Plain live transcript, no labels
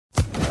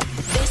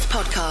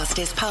podcast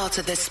is part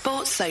of the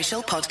Sports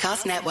Social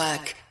Podcast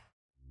Network.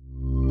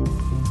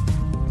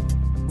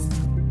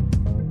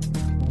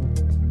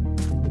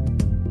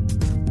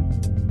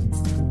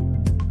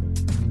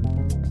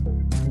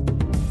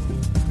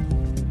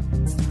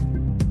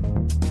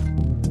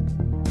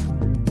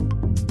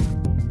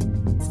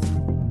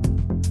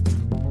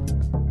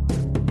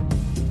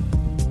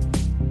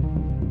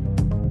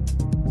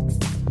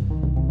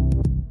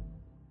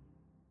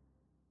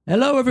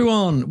 Hello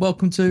everyone,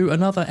 welcome to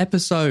another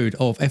episode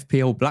of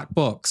FPL Black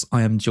Box.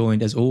 I am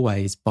joined as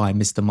always by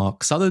Mr.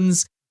 Mark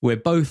Southerns. We're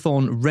both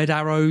on red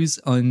arrows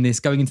on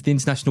this going into the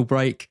international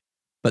break,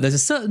 but there's a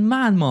certain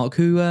man, Mark,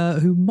 who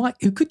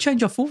could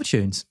change our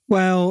fortunes.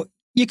 Well,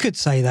 you could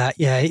say that,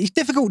 yeah. He's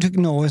difficult to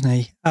ignore, isn't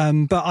he?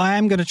 But I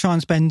am going to try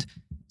and spend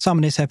some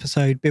of this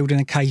episode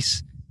building a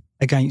case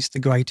against the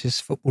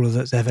greatest footballer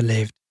that's ever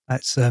lived.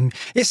 That's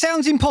it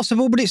sounds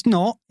impossible, but it's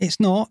not. It's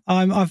not.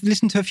 I've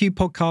listened to a few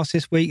podcasts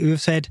this week who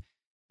have said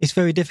it's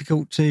very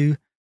difficult to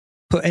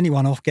put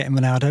anyone off getting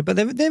Ronaldo, but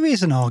there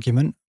is an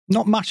argument.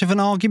 Not much of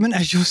an argument,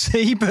 as you'll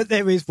see, but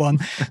there is one.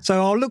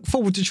 So I'll look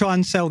forward to try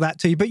and sell that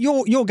to you. But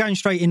you're going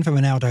straight in for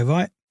Ronaldo,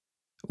 right?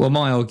 Well,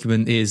 my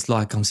argument is,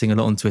 like I'm seeing a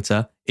lot on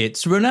Twitter,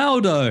 it's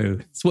Ronaldo.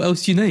 It's what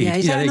else do you need? Yeah,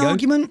 is that an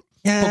argument?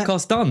 Yeah.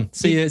 Podcast done.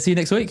 See you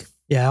next week.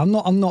 Yeah, I'm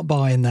not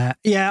buying that.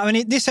 Yeah, I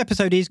mean, this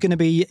episode is going to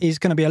be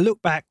a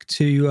look back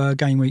to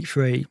game week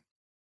 3,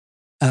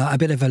 a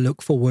bit of a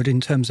look forward in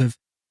terms of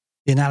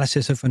the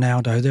analysis of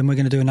Ronaldo. Then we're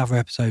going to do another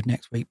episode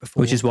next week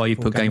which is why you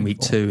put game week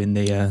 2 in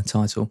the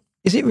title.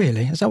 Is it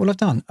really? Is that what I've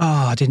done? Oh,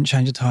 I didn't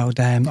change the title.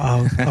 Damn,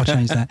 I'll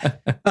change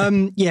that.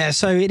 Yeah,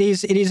 so it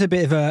is a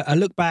bit of a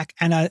look back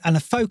and a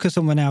focus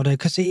on Ronaldo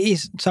because it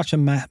is such a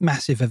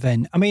massive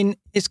event. I mean,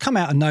 it's come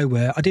out of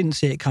nowhere. I didn't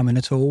see it coming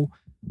at all.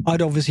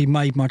 I'd obviously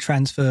made my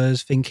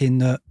transfers thinking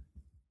that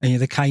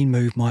the Kane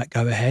move might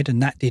go ahead,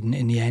 and that didn't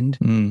in the end.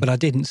 But I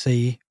didn't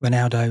see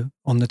Ronaldo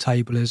on the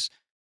table as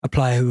a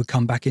player who would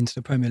come back into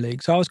the Premier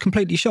League. So I was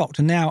completely shocked,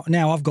 and now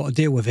I've got to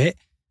deal with it.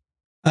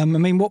 I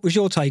mean, what was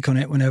your take on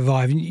it when it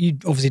arrived? You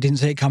obviously didn't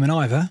see it coming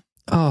either.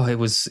 Oh, it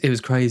was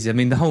crazy. I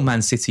mean, the whole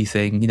Man City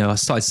thing, I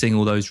started seeing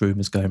all those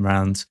rumours going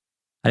around,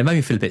 and it made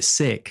me feel a bit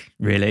sick,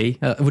 really.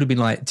 It would have been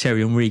like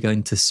Thierry Henry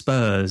going to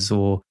Spurs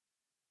or...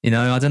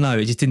 I don't know.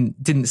 It just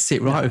didn't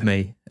sit right with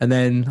me. And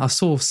then I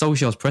saw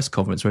Solskjaer's press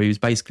conference where he was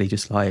basically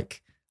just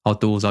like, "Our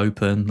doors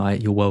open.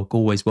 Like you're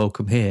always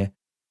welcome here."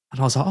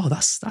 And I was like, "Oh,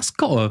 that's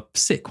got to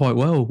sit quite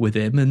well with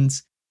him." And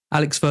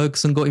Alex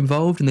Ferguson got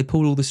involved, and they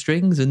pulled all the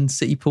strings, and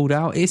City pulled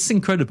out. It's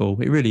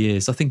incredible. It really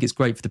is. I think it's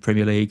great for the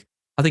Premier League.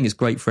 I think it's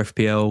great for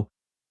FPL.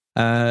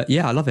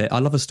 Yeah, I love it. I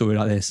love a story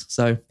like this.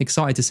 So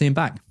excited to see him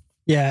back.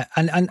 Yeah,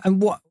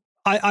 and what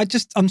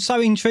I'm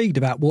so intrigued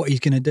about what he's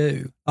going to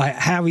do. Like,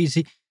 how is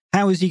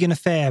he going to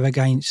fare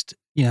against,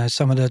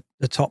 some of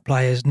the top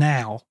players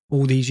now,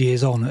 all these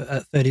years on,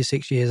 at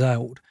 36 years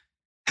old?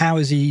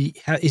 Is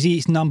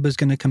his numbers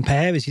going to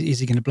compare? Is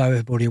he going to blow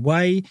everybody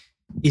away?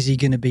 Is he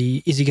going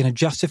to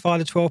justify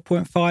the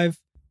 12.5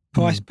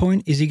 price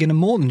point? Is he going to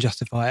more than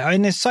justify it? I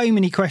mean, there's so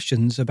many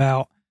questions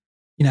about,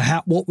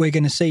 what we're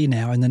going to see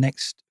now in the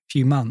next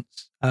few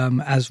months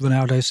as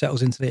Ronaldo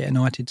settles into the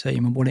United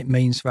team and what it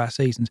means for our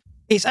seasons.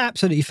 It's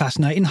absolutely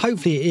fascinating.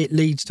 Hopefully it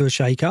leads to a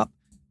shake-up.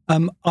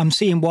 I'm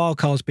seeing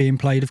wildcards being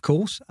played, of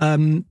course.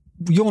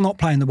 You're not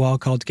playing the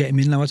wildcard to get him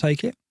in, though, I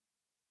take it.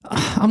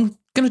 I'm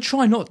going to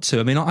try not to.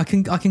 I mean, I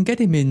can get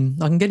him in.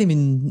 I can get him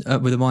in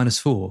with a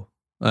 -4,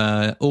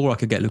 or I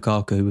could get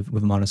Lukaku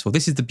with a -4.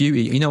 This is the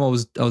beauty. I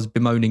was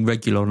bemoaning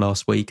Reguilon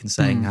last week and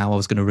saying how I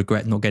was going to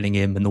regret not getting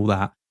him and all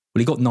that.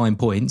 Well, he got 9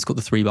 points, got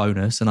the 3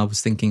 bonus, and I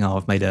was thinking,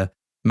 I've made a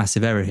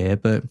massive error here.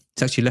 But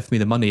it's actually left me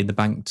the money in the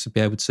bank to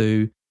be able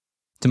to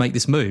make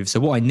this move. So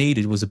what I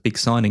needed was a big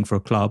signing for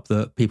a club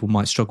that people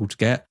might struggle to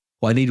get.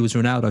 What I needed was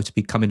Ronaldo to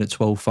be coming at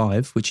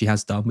 12.5, which he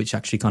has done, which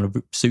actually kind of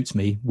suits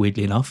me,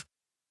 weirdly enough.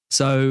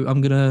 So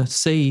I'm going to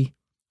see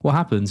what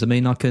happens. I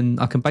mean, I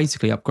can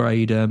basically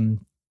upgrade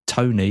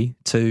Tony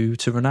to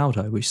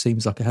Ronaldo, which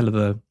seems like a hell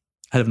of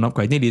an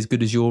upgrade. Nearly as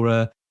good as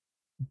your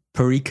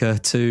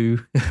Perica to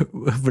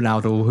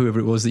Ronaldo or whoever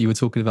it was that you were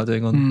talking about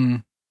doing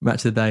on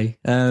Match of the Day.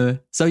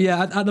 So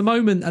yeah, at the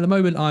moment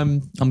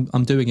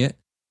I'm doing it.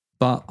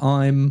 But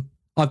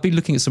I've been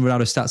looking at some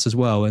Ronaldo stats as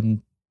well,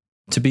 and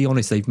to be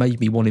honest, they've made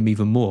me want him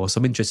even more. So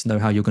I'm interested to know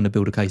how you're going to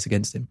build a case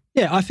against him.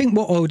 Yeah, I think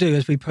what I'll do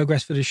as we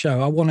progress through the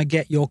show, I want to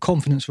get your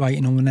confidence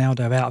rating on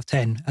Ronaldo out of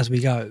 10 as we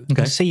go.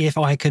 Okay. And see if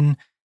I can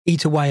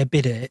eat away a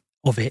bit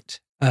of it.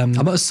 I'm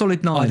at a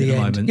solid 9 at the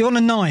moment. You're on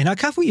a 9.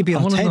 Okay, I thought you'd be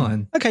on 10. I'm on a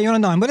 9. Okay, you're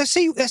on a 9. Well, let's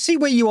see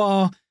where you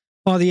are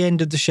by the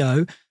end of the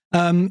show.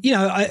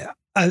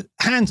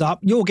 Hands up,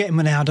 you're getting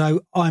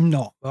Ronaldo, I'm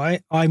not,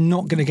 right? I'm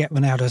not going to get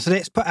Ronaldo. So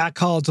let's put our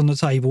cards on the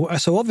table.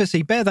 So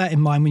obviously bear that in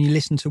mind when you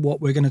listen to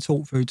what we're going to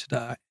talk through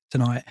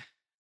tonight.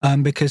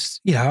 Because,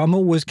 I'm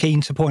always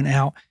keen to point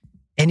out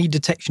any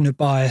detection of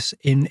bias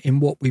in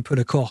what we put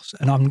across.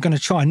 And I'm going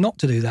to try not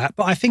to do that.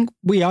 But I think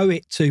we owe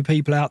it to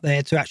people out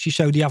there to actually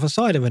show the other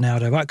side of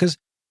Ronaldo, right? Because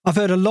I've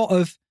heard a lot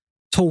of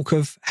talk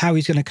of how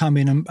he's going to come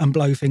in and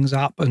blow things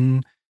up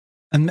and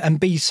and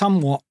be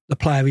somewhat the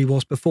player he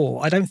was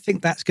before. I don't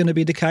think that's going to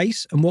be the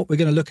case. And what we're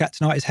going to look at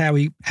tonight is how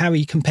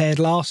he compared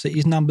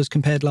his numbers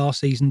compared last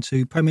season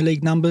to Premier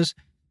League numbers.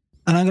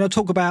 And I'm going to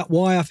talk about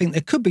why I think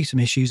there could be some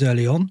issues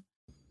early on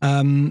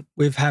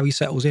with how he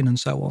settles in and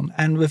so on,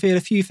 and reveal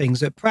a few things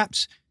that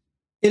perhaps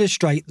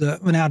illustrate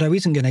that Ronaldo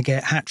isn't going to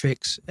get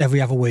hat-tricks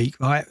every other week,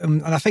 right?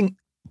 And I think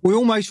we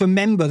almost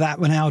remember that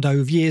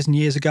Ronaldo of years and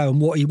years ago and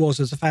what he was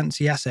as a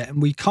fantasy asset,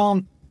 and we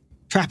can't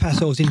trap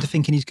ourselves into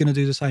thinking he's going to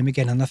do the same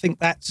again. And I think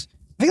that's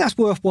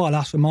worthwhile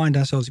us remind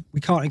ourselves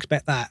we can't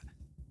expect that.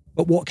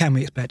 But what can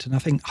we expect? And I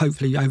think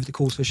hopefully over the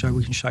course of the show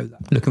we can show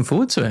that. Looking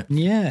forward to it.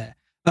 Yeah.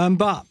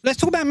 But let's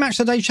talk about Match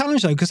of the Day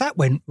Challenge though, because that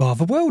went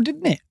rather well,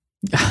 didn't it?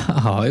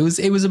 Oh, it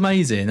was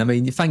amazing. I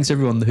mean, thanks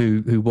everyone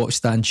who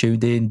watched that and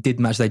tuned in, did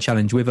Match Day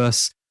Challenge with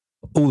us.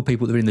 All the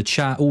people that were in the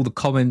chat, all the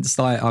comments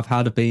that I've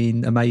had have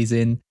been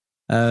amazing.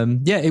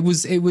 It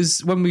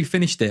was when we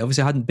finished it.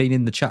 Obviously, I hadn't been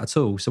in the chat at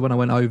all. So when I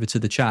went over to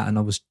the chat and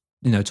I was,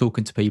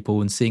 talking to people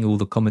and seeing all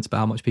the comments about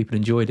how much people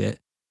enjoyed it,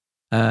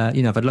 I've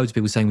had loads of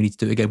people saying we need to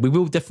do it again. We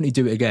will definitely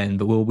do it again,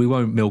 but we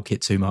won't milk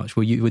it too much.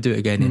 We'll do it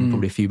again in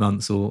probably a few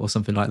months or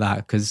something like that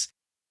because.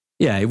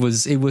 Yeah, it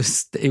was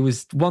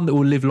one that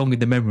will live long in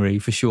the memory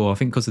for sure. I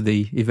think because of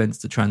the events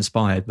that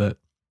transpired, but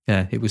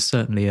yeah, it was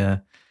certainly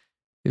a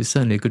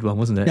good one,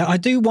 wasn't it? Yeah, I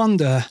do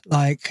wonder,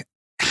 like,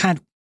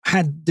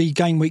 had the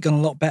game week gone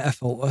a lot better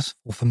for us,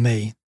 or for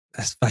me,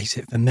 let's face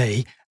it, for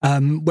me,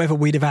 whether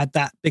we'd have had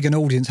that big an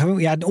audience. I think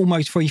we had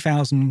almost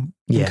 3,000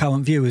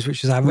 concurrent viewers,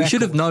 which is our record. We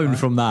should have known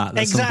from that.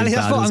 Exactly,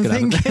 that's what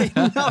I'm thinking.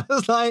 I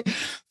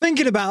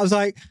was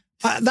like,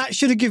 that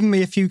should have given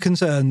me a few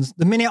concerns.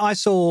 The minute I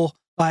saw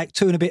like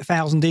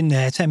 2,500 in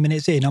there, 10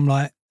 minutes in, I'm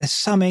like, there's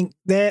something,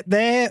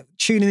 they're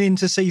tuning in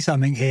to see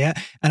something here.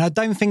 And I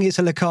don't think it's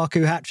a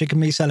Lukaku hat-trick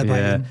and me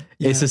celebrating.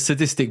 Yeah. It's a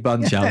sadistic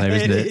bunch out there,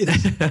 isn't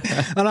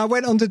it? And I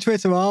went onto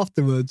Twitter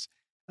afterwards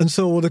and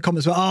saw all the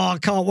comments about, I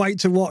can't wait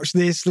to watch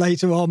this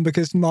later on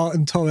because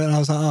Martin Torres. And I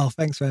was like, oh,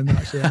 thanks very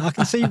much. Yeah, I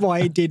can see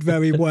why it did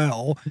very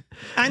well.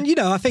 And,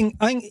 I think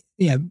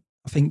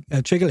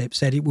Triggerlip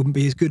said it wouldn't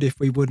be as good if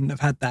we wouldn't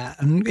have had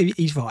that. And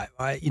he's right?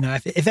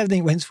 If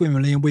everything went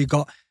swimmingly and we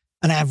got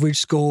an average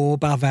score,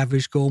 above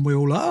average score, and we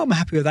were all like, I'm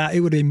happy with that.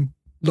 It would have been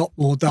a lot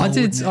more dull.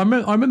 I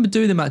remember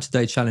doing the Match of the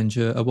Day Challenge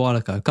a while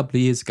ago, a couple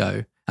of years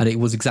ago, and it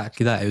was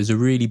exactly that. It was a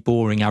really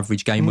boring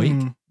average game week.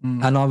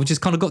 And I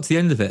just kind of got to the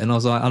end of it, and I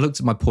was like, I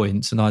looked at my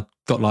points, and I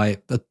got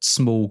like a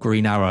small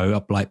green arrow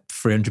up like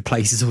 300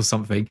 places or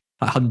something,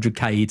 like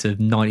 100k to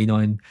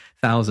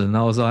 99,000. And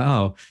I was like,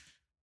 oh,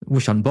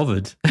 wish I hadn't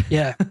bothered.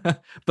 Yeah.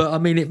 But I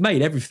mean, it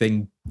made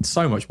everything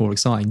so much more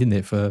exciting, didn't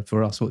it,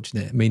 for us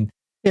watching it? I mean,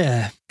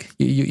 yeah,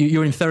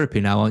 you're in therapy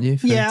now, aren't you?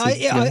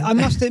 I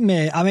must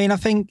admit. I mean, I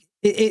think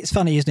it's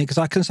funny, isn't it? Because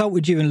I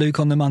consulted you and Luke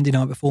on the Monday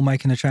night before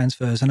making the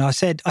transfers, and I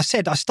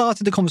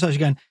started the conversation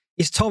going,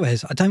 "It's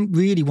Torres. I don't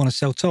really want to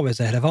sell Torres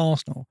ahead of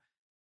Arsenal."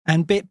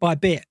 And bit by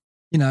bit,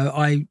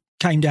 I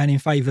came down in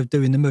favour of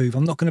doing the move.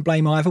 I'm not going to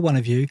blame either one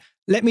of you.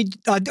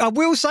 I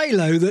will say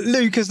though that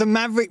Luke, as the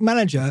Maverick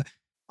manager,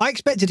 I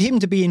expected him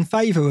to be in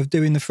favour of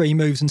doing the free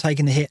moves and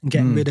taking the hit and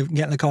getting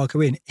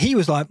Lukaku in. He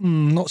was like,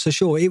 not so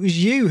sure. It was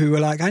you who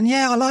were like, and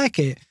I like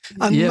it.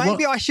 And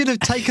maybe I should have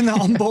taken that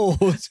on board.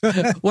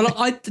 Well,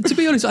 to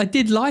be honest, I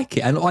did like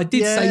it. And I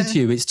did say to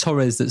you, it's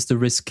Torres that's the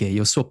risk here.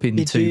 You're swapping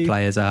two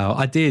players out.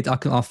 I did.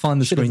 I'll find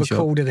the screenshot. Should have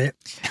recorded it.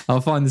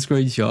 I'll find the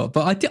screenshot.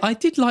 But I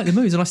did like the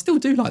moves, and I still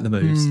do like the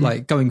moves,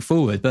 like going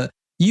forward. But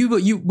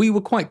we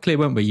were quite clear,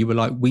 weren't we? You were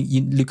like,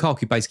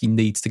 Lukaku basically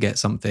needs to get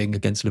something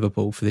against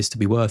Liverpool for this to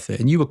be worth it.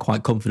 And you were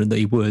quite confident that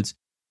he would,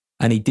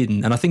 and he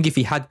didn't. And I think if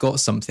he had got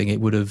something, it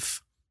would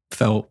have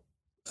felt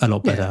a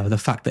lot better. Yeah. The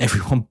fact that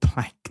everyone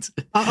blanked.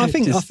 I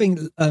think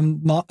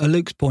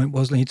Luke's point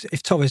was,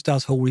 if Torres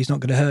does haul, he's not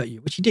going to hurt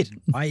you, which he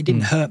didn't. Right? He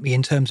didn't hurt me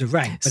in terms of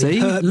rank. But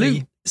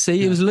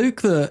it was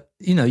Luke that,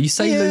 you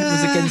say Luke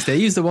was against it.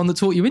 He was the one that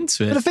taught you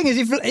into it. But the thing is,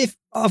 if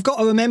I've got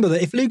to remember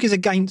that if Luke is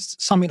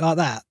against something like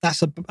that,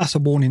 that's a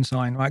warning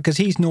sign, right? Because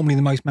he's normally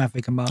the most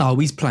maverick and Oh,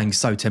 he's playing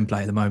so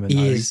template at the moment.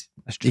 He is.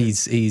 That's true.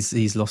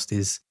 He's lost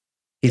his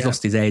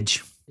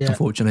edge. Yeah.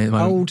 Unfortunately, at the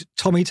moment. Old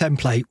Tommy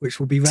template, which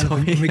will be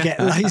relevant when we get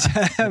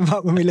later,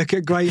 but when we look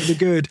at great and the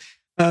good.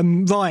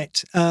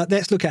 Right,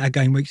 let's look at our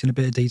game weeks in a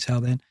bit of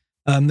detail then.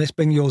 Let's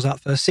bring yours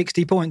up first.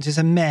 60 points is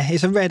a meh.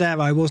 It's a red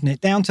arrow, wasn't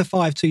it? Down to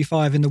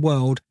 525 in the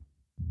world.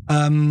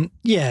 Not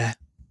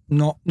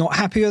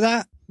happy with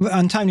that.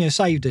 Antonio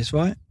saved us,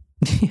 right?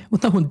 Well,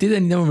 no one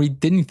really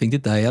did anything,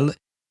 did they?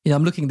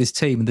 I'm looking at this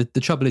team, and the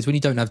trouble is when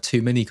you don't have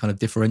too many kind of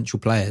differential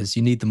players,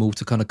 you need them all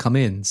to kind of come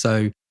in.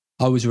 So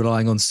I was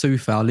relying on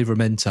Soufal,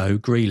 Livramento,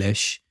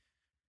 Grealish,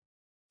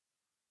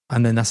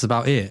 and then that's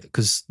about it,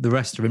 because the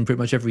rest are in pretty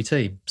much every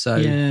team. So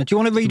yeah, do you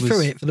want to read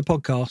through it for the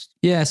podcast?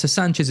 Yeah, so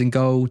Sanchez in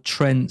goal,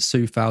 Trent,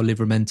 Soufal,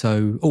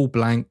 Livramento, all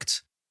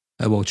blanked.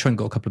 Trent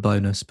got a couple of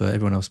bonus, but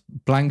everyone else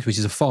blanked, which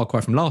is a far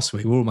cry from last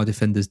week, where all my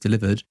defenders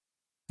delivered.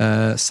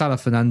 Salah,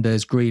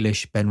 Fernandes,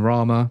 Grealish,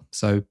 Benrahma.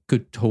 So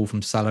good haul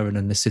from Salah and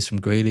an assist from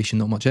Grealish and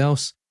not much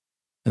else.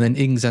 And then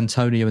Ings,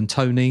 Antonio and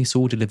Tony,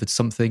 so all delivered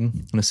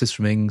something. An assist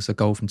from Ings, a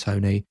goal from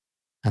Tony,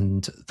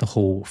 and the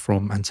haul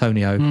from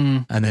Antonio.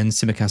 And then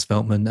Tsimikas,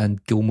 Veltman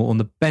and Gilmour on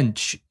the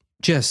bench.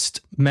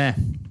 Just meh.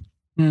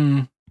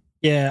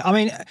 Yeah, I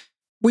mean,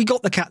 we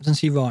got the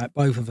captaincy right,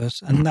 both of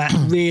us, and that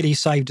really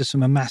saved us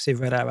from a massive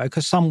red arrow,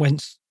 because some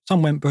went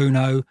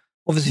Bruno.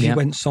 Obviously, if you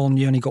went Son,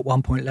 you only got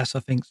 1 point less,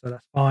 I think, so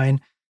that's fine.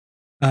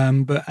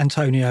 But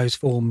Antonio's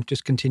form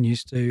just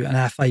continues to, and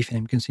our faith in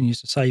him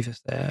continues to save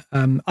us there.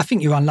 I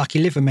think you're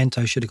unlucky.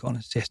 Livramento should have got an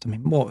assist. I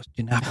mean, what was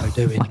Ginapo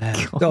doing there?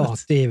 God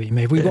dearie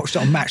me. We watched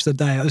it on Match of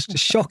the Day. It was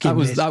just shocking.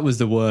 That was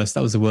the worst.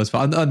 That was the worst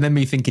part. And then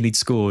me thinking he'd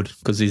scored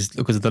because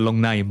of the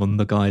long name on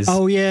the guy's.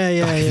 Oh, yeah,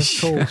 of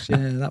course.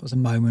 Yeah, that was a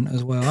moment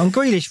as well. And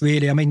Grealish,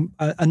 really, I mean,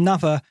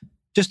 another,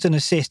 just an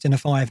assist in a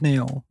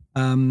 5-0.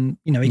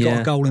 He got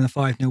a goal in a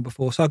 5-0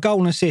 before. So a goal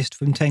and assist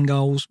from 10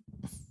 goals.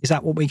 Is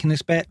that what we can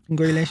expect from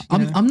Grealish?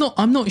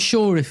 I'm not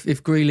sure if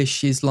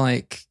Grealish is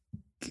like,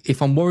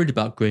 if I'm worried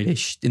about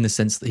Grealish in the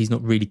sense that he's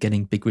not really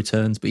getting big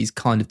returns, but he's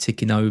kind of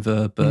ticking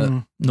over, but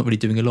not really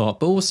doing a lot.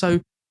 But also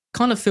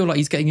kind of feel like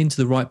he's getting into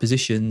the right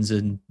positions,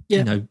 and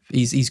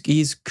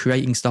he's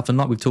creating stuff. And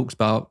like we've talked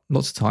about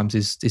lots of times,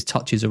 his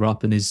touches are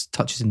up and his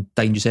touches in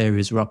dangerous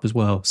areas are up as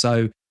well.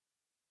 So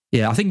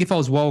yeah, I think if I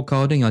was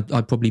wildcarding,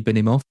 I'd probably bin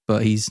him off,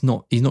 but he's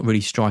not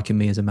really striking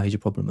me as a major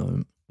problem at the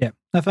moment. Yeah,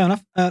 no, fair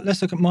enough.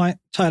 Let's look at my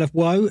tale of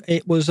woe.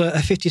 It was a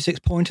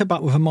 56-pointer,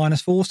 but with a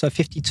 -4, so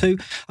 52.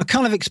 I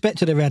kind of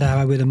expected a red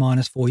arrow with a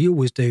 -4. You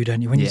always do,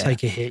 don't you? When you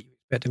take a hit, you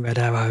expect a red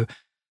arrow.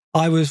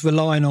 I was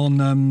relying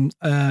on,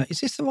 is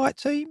this the right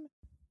team?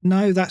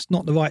 No, that's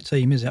not the right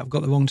team, is it? I've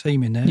got the wrong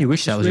team in there. You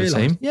wish that was your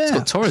team. Yeah, it's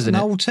got Torres in it.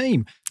 An old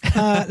team.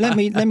 Let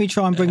me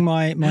try and bring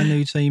my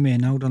new team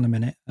in. Hold on a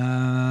minute.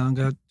 I'm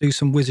going to do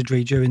some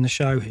wizardry during the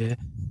show here.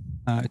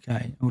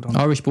 Okay, hold on.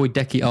 Irish boy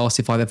Decky asked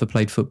if I've ever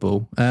played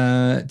football.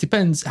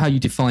 Depends how you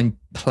define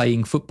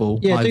playing football.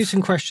 Yeah, do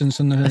some questions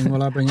on the thing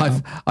while I bring it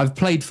up. I've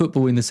played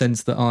football in the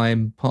sense that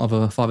I'm part of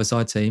a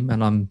five-a-side team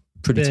and I'm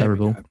pretty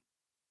terrible.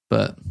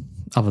 But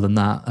other than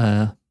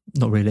that,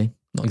 not really.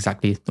 Not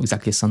exactly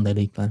a Sunday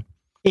league player.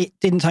 It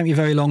didn't take me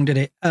very long, did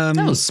it? That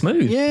was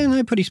smooth. Yeah,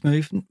 no, pretty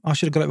smooth. I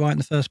should have got it right in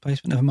the first place,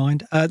 but never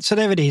mind. So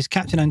there it is,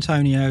 Captain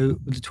Antonio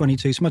with the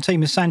 22. So my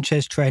team is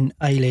Sanchez, Trent,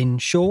 Ayling,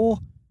 Shaw,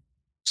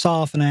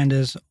 Sarr,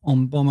 Fernandes,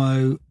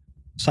 Mbeumo,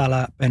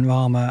 Salah,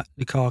 Benrahma,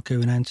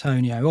 Lukaku and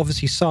Antonio.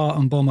 Obviously, Sarr,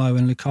 Mbeumo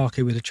and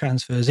Lukaku with the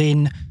transfers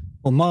in,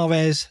 or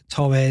Mahrez,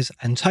 Torres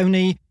and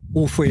Tony,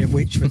 all three of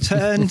which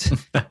returned.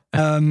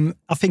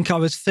 I think I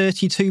was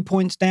 32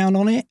 points down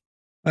on it.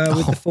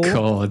 With the 4.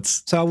 God.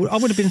 So I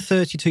would have been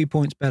 32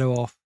 points better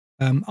off.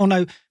 Oh,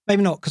 no,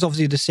 maybe not, because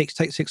obviously the 6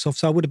 takes 6 off.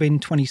 So I would have been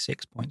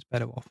 26 points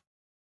better off.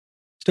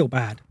 Still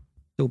bad.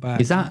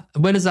 Is that,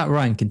 where does that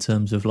rank in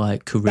terms of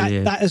like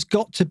career? That has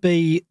got to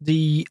be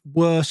the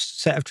worst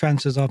set of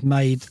transfers I've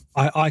made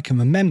I can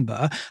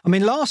remember. I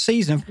mean, last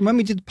season, when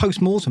we did the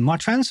post-mortem, my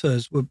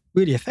transfers were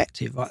really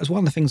effective. It was one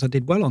of the things I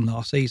did well on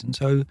last season.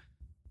 So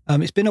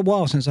it's been a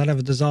while since I'd have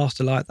a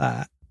disaster like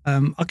that.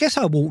 I guess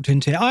I walked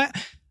into it.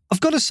 I've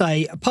got to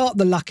say, a part of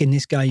the luck in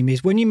this game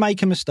is when you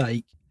make a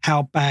mistake,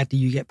 how badly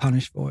you get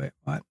punished for it,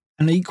 right?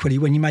 And equally,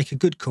 when you make a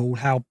good call,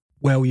 how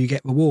well you get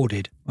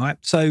rewarded, right?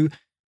 So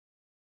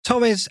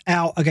Torres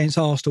out against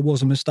Arsenal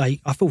was a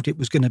mistake. I thought it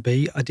was going to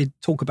be. I did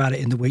talk about it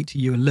in the week to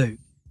you and Luke.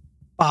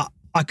 But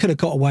I could have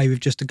got away with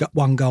just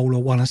one goal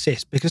or one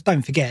assist, because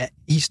don't forget,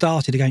 he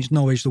started against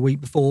Norwich the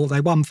week before. They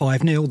won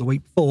 5-0 the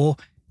week before,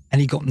 and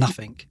he got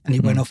nothing. And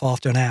he went off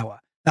after an hour.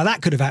 Now,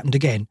 that could have happened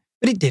again.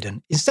 But it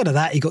didn't. Instead of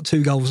that, he got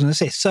 2 goals and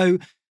assists. So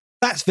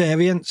that's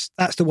variance.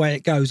 That's the way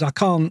it goes. I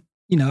can't,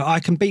 I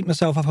can beat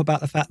myself up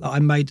about the fact that I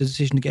made the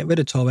decision to get rid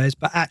of Torres,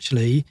 but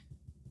actually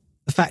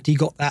the fact he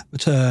got that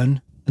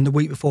return and the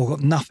week before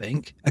got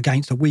nothing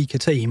against a weaker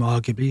team,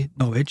 arguably,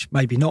 Norwich,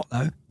 maybe not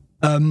though.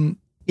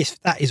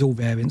 That is all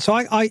variance. So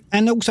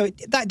and also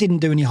that didn't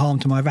do any harm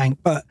to my rank,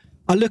 but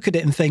I look at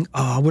it and think,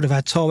 I would have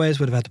had Torres,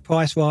 would have had the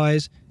price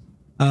rise.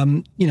 I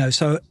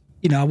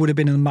would have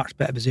been in a much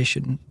better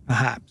position,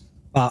 perhaps.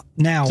 But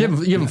now...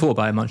 You haven't thought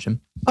about it much,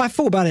 Jim? I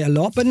thought about it a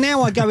lot, but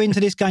now I go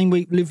into this game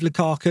week with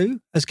Lukaku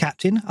as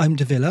captain, home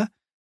to Villa,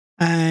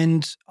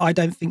 and I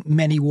don't think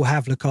many will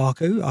have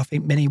Lukaku. I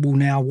think many will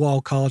now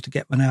wildcard to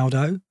get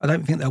Ronaldo. I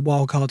don't think they'll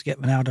wildcard to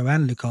get Ronaldo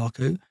and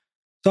Lukaku.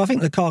 So I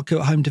think Lukaku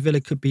at home to Villa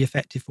could be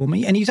effective for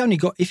me. And he's only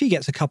got, if he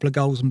gets a couple of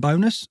goals and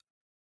bonus,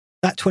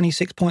 that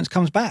 26 points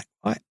comes back,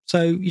 right?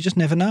 So you just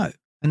never know.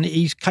 And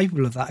he's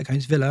capable of that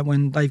against Villa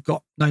when they've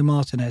got no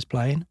Martinez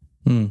playing.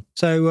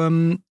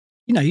 So,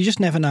 you just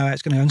never know how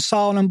it's going to go. And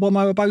Sarr and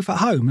Mbeumo are both at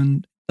home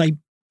and they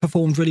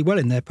performed really well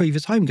in their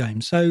previous home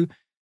games. So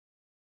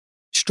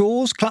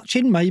straws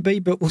clutching, maybe,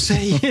 but we'll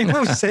see.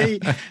 We'll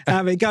see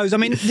how it goes. I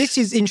mean, this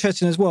is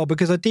interesting as well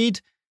because I did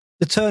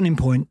the turning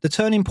point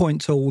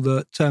tool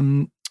that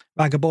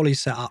Ragaboli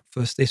set up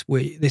for us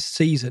this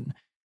season,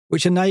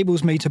 which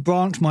enables me to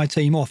branch my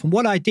team off. And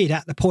what I did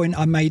at the point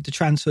I made the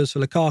transfers for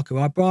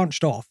Lukaku, I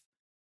branched off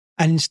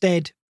and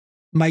instead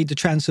made the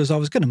transfers I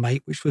was going to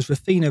make, which was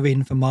Rafinha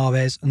in for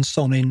Mahrez and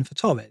Son in for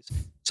Torres.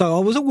 So I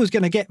was always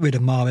going to get rid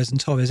of Mahrez and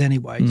Torres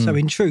anyway. So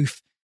in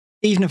truth,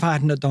 even if I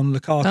hadn't done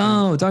Lukaku...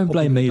 Oh, don't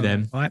blame me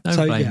then. Right?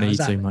 Don't blame me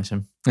too much. So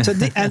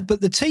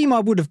but the team I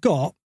would have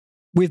got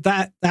with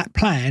that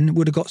plan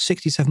would have got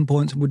 67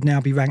 points and would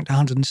now be ranked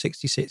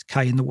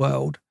 166k in the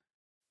world.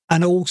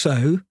 And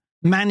also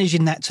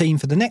managing that team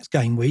for the next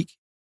game week,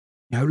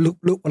 look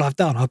what I've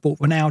done. I've brought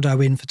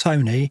Ronaldo in for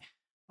Tony.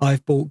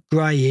 I've brought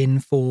Gray in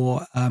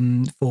for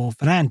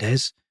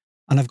Fernandes.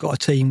 And I've got a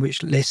team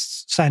which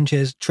lists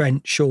Sanchez,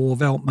 Trent, Shaw,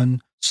 Veltman,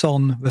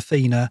 Son,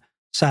 Rafinha,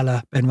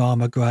 Salah,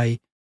 Benrahma, Gray,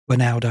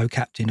 Ronaldo,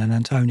 captain, and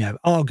Antonio.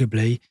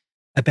 Arguably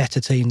a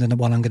better team than the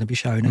one I'm going to be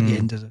showing at the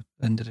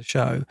end of the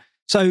show.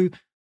 So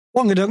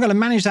what I'm going to do, I'm going to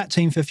manage that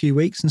team for a few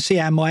weeks and see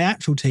how my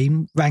actual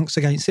team ranks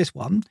against this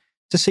one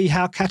to see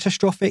how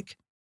catastrophic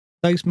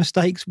those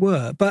mistakes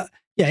were. But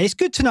yeah, it's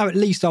good to know at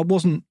least I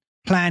wasn't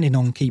planning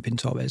on keeping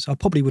Torres. I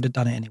probably would have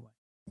done it anyway.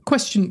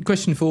 Question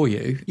for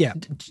you. Yeah.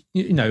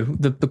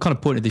 The kind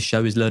of point of this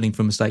show is learning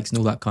from mistakes and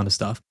all that kind of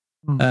stuff.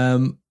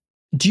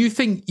 Do you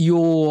think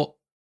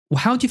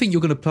how do you think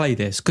you're going to play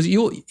this? Because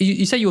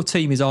you say your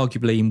team is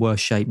arguably in worse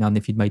shape now than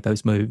if you'd made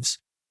those moves.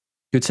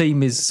 Your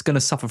team is going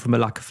to suffer from a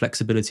lack of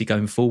flexibility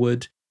going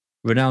forward.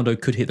 Ronaldo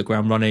could hit the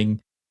ground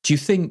running. Do you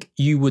think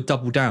you would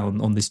double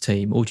down on this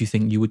team, or do you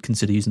think you would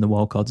consider using the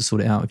wild card to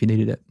sort it out if you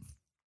needed it?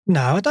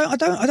 No, I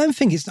don't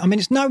think it's. I mean,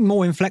 it's no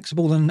more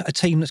inflexible than a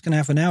team that's going to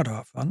have Ronaldo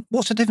up front.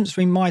 What's the difference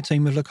between my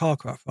team with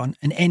Lukaku up front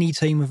and any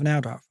team with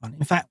Ronaldo up front?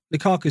 In fact,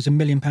 Lukaku's £1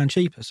 million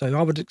cheaper, so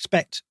I would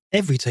expect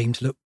every team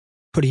to look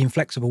pretty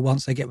inflexible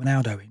once they get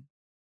Ronaldo in.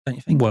 Don't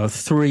you think? Well,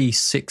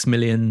 6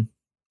 million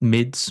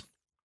mids.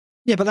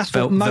 Yeah, but that's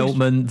what most...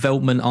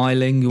 Veltman,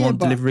 Eiling, you want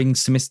delivering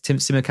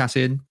Tsimikas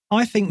in?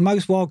 I think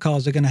most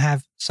wildcards are going to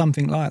have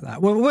something like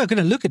that. Well, we're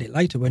going to look at it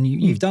later when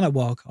you've done a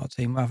wildcard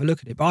team. We'll have a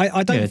look at it. But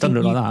I don't think... it doesn't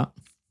look like that.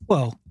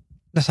 Well,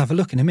 let's have a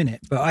look in a minute.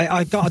 But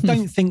I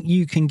don't think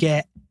you can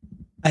get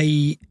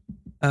a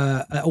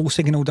all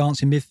singing, all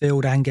dancing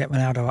midfield and get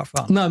Ronaldo up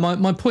front. No,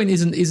 my point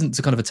isn't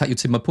to kind of attack your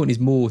team. My point is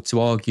more to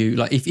argue,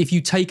 like, if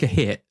you take a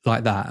hit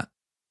like that,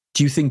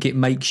 do you think it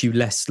makes you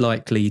less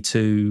likely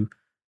to...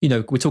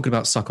 we're talking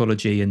about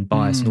psychology and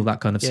bias and all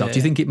that kind of stuff. Do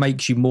you think it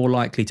makes you more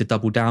likely to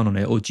double down on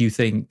it? Or do you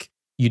think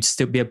you'd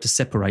still be able to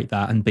separate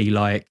that and be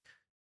like,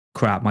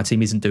 crap, my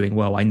team isn't doing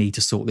well, I need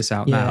to sort this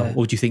out now?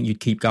 Or do you think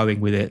you'd keep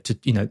going with it?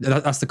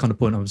 That's the kind of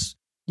point I was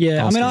asking.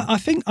 I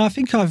mean, I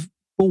think I've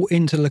bought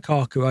into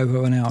Lukaku over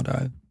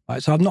Ronaldo.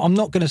 Right? So I'm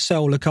not going to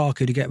sell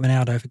Lukaku to get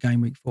Ronaldo for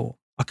game week 4.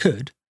 I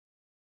could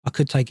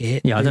take a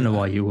hit. Yeah, I don't know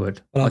why you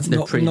would. But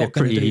they're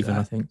pretty even,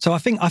 I think. So I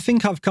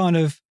think I've kind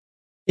of,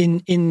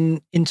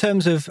 in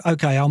terms of,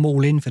 okay, I'm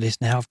all in for this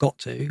now, I've got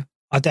to.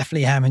 I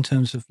definitely am in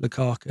terms of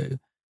Lukaku.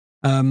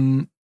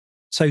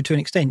 So to an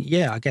extent,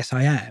 yeah, I guess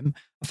I am.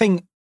 I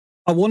think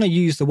I want to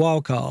use the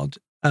wild card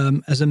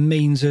as a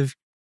means of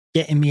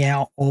getting me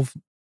out of,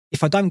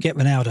 if I don't get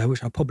Ronaldo,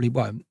 which I probably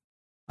won't,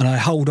 and I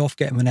hold off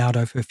getting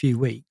Ronaldo for a few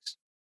weeks,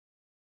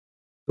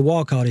 the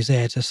wild card is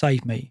there to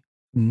save me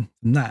from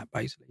that,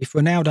 basically. If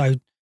Ronaldo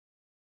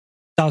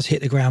does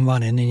hit the ground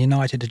running and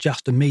United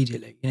adjust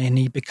immediately and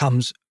he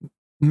becomes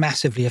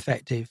massively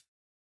effective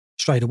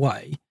straight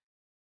away,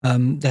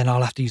 then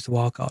I'll have to use the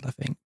wild card, I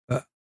think.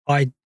 But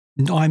I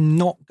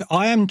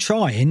am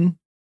trying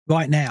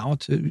right now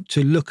to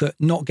look at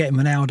not getting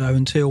Ronaldo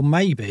until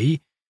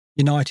maybe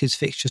United's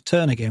fixtures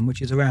turn again,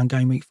 which is around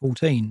game week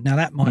 14. Now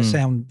that might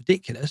sound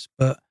ridiculous,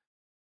 but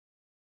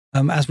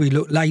as we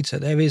look later,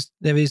 there is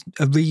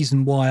a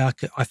reason why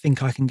I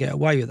think I can get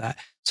away with that.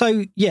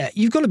 So yeah,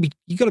 you've got to be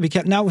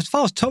careful. Now, as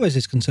far as Torres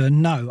is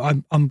concerned, no,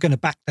 I'm going to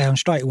back down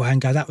straight away and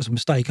go, that was a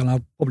mistake, and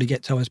I'll probably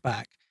get Torres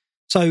back.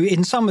 So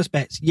in some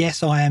respects,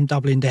 yes, I am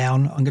doubling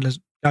down. I'm going to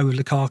go with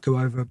Lukaku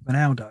over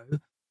Ronaldo.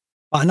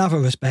 But in other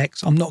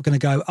respects, I'm not going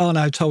to go, oh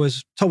no,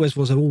 Torres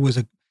was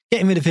always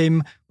getting rid of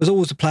him was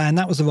always a plan.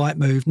 That was the right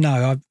move.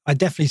 No, I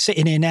definitely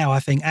sitting here now. I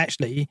think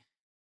actually,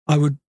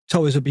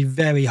 Torres would be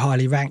very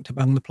highly ranked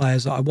among the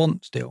players that I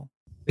want still,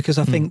 because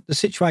I think the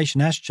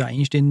situation has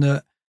changed in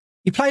that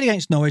he played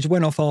against Norwich,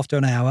 went off after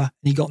an hour,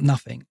 and he got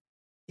nothing.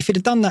 If he'd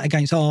have done that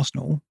against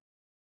Arsenal,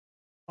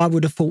 I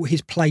would have thought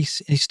his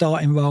place, his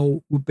starting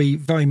role would be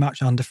very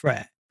much under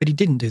threat. But he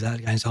didn't do that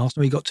against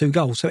Arsenal. He got 2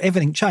 goals. So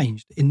everything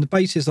changed. In the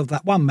basis of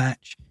that one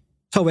match,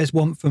 Torres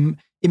went from,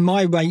 in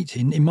my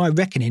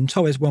reckoning,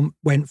 Torres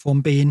went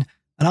from being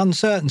an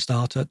uncertain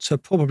starter to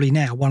probably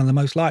now one of the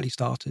most likely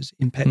starters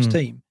in Pep's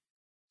team.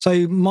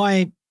 So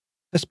my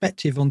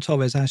perspective on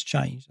Torres has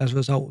changed as a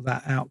result of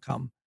that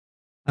outcome.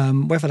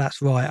 Whether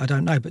that's right, I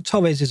don't know. But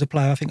Torres is a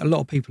player I think a lot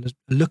of people are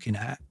looking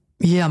at.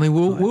 Yeah, I mean,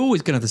 we're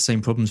always going to have the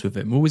same problems with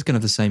him. We're always going to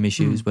have the same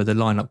issues where the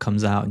lineup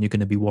comes out and you're going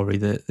to be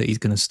worried that he's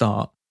going to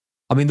start.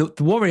 I mean,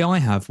 the worry I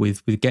have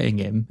with getting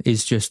him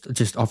is just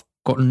I've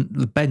gotten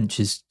the bench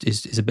is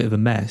a bit of a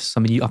mess.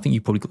 I mean, I think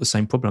you've probably got the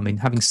same problem. I mean,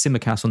 having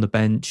Tsimikas on the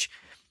bench,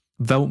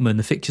 Veltman,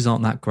 the fixtures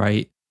aren't that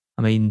great.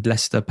 I mean,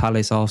 Leicester,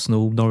 Palace,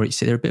 Arsenal, Norwich,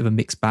 they're a bit of a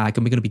mixed bag,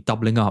 and we're going to be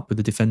doubling up with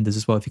the defenders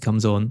as well if he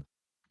comes on.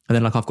 And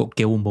then, like, I've got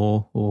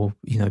Gilmore or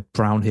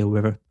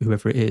Brownhill,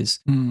 whoever it is.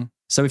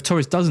 So if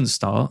Torres doesn't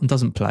start and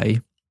doesn't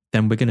play,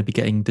 then we're going to be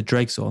getting the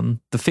dregs on.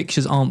 The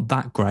fixtures aren't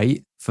that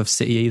great for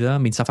City either. I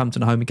mean,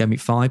 Southampton at home in game week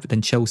 5, but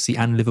then Chelsea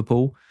and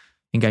Liverpool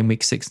in game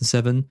week 6 and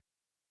 7.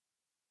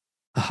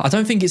 I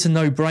don't think it's a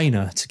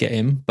no-brainer to get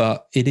him,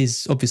 but it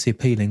is obviously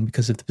appealing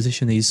because of the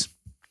position he's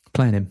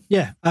playing in.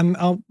 Yeah,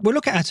 we'll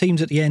look at our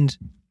teams at the end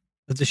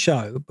of the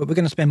show, but we're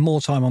going to spend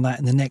more time on that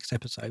in the next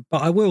episode.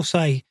 But I will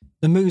say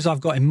the moves I've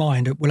got in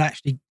mind will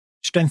actually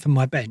strengthen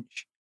my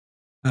bench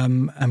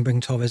and bring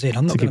Torres in.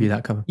 I'm not to give you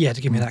that cover. Yeah,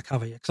 to give me that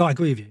cover, yeah, because I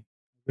agree with you.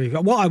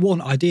 What I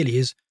want ideally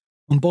is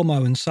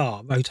Mbeumo and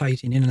Sarr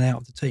rotating in and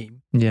out of the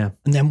team. Yeah.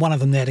 And then one of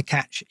them there to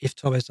catch if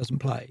Torres doesn't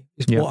play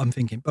is what I'm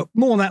thinking. But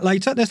more on that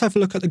later. Let's have a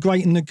look at the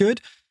great and the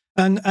good.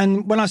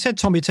 And when I said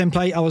Tommy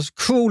template, I was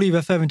cruelly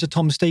referring to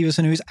Tom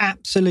Stevenson, who is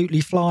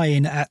absolutely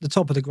flying at the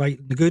top of the great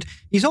and the good.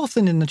 He's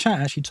often in the chat,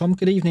 actually, Tom.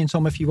 Good evening,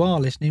 Tom, if you are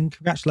listening.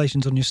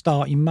 Congratulations on your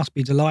start. You must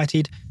be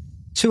delighted.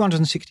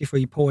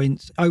 263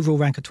 points, overall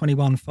rank of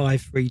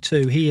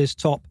 21,532. He is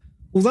top.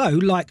 Although,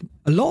 like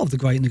a lot of the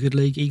great and the good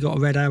league, he got a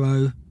red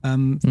arrow for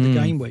the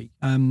game week.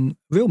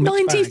 Real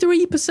mixed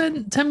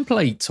 93%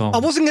 template, Tom. I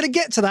wasn't going to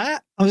get to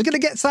that. I was going to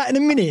get to that in a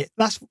minute.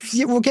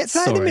 We'll get to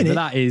that in a minute.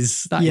 But that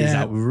is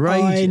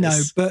outrageous. I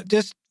know, but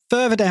just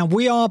further down,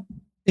 we are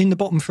in the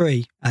bottom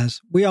 3, as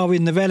we are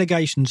in the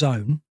relegation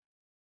zone.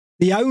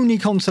 The only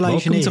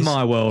consolation Welcome to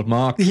my world,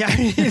 Mark. The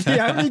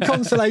only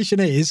consolation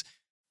is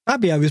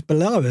Fabio is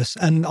below us,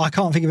 and I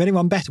can't think of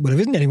anyone better. Well,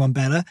 there isn't anyone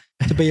better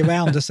to be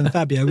around us than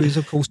Fabio, who's,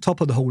 of course, top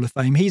of the Hall of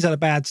Fame. He's had a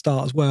bad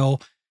start as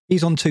well.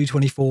 He's on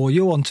 224.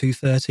 You're on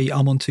 230.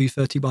 I'm on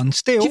 231.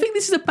 Still, do you think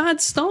this is a bad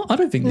start? I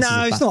don't think this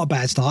is it's not a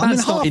bad start.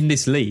 Start in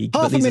this league.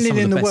 Half a million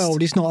in the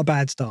world is not a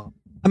bad start.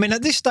 I mean,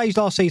 at this stage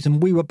last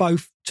season, we were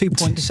both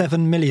 2.7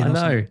 million.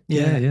 I know.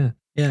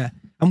 Yeah.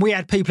 And we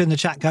had people in the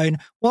chat going,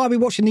 "Why are we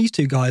watching these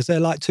two guys? They're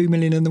like 2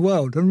 million in the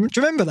world." And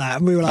do you remember that?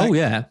 And we were like, "Oh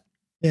yeah."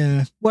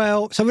 Yeah.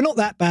 Well, so we're not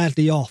that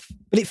badly off,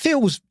 but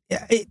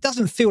it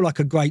doesn't feel like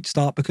a great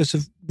start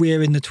because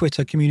we're in the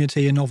Twitter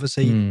community and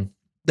obviously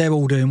they're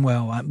all doing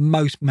well.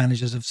 Most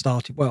managers have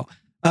started well.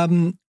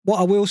 What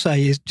I will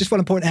say is just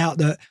want to point out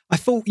that I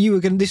thought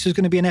this was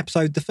going to be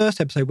the first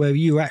episode where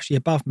you were actually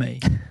above me,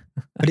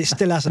 but it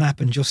still hasn't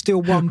happened. You're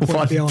still 1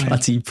 point behind.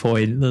 Bloody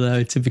point. I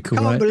know, typical.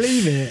 Can't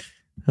believe it.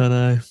 I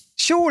know.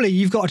 Surely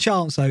you've got a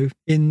chance though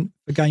in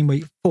the game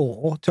week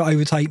 4 to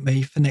overtake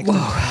me for next.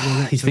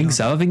 You think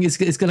so? I think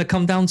it's going to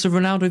come down to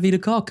Ronaldo v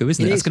Lukaku,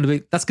 isn't it?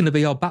 That's going to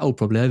be our battle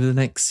probably over the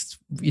next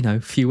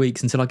few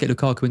weeks until I get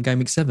Lukaku in game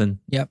week 7.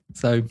 Yep.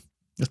 So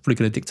that's probably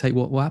going to dictate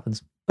what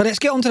happens. But let's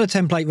get on to the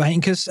template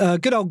rating because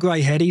good old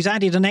Greyhead, he's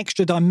added an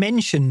extra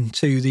dimension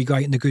to the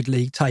Great and the Good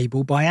League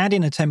table by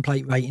adding a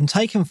template rating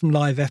taken from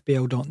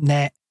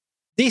livefbl.net.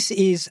 This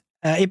is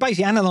it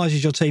basically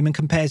analyses your team and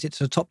compares it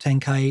to the top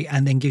 10K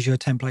and then gives you a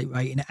template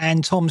rating.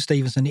 And Tom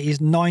Stevenson is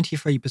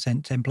 93%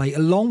 template,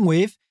 along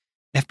with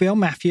FBL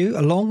Matthew,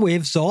 along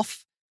with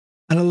Zoff,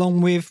 and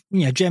along with,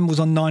 Jem was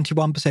on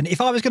 91%. If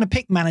I was going to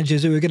pick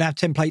managers who were going to have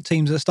template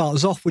teams at the start,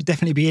 Zoff would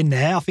definitely be in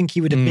there. I think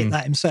he would have bit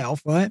that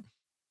himself, right?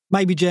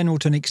 Maybe General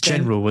to an extent.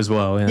 General as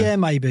well, yeah. Yeah,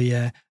 maybe,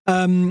 yeah.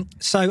 And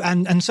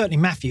certainly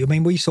Matthew. I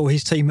mean, we saw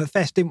his team at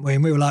Fest, didn't we?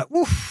 And we were like,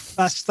 woof,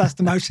 that's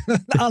the most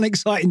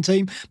unexciting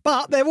team.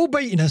 But they're all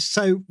beating us,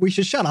 so we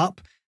should shut up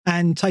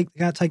and take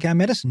our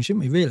medicine,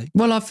 shouldn't we, really?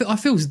 Well, I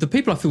feel the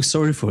people I feel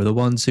sorry for are the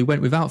ones who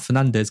went without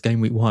Fernandes game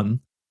week 1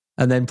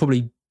 and then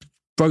probably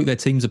broke their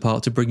teams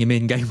apart to bring him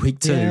in game week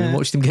 2 and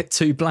watched them get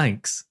 2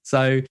 blanks.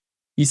 So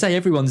you say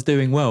everyone's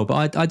doing well,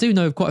 but I do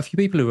know of quite a few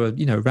people who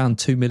are, around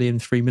 2 million,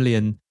 3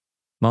 million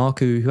mark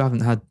who haven't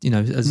had,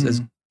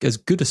 as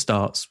good a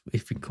starts,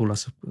 if we can call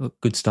us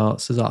good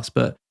starts as us.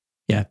 But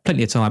yeah,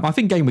 plenty of time. I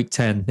think game week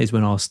 10 is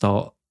when I'll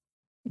start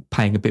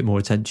paying a bit more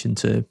attention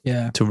to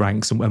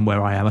ranks and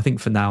where I am. I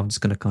think for now I'm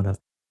just going to kind of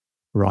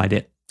ride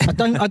it. I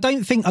don't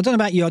know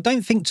about you. I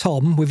don't think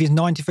Tom, with his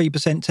 93%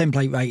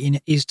 template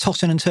rating, is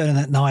tossing and turning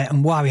at night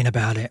and worrying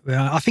about it.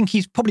 I think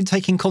he's probably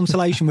taking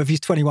consolation with his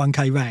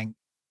 21k rank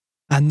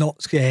and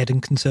not scared and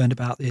concerned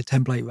about the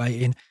template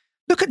rating.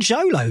 Look at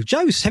Jolo.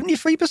 Joe's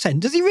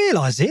 73%. Does he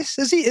realise this?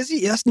 Is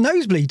he? That's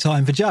nosebleed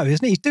time for Joe,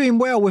 isn't it? He's doing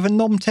well with a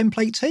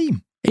non-template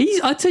team.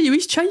 I tell you,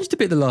 he's changed a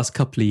bit the last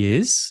couple of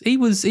years. He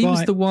was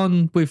the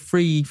one with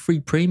free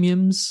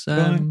premiums.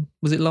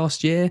 Was it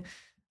last year?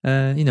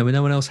 When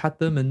no one else had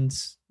them, and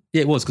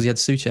it was because he had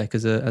Souček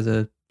as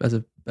an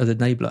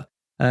enabler.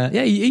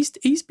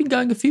 He's been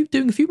doing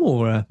a few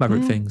more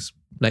Maverick things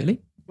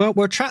lately. Well,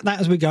 we'll track that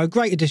as we go.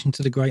 Great addition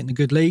to the Great and the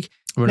Good League.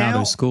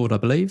 Ronaldo scored, I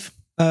believe.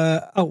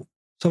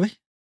 Sorry?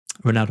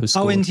 Ronaldo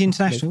scored. In the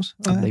internationals?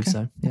 I believe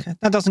so. Yeah. Okay.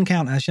 That doesn't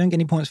count, Ash. You don't get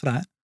any points for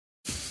that.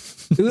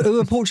 who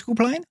are Portugal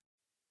playing?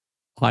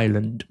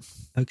 Ireland.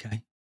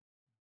 Okay.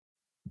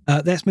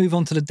 Let's move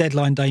on to the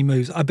deadline day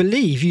moves. I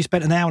believe you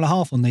spent an hour and a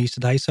half on these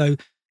today, so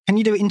can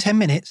you do it in 10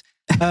 minutes?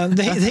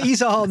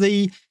 These are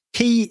the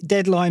key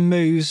deadline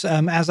moves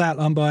as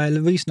outlined by a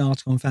recent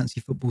article on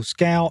Fantasy Football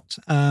Scout.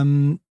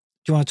 Do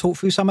you want to talk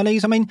through some of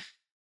these? I mean,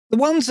 the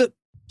ones that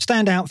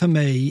stand out for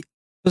me,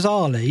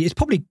 bizarrely, it's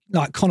probably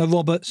like Connor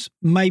Roberts,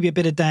 maybe a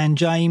bit of Dan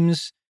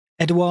James,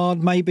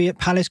 Edouard maybe at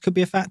Palace could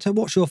be a factor.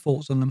 What's your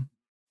thoughts on them?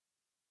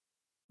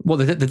 What,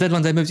 the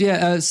deadline day moves?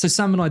 Yeah, so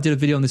Sam and I did a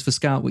video on this for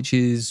Scout, which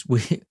is,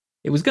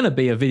 it was going to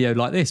be a video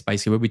like this,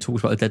 basically, where we talked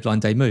about the deadline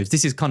day moves.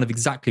 This is kind of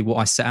exactly what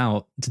I set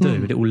out to do, a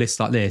little list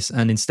like this.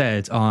 And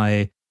instead,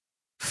 I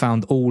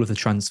found all of the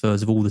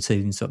transfers of all the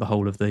teams throughout the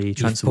whole of the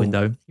transfer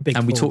window.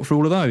 And we talked through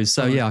all of those.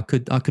 So yeah, I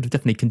could have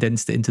definitely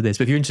condensed it into this.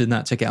 But if you're interested in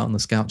that, check it out on the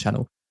Scout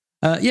channel.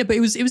 Yeah, but it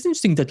was an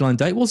interesting deadline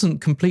day. It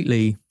wasn't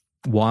completely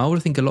wild. I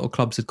think a lot of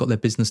clubs had got their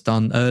business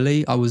done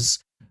early. I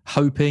was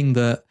hoping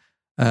that,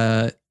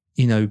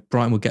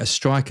 Brighton would get a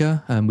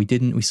striker. We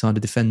didn't. We signed a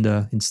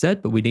defender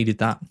instead, but we needed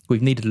that.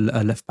 We've needed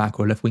a left back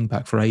or a left wing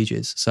back for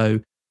ages.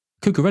 So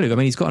Cucurella, I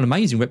mean, he's got an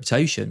amazing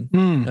reputation.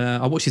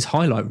 I watched his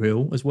highlight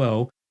reel as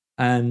well.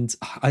 And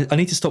I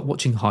need to stop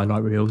watching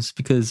highlight reels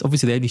because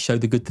obviously they only show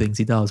the good things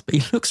he does, but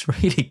he looks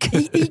really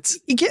good.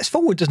 He gets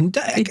forward, doesn't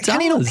he?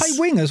 Can he not play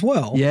wing as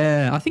well?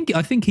 Yeah, I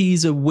think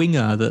he's a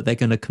winger that they're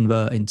going to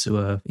convert into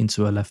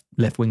a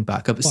left wing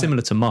back, but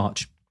similar to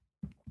March.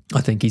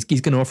 I think he's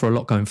going to offer a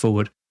lot going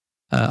forward.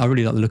 I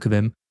really like the look of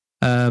him.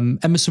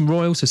 Emerson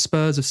Royal, so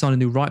Spurs have signed a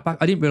new right back.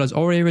 I didn't realise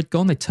Aurier had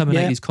gone. They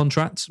terminated his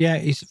contract. Yeah,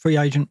 he's a free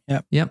agent.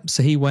 Yep.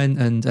 So he went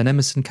and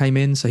Emerson came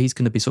in. So he's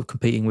going to be sort of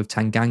competing with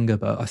Tanganga,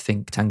 but I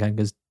think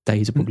Tanganga's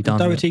days are probably done.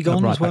 Doherty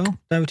gone as well.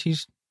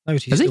 Doherty's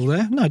still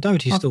there. No,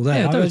 Doherty's still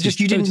there. Yeah,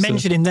 you didn't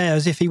mention him there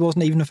as if he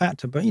wasn't even a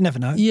factor, but you never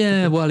know.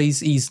 Yeah, well,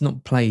 he's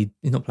not playing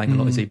a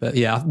lot, is he? But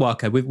yeah, well,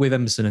 okay, with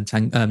Emerson and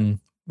Tanganga and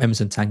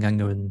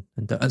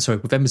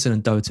with Emerson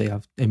and Doherty,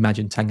 I've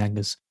imagined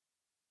Tanganga's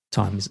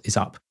time is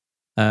up.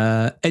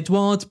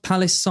 Edouard,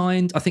 Palace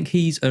signed. I think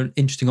he's an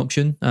interesting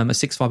option, a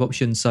 6-5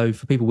 option. So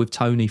for people with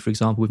Tony, for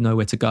example, with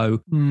nowhere to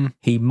go,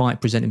 he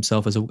might present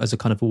himself as a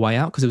kind of a way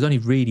out because it was only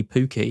really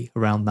Pukki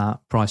around that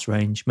price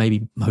range.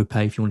 Maybe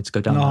Mopé if you wanted to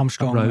go down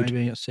Armstrong, that road.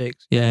 Maybe at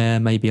 6. Yeah,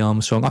 maybe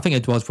Armstrong. I think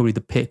Edouard's probably the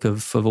pick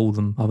of all of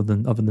them, other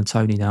than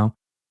Tony now.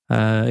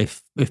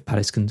 If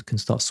Palace can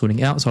start sorting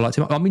it out, so I liked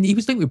him. I mean, he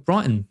was linked with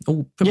Brighton. I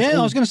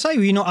was going to say,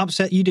 were you not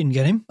upset you didn't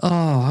get him?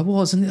 Oh, I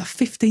was. And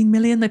 15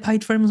 million they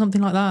paid for him or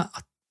something like that.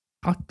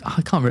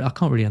 I can't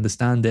really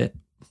understand it.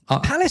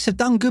 Palace have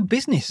done good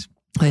business.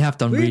 They have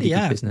done really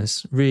good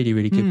business. Really,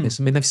 really good business.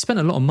 I mean, they've spent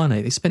a lot of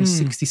money. They spent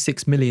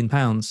 £66 million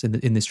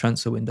in this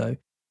transfer window.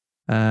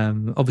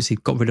 Obviously,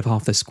 got rid of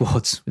half their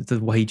squads with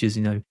the wages,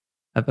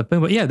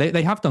 But yeah,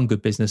 they have done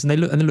good business, and they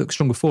look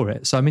stronger for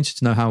it. So I'm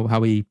interested to know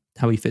how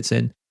he fits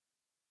in.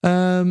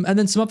 And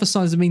then some other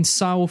signs. I mean,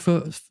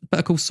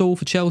 Better Call Saul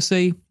for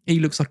Chelsea. He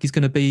looks like he's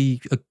going to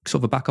be a sort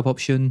of a backup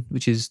option,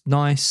 which is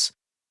nice.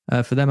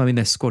 For them, I mean,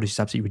 their squad is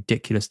just absolutely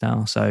ridiculous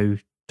now. So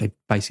they've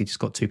basically just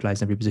got 2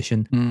 players in every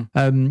position.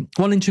 One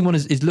interesting one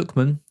is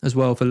Lookman as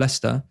well for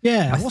Leicester.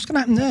 Yeah, what's going to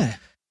happen there?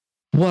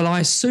 Well, I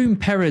assume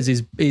Perez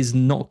is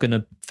not going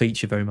to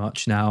feature very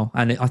much now,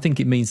 and I think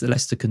it means that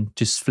Leicester can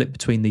just flip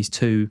between these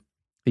two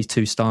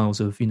styles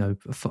of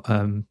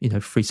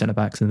free centre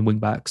backs and the wing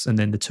backs, and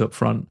then the 2 up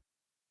front.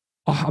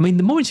 I mean,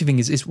 the more interesting thing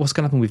is what's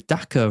going to happen with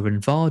Daka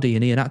and Vardy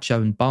and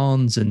Iheanacho and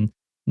Barnes, and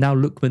now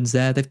Lookman's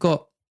there. They've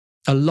got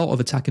a lot of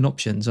attacking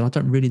options, and I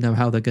don't really know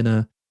how they're going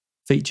to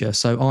feature.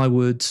 So I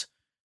would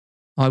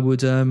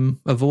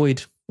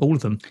avoid all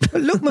of them.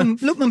 But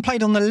Lookman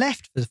played on the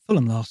left for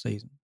Fulham last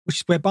season, which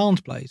is where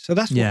Barnes plays. So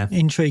that's what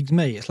intrigues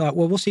me. It's like,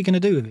 well, what's he going to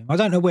do with him? I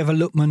don't know whether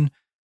Lookman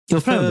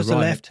prefers the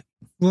left.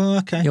 Well,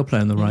 okay, he'll play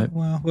on the right.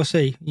 Well, we'll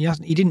see.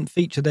 He didn't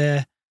feature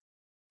there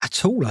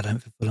at all, I don't,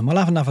 for Fulham. I'll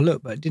have another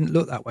look, but it didn't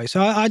look that way.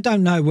 So I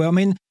don't know. Well, I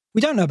mean, we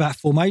don't know about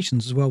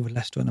formations as well with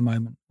Leicester at the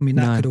moment. I mean,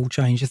 that could all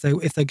change. If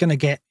they're going to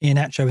get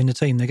Iheanacho in the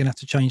team, they're going to have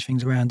to change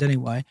things around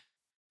anyway.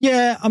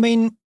 Yeah, I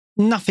mean,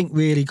 nothing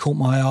really caught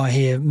my eye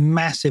here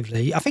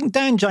massively. I think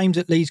Dan James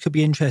at Leeds could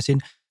be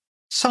interesting.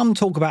 Some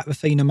talk about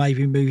Rafinha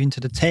maybe moving to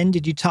the 10.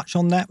 Did you touch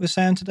on that with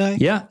Sam today?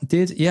 Yeah,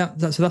 did. Yeah,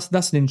 that's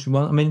an interesting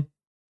one. I mean,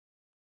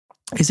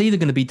 it's either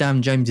going to be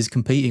Dan James is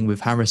competing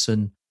with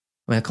Harrison.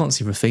 I mean, I can't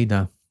see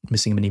Rafinha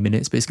missing many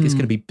minutes, but it's going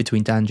to be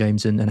between Dan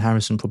James and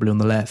Harrison probably on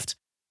the left.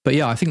 But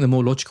yeah, I think the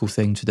more logical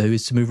thing to do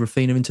is to move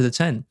Rafinha into the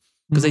 10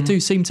 because they do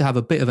seem to have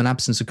a bit of an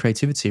absence of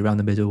creativity around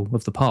the middle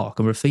of the park,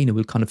 and Rafinha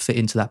would kind of fit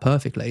into that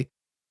perfectly.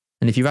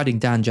 And if you're adding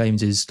Dan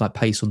James's like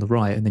pace on the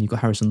right, and then you've got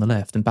Harrison on the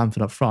left and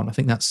Bamford up front, I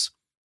think that's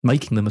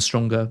making them a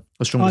stronger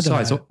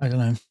side. So I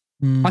don't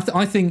know.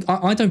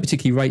 I don't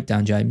particularly rate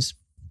Dan James.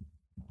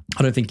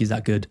 I don't think he's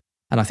that good,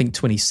 and I think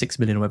 26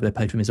 million or whatever they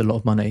paid for him is a lot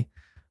of money.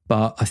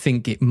 But I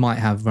think it might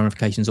have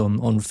ramifications on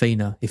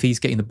Rafinha. If he's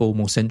getting the ball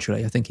more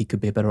centrally, I think he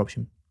could be a better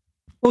option.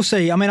 We'll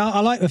see. I mean, I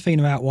like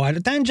Rafinha out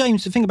wide. Dan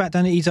James, the thing about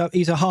Dan, he's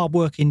a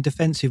hard-working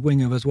defensive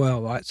winger as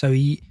well, right? So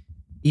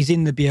he's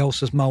in the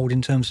Bielsa's mould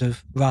in terms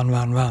of run,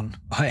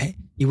 right?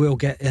 You will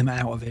get them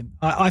out of him.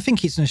 I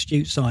think it's an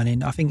astute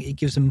signing. I think it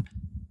gives them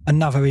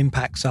another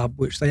impact sub,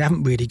 which they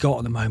haven't really got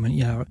at the moment.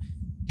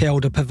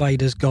 Kelder,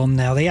 Pavada's gone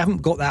now. They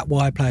haven't got that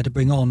wide player to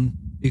bring on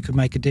who could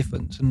make a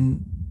difference.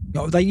 And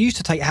they used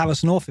to take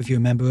Harrison off, if you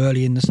remember,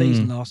 early in the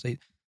season last season.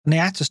 And they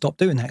had to stop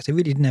doing that because they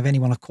really didn't have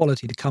anyone of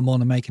quality to come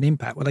on and make an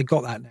impact. Well, they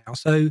got that now.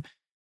 So,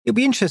 it'll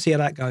be interesting to see how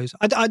that goes.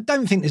 I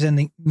don't think there's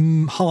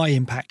anything high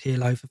impact here,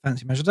 though, for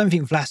Fantasy Manager. I don't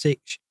think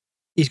Vlasic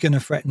is going to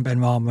threaten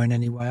Benrahma in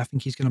any way. I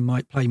think he's going to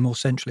might play more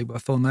centrally where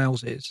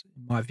Fornals is,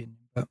 in my opinion.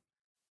 But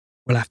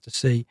we'll have to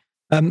see.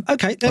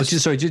 Okay.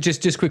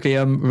 Just quickly,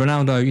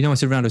 Ronaldo, I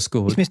said Ronaldo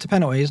scored. He's missed a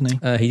penalty, isn't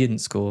he? He didn't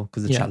score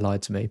because the chat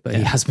lied to me, but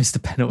he has missed a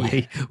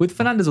penalty with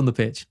Fernandes on the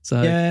pitch.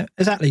 So yeah,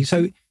 exactly.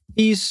 So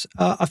he's,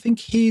 I think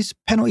his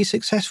penalty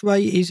success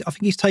rate is, I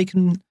think he's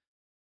taken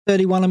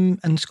 31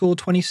 and scored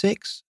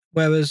 26,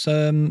 whereas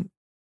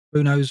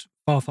Bruno's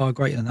far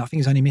greater than that. I think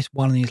he's only missed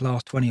one in his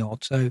last 20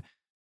 odd. So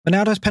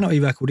Ronaldo's penalty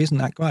record isn't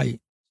that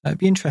great. It'd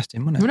be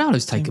interesting, wouldn't it?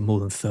 Ronaldo's taken more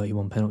than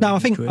 31 penalties. No,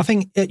 I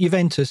think at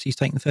Juventus he's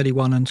taken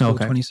 31 and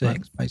scored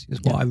 26. Basically,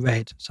 is what I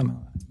read. Something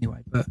like that. Anyway,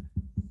 but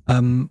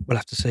we'll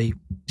have to see.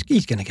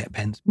 He's going to get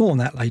pens. More on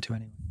that later,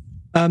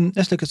 anyway.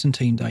 Let's look at some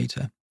team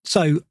data.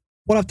 So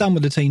what I've done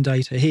with the team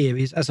data here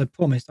is, as I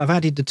promised, I've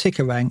added the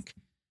ticker rank.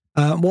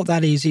 What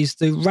that is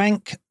the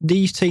rank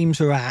these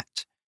teams are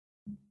at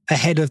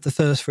ahead of the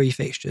first three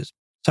fixtures.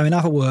 So in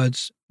other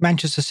words,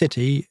 Manchester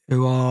City,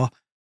 who are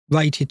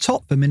rated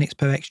top for minutes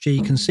per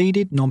XG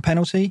conceded,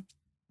 non-penalty.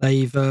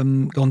 They've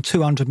gone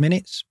 200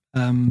 minutes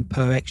per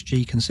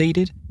XG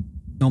conceded,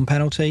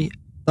 non-penalty.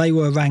 They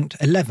were ranked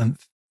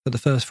 11th for the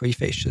first three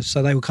fixtures.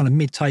 So they were kind of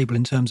mid-table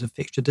in terms of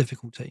fixture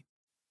difficulty.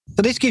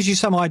 So this gives you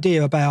some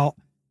idea about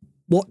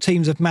what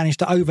teams have managed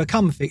to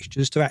overcome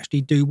fixtures to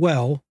actually do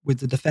well with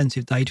the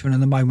defensive data. And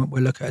in the moment,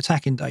 we'll look at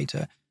attacking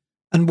data.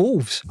 And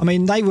Wolves, I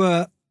mean,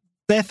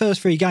 their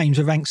first three games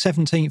are ranked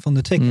 17th on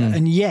the ticker.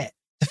 And yet,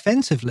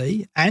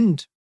 defensively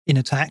and in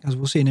attack, as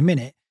we'll see in a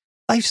minute,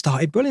 they've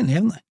started brilliantly,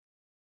 haven't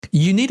they?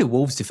 You need a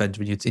Wolves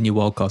defender in your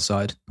wildcard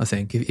side, I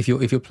think, if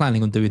you're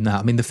planning on doing that.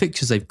 I mean, the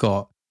fixtures they've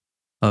got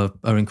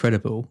are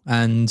incredible,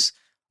 and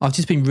I've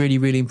just been really,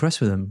 really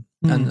impressed with them.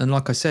 And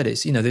like I said,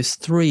 it's there's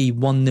 3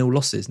 1-0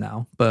 losses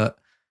now, but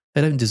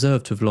they don't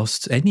deserve to have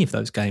lost any of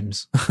those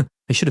games.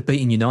 They should have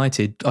beaten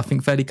United, I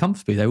think, fairly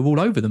comfortably. They were all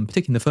over them,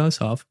 particularly in the first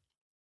half,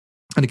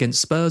 and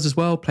against Spurs as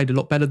well, played a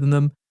lot better than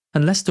them.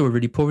 And Leicester were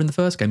really poor in the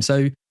first game,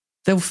 so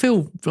they'll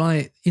feel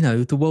like,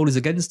 the world is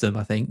against them,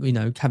 I think,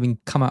 having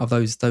come out of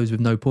those with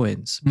no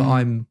points. But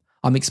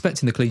I'm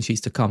expecting the clean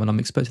sheets to come, and I'm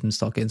expecting them to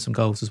start getting some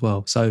goals as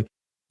well. So,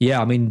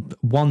 yeah, I mean,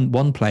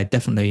 one player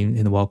definitely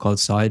in the wildcard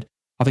side.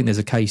 I think there's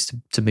a case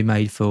to be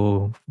made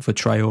for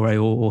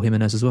Traore or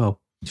Jimenez as well.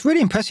 It's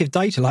really impressive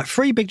data, like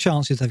 3 big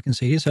chances they've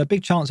conceded, so a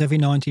big chance every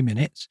 90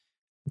 minutes.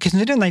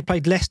 Considering they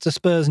played Leicester,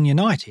 Spurs and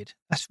United,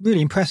 that's really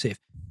impressive.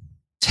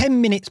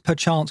 10 minutes per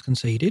chance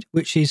conceded,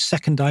 which is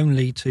second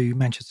only to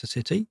Manchester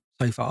City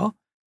so far,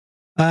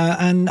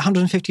 and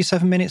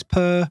 157 minutes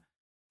per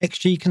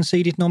XG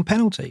conceded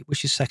non-penalty,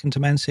 which is second to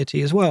Man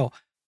City as well.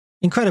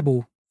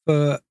 Incredible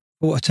for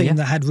a team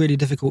that had really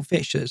difficult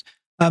fixtures.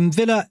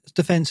 Villa's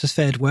defence has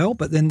fared well,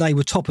 but then they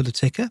were top of the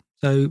ticker.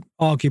 So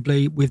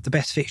arguably with the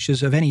best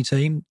fixtures of any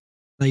team,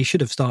 they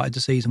should have started the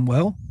season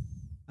well.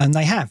 And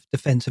they have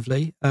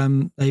defensively.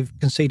 They've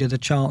conceded a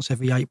chance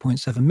every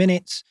 8.7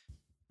 minutes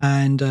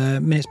and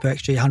minutes per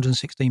XG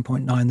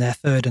 116.9. They're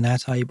third in our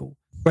table.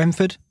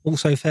 Brentford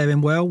also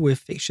faring well with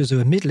fixtures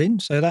that are middling.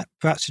 So that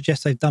perhaps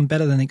suggests they've done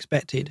better than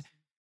expected.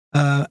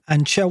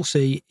 And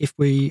Chelsea,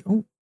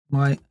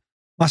 my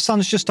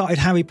son's just started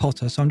Harry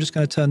Potter, so I'm just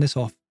going to turn this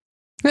off.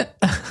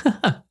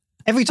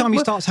 Every time he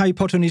starts Harry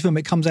Potter in his room,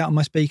 it comes out on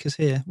my speakers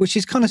here, which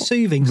is kind of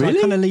soothing. So really?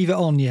 I kind of leave it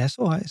on. Yes,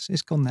 all right,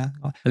 it's gone now.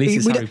 At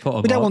least it's Harry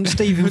Potter. We don't want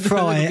Stephen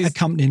Fry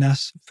accompanying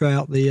us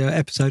throughout the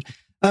episode.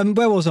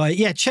 Where was I?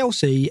 Yeah,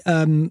 Chelsea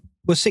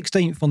was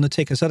 16th on the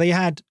ticker, so they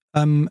had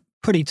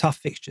pretty tough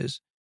fixtures,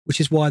 which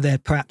is why they're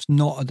perhaps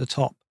not at the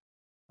top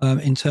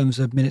in terms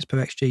of minutes per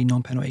XG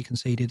non-penalty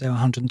conceded. They're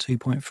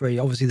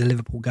 102.3. Obviously, the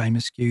Liverpool game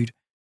has skewed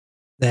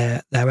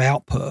their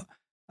output.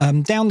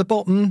 Down the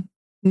bottom,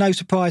 no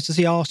surprise to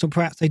see Arsenal.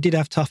 Perhaps they did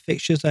have tough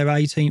fixtures. They were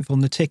 18th on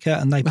the ticker,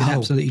 and they've been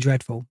absolutely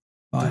dreadful.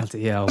 Right?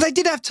 But they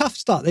did have tough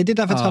start. They did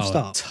have a tough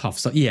start. Tough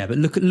start. Yeah, but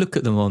look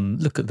at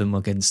them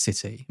against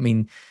City. I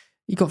mean,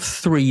 you got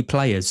 3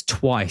 players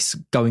twice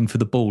going for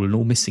the ball and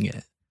all missing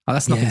it.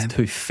 That's nothing to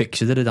do with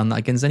fixtures. They'd have done that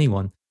against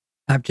anyone.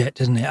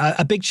 Abject, isn't it?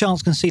 A big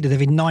chance conceded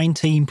every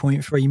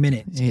 19.3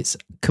 minutes. It's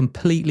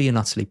completely and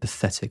utterly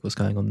pathetic what's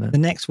going on there. The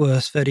next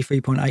worst,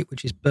 33.8,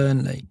 which is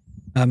Burnley.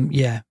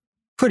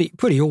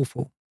 Pretty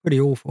awful. Pretty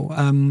awful.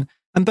 And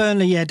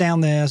Burnley,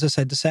 down there, as I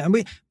said, the set. And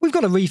we've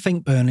got to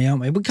rethink Burnley,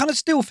 aren't we? We kind of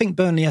still think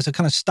Burnley as a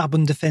kind of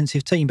stubborn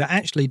defensive team, but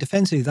actually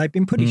defensively, they've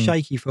been pretty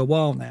shaky for a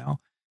while now.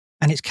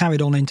 And it's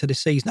carried on into this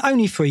season.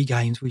 Only 3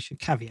 games, we should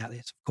caveat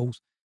this, of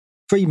course.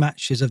 3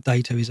 matches of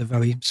data is a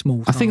very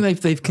small I think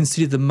they've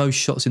conceded the most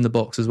shots in the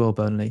box as well,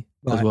 Burnley,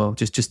 as well,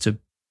 just to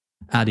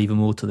add even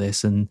more to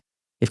this. And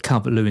if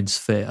Calvert-Lewin's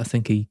fit, I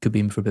think he could be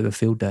in for a bit of a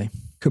field day.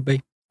 Could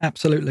be,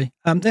 absolutely.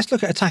 Let's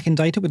look at attacking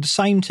data with the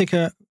same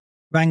ticker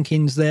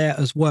rankings there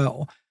as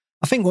well.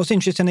 I think what's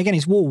interesting, again,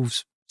 is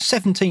Wolves,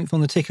 17th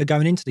on the ticker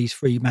going into these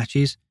 3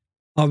 matches,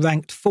 are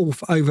ranked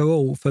 4th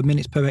overall for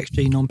minutes per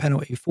XG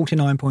non-penalty,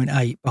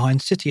 49.8,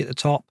 behind City at the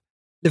top,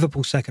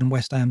 Liverpool second,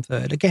 West Ham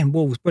third. Again,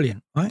 Wolves,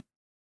 brilliant, right?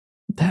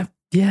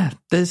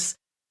 There's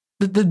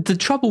The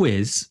trouble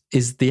is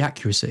the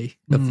accuracy.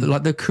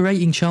 Like they're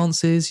creating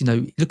chances.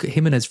 Look at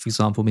Jimenez, for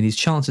example. I mean, his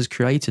chances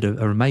created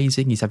are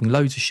amazing. He's having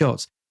loads of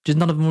shots, just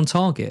none of them on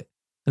target.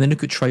 And then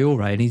look at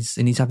Traore, and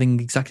he's having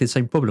exactly the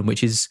same problem,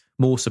 which is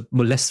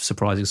less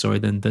surprising,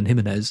 than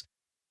Jimenez.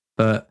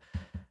 But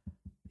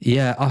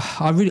yeah,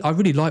 I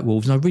really like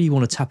Wolves, and I really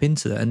want to tap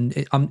into that.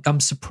 And I'm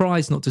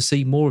surprised not to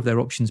see more of their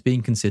options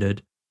being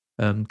considered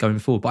going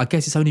forward. But I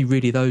guess it's only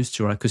really those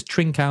two, right? Because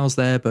Trincão's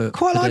there, but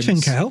quite like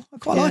Trincão. I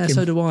quite like him.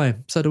 So do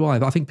I.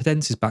 But I think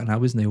Podence is back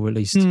now, isn't he? Or at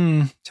least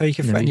so he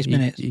can threaten his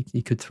minutes.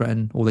 He could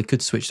threaten, or they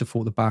could switch to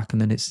 4 at the back,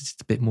 and then it's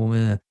just a bit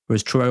more.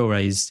 Whereas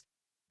Traore's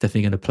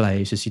definitely going to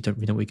play. It's just you don't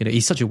really know what you're going to.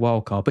 He's such a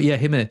wild card. But yeah,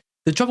 Jimenez.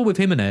 The trouble with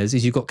Jimenez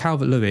is you've got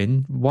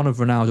Calvert-Lewin, one of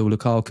Ronaldo,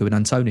 Lukaku, and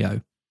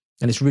Antonio,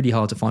 and it's really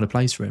hard to find a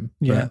place for him.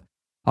 Yeah. But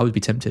I would be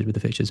tempted with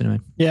the fixtures anyway.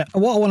 Yeah,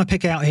 and what I want to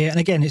pick out here, and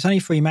again, it's only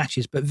 3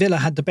 matches, but Villa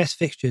had the best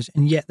fixtures,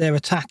 and yet their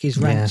attack is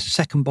ranked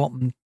second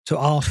bottom to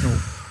Arsenal.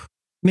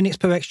 Minutes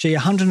per XG,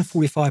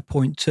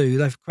 145.2.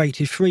 They've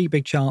created 3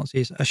 big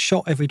chances, a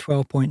shot every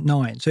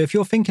 12.9. So if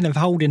you're thinking of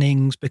holding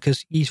Ings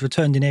because he's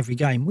returned in every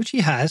game, which he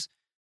has,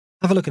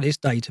 have a look at this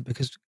data,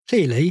 because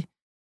clearly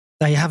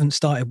they haven't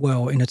started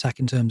well in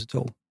attacking terms at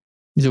all.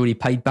 He's already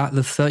paid back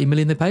the 30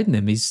 million they paid in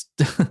him. He's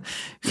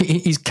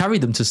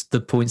carried them to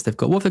the points they've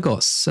got. What have they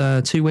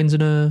got? 2 wins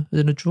and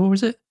a draw,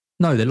 is it?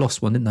 No, they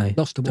lost one, didn't they?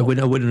 Lost a win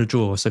and a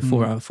draw, so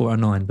 4 out of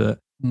 9. But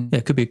yeah,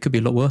 it could be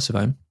a lot worse of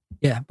him.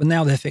 Yeah, but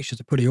now their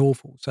fixtures are pretty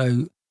awful.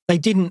 So they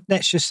didn't.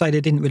 Let's just say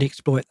they didn't really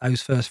exploit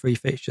those first 3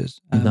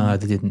 fixtures. No,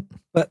 they didn't.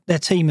 But their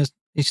team is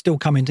still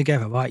coming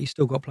together, right? You've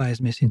still got players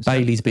missing.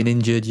 Bailey's been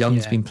injured.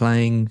 Young's been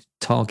playing.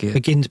 Target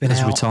McGinn's been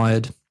out.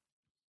 Retired.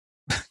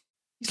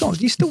 He's not.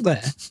 He's still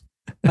there.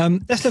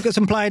 Let's look at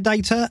some player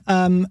data.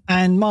 And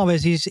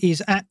Mahrez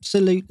is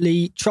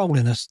absolutely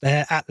trolling us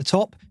there at the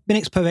top.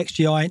 Minutes per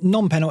XGI,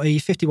 non-penalty,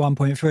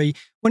 51.3.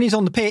 When he's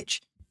on the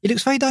pitch, he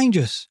looks very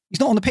dangerous. He's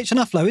not on the pitch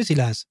enough, though, is he,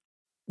 Laz?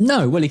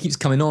 No, well, he keeps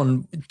coming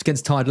on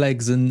against tired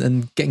legs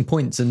and getting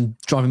points and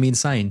driving me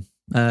insane.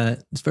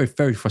 It's very,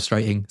 very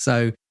frustrating.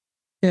 So,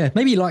 yeah,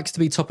 maybe he likes to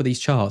be top of these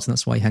charts, and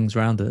that's why he hangs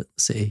around at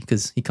City,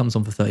 because he comes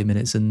on for 30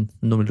 minutes and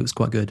normally looks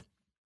quite good.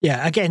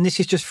 Yeah, again, this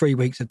is just 3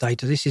 weeks of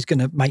data. This is going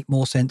to make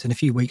more sense in a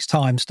few weeks'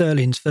 time.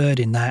 Sterling's third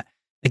in that,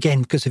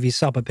 again, because of his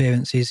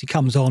sub-appearances. He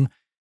comes on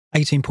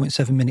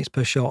 18.7 minutes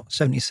per shot,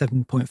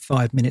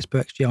 77.5 minutes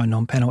per XGI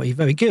non-penalty.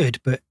 Very good,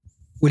 but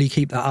will he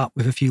keep that up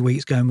with a few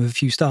weeks going with a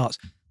few starts?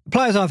 The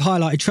players I've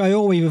highlighted,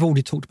 Traore, we've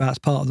already talked about as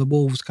part of the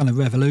Wolves kind of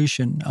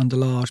revolution under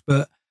Lage,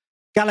 but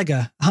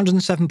Gallagher,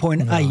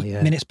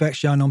 107.8 minutes per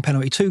XGI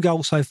non-penalty, 2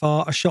 goals so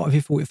far, a shot every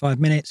 45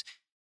 minutes.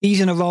 He's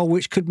in a role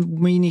which could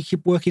mean he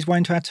could work his way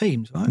into our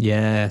teams, right?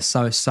 Yeah,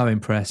 so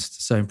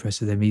impressed. So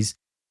impressed with him. He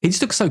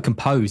just looks so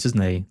composed,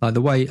 doesn't he? Like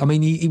the way, I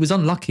mean, he was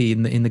unlucky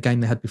in the game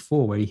they had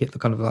before where he hit the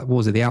kind of like, what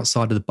was it, the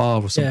outside of the bar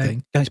or something?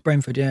 Yeah, against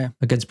Brentford,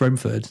 Against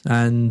Brentford.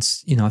 And,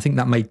 I think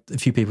that made a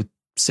few people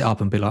sit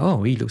up and be like,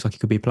 oh, he looks like he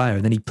could be a player.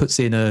 And then he puts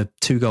in a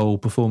 2-goal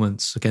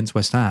performance against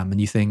West Ham and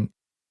you think,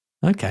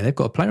 okay, they've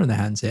got a player in their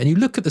hands here. And you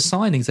look at the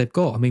signings they've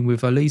got. I mean,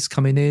 with Elise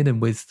coming in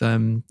and with,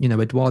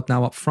 Edouard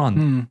now up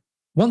front.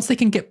 Once they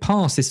can get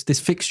past this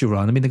fixture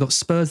run, I mean, they've got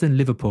Spurs and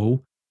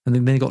Liverpool, and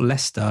then they've got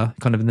Leicester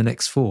kind of in the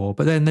next 4.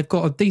 But then they've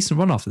got a decent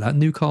run after that.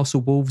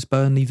 Newcastle, Wolves,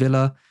 Burnley,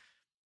 Villa.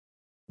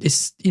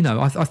 It's,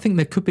 I think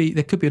there could be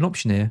an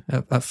option here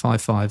at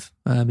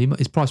 5.5.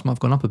 His price might have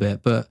gone up a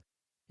bit. But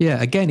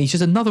yeah, again, he's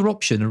just another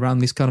option around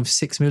this kind of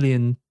 6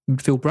 million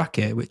midfield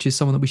bracket, which is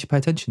someone that we should pay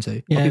attention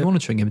to. Yeah. I'll be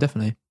monitoring him,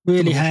 definitely.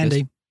 Really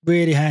handy.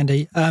 Really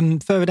handy.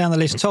 Further down the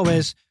list,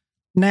 Torres.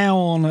 Now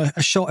on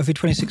a shot every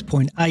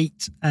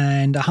 26.8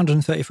 and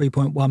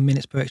 133.1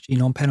 minutes per XG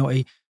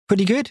non-penalty.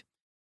 Pretty good.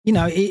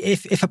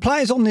 If a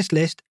player's on this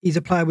list, he's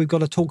a player we've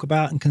got to talk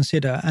about and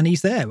consider, and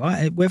he's there,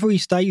 right? Whether he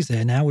stays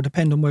there now will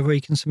depend on whether he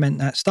can cement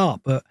that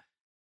start, but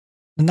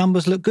the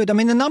numbers look good. I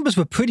mean, the numbers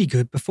were pretty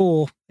good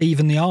before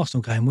even the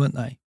Arsenal game, weren't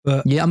they?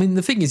 But yeah, I mean,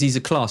 the thing is he's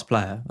a class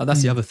player.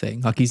 That's the other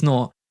thing. Like, he's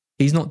not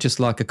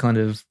just like a kind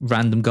of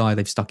random guy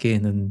they've stuck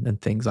in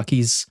and things. Like,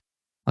 he's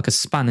like a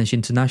Spanish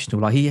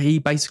international. Like he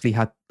basically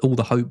had all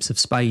the hopes of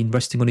Spain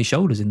resting on his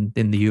shoulders in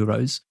the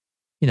Euros.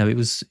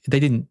 They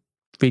didn't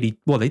really,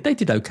 well, they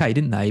did okay,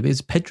 didn't they? But it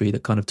was Pedri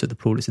that kind of took the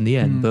plaudits in the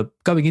end. But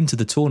going into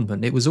the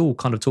tournament, it was all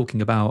kind of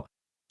talking about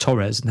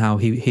Torres and how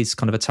his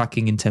kind of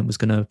attacking intent was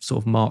going to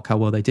sort of mark how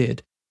well they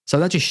did. So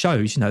that just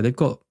shows, they've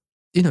got,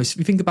 if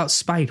you think about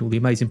Spain, all the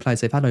amazing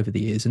players they've had over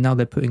the years, and now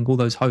they're putting all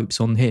those hopes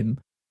on him.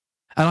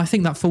 And I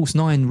think that false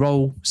 9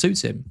 role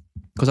suits him,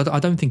 because I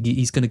don't think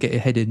he's going to get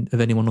ahead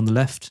of anyone on the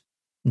left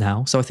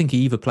now. So I think he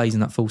either plays in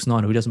that false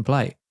 9 or he doesn't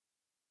play.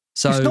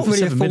 So it's not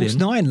really a false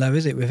 9, though,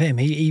 is it, with him?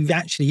 He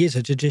actually is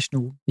a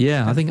traditional.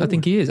 Yeah, I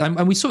think he is.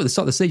 And we saw at the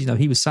start of the season,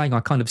 he was saying, I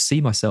kind of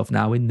see myself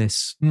now in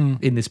this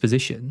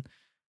position.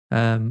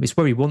 It's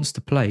where he wants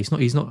to play.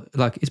 He's not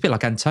like, it's a bit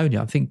like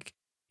Antonio. I think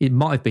it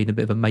might have been a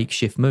bit of a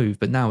makeshift move,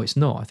 but now it's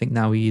not. I think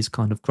now he is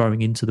kind of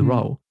growing into the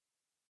role.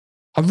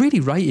 I really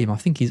rate him. I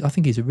think he's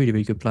a really,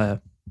 really good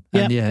player.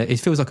 And yeah, it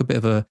feels like a bit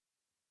of a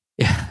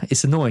Yeah,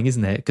 it's annoying,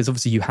 isn't it? Because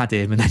obviously you had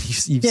him and then you've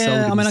sold him.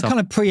 Yeah, I mean, I stuff. kind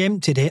of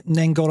preempted it and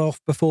then got off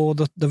before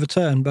the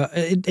return. But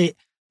it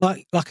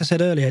like I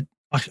said earlier,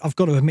 I've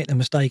got to admit the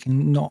mistake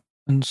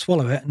and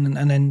swallow it and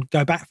then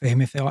go back for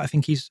him if I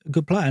think he's a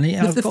good player. And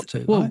I've got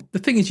to. Well, right? the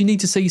thing is, you need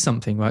to see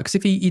something, right? Because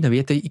if he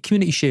had the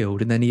Community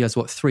Shield and then he has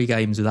 3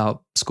 games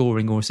without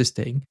scoring or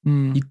assisting,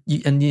 and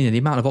the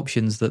amount of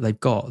options that they've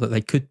got that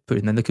they could put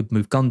in, then they could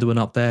move Gundogan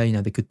up there.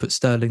 They could put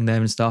Sterling there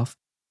and stuff.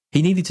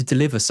 He needed to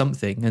deliver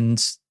something,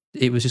 and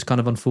it was just kind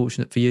of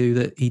unfortunate for you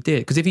that he did.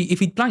 Because if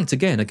he'd blanked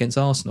again against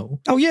Arsenal,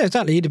 oh yeah,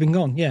 exactly, he'd have been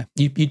gone. Yeah,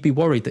 you'd be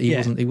worried that he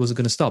wasn't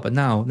going to stop. But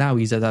now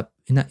he's at that.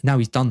 Now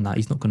he's done that.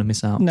 He's not going to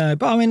miss out. No,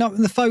 but I mean,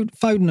 the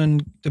Foden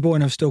and De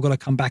Bruyne have still got to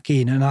come back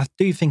in, and I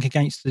do think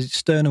against the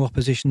sterner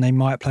opposition, they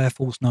might play a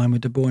false 9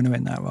 with De Bruyne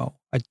in that role.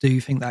 I do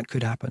think that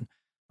could happen.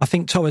 I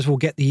think Torres will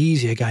get the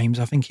easier games.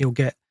 I think he'll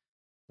get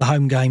the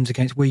home games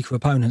against weaker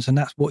opponents, and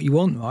that's what you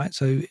want, right?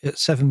 So at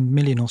 7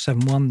 million or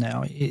 7-1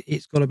 now,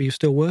 it's got to be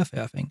still worth it,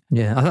 I think.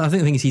 Yeah, I think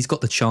the thing is he's got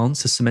the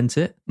chance to cement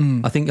it.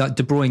 I think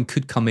De Bruyne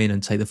could come in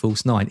and take the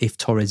false 9 if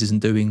Torres isn't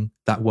doing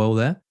that well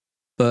there.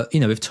 But,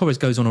 if Torres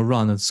goes on a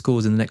run and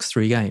scores in the next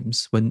 3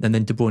 games, and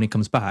then De Bruyne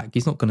comes back,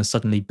 he's not going to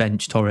suddenly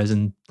bench Torres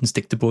and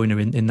stick De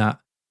Bruyne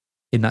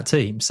in that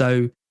team.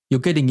 So you're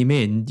getting him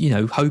in,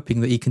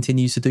 hoping that he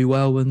continues to do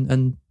well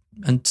and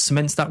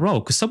cements that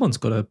role, because someone's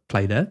got to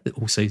play there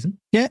all season.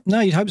 Yeah,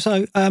 no, you'd hope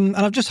so. And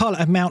I've just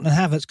highlighted Mount and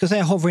Havertz because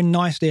they're hovering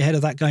nicely ahead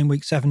of that game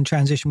week 7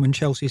 transition when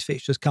Chelsea's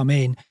fixtures come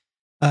in.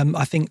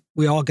 I think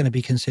we are going to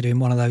be considering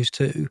one of those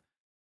two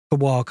for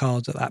wild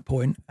cards at that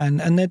point.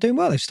 And they're doing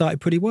well. They've started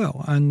pretty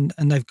well. And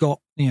they've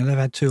got, they've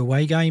had 2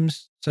 away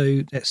games.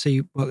 So let's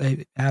see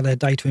how their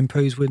data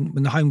improves when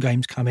the home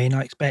games come in.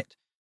 I expect,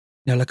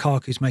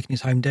 Lukaku's making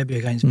his home debut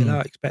against Villa.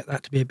 I expect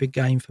that to be a big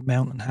game for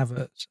Mount and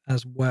Havertz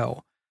as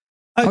well.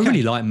 Okay. I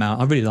really like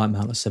Mount. at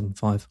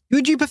 7.5.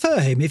 Would you prefer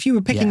him if you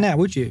were picking now?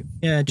 Would you?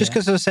 Yeah, just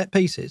because of the set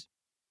pieces.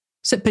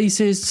 Set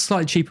pieces,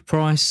 slightly cheaper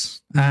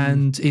price,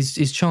 and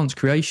his chance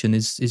creation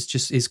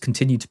is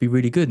continued to be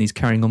really good, and he's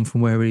carrying on from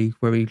where he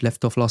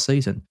left off last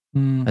season.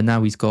 And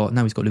now he's got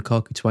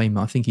Lukaku to aim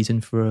at. I think he's in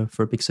for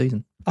a big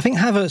season. I think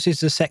Havertz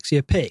is the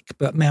sexier pick,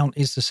 but Mount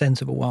is the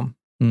sensible one.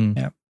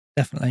 Yeah,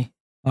 definitely.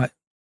 Like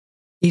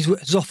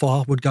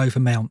Zoffar would go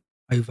for Mount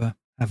over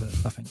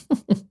Havertz, I think.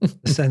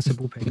 The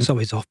sensible pick. So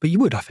he's off, but you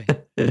would, I think.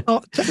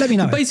 Let me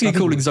know. You're basically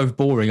calling Zoff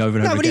boring over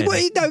and over again.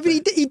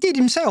 But he did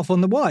himself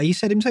on the way. He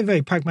said himself a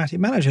very pragmatic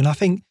manager, and I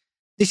think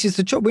this is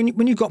the job.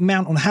 When you've got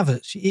Mount on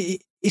Havertz,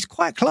 it's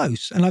quite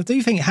close. And I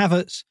do think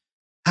Havertz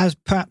has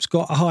perhaps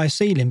got a higher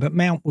ceiling, but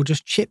Mount will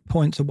just chip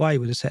points away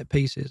with the set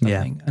pieces,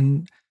 I think.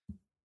 And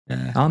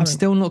I'm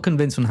still not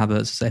convinced on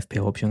Havertz as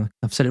FPL option.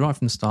 I've said it right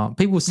from the start.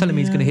 People were telling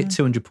me he's going to hit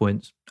 200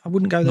 points. I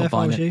wouldn't go there if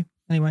I was you.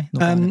 Anyway,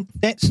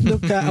 let's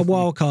look at a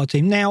wildcard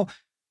team. Now,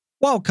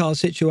 wildcard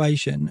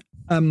situation,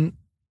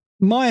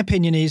 my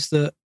opinion is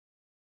that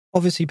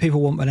obviously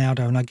people want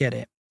Ronaldo, and I get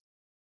it.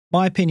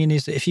 My opinion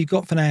is that if you've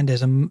got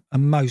Fernandes, and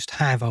most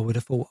have, I would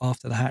have thought,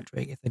 after the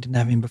hat-trick, if they didn't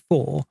have him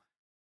before,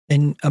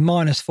 then a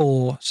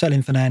 -4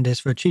 selling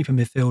Fernandes for a cheaper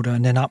midfielder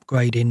and then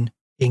upgrading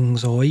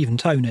Ings or even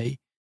Tony,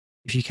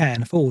 if you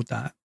can afford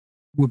that,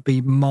 would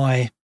be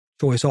my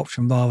choice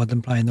option rather than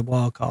playing the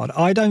wild card.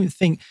 I don't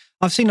think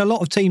I've seen a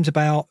lot of teams who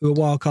are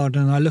wild card,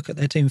 and I look at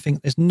their team and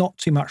think there's not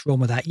too much wrong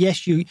with that.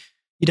 Yes, you'd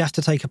have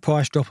to take a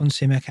price drop on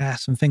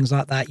Tsimikas and things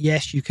like that.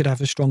 Yes, you could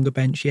have a stronger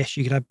bench. Yes,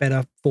 you could have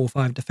better 4 or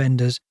 5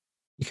 defenders.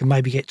 You can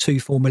maybe get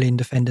 2-4 million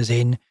defenders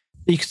in.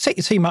 You could set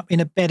your team up in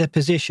a better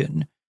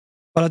position,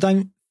 but I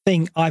don't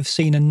think I've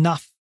seen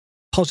enough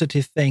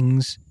positive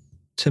things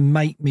to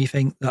make me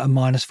think that a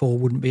 -4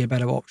 wouldn't be a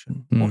better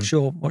option. What's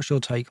your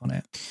take on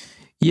it?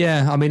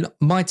 Yeah, I mean,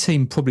 my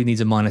team probably needs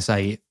a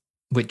 -8,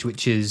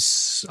 which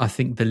is, I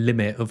think, the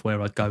limit of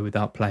where I'd go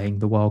without playing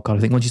the wild card.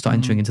 I think once you start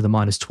entering into the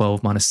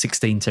 -12,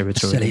 -16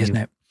 territory, silly, isn't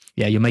it?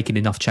 Yeah, you're making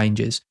enough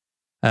changes.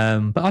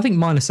 But I think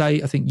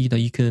 -8, I think,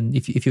 you can,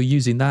 if you're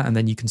using that and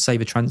then you can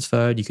save a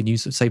transfer, you can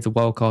save the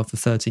wild card for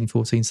 13,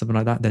 14, something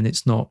like that, then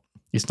it's not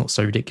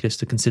so ridiculous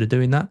to consider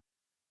doing that.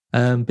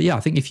 But yeah, I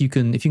think if you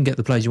can get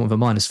the players you want for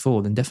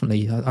 -4, then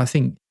definitely, I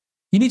think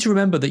you need to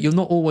remember that you're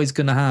not always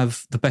going to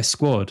have the best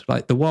squad.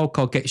 Like the wild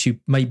card gets you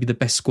maybe the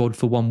best squad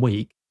for 1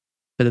 week,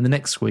 but then the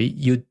next week,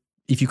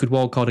 if you could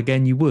wild card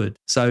again, you would.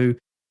 So,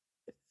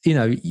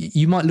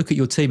 you might look at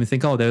your team and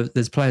think, oh,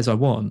 there's players I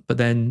want, but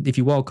then if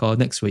you wild card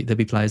next week, there'll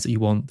be players that you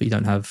want that you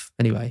don't have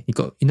anyway.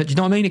 Do you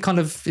know what I mean?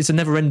 It's a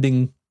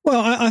never-ending. Well,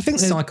 I think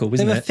cycle,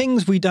 isn't there are it?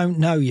 things we don't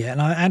know yet.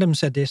 And Adam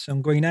said this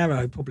on Green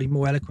Arrow probably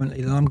more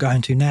eloquently than I'm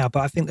going to now.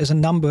 But I think there's a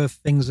number of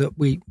things that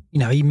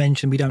he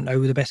mentioned we don't know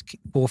who the best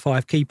 4 or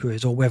 5 keeper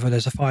is, or whether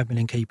there's a 5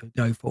 million keeper to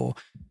go for.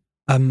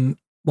 One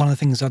of the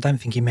things I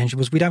don't think he mentioned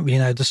was we don't really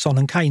know the Son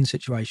and Kane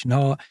situation.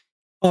 Are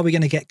we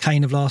going to get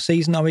Kane of last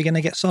season? Are we going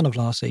to get Son of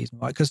last season?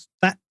 Right? Because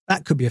that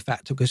could be a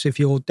factor. Because if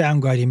you're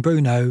downgrading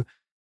Bruno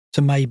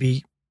to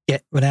maybe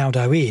get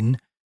Ronaldo in,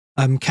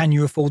 can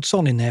you afford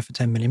Son in there for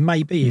 10 million?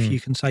 Maybe, if you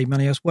can save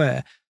money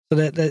elsewhere.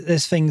 So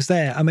there's things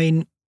there. I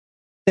mean,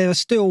 there are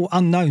still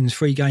unknowns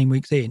 3 game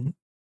weeks in.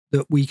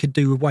 that we could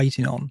do with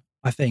waiting on,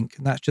 I think.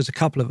 And that's just a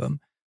couple of them.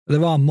 But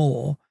there are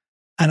more.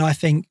 And I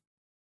think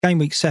game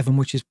week 7,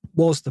 which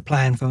was the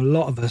plan for a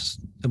lot of us,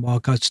 the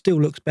wildcard,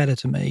 still looks better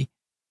to me.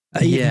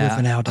 Even with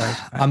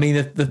Ronaldo. I mean,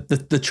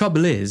 the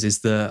trouble is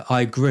that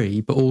I agree,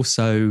 but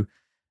also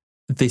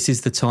this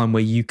is the time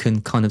where you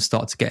can kind of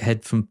start to get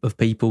ahead of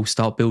people,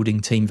 start building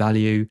team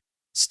value,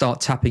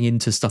 start tapping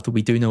into stuff that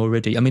we do know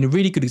already. I mean, a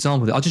really good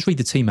example of it, I'll just read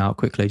the team out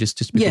quickly, just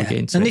before we get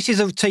into and it. this is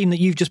a team that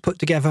you've just put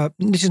together.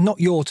 This is not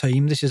your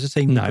team. This is a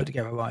team you put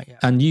together, right? Yeah.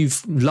 And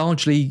you've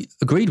largely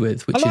agreed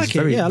with, which is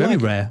very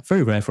rare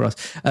for us.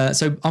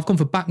 So I've gone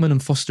for Bachmann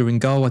and Foster in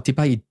goal. I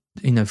debated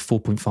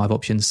 4.5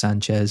 options,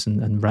 Sanchez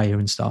and Raya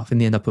and stuff. In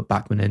the end, I put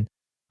Bachmann in.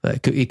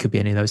 But it could be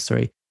any of those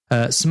three.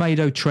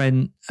 Semedo,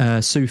 Trent,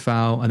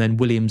 Soufal, and then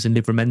Williams and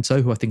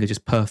Livramento, who I think are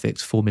just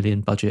perfect 4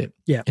 million budget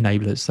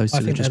enablers. Those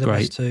two are just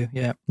great. Too.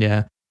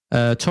 Yeah.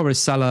 Torres,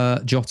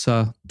 Salah,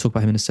 Jota, talk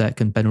about him in a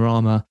sec, and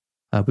Benrahma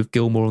with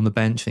Gilmore on the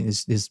bench. I think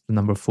there's the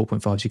number of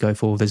 4.5s you go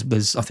for.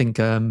 There's I think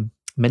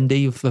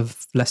Mendy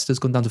of Leicester's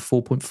gone down to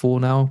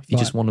 4.4 now. If you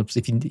just want to,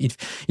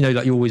 if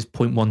like you're always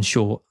 0.1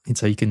 short, and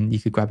so you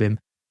could grab him.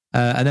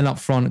 And then up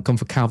front, gone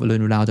for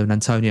Calvert-Lewin, Ronaldo and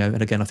Antonio. And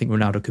again, I think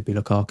Ronaldo could be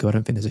Lukaku. I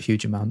don't think there's a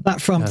huge amount.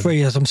 That front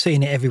three, as I'm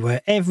seeing it everywhere.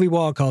 Every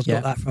wildcard's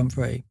got that front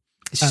three.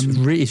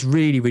 It's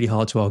really, really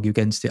hard to argue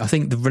against it. I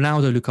think the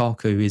Ronaldo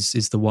Lukaku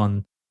is the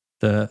one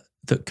that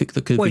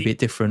could be a bit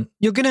different.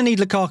 You're going to need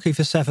Lukaku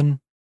for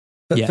 7,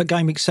 but for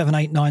game week 7,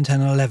 8, 9,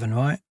 10 and 11,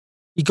 right?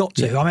 You got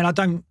to. I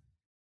mean,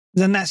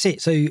 then that's it.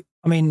 So,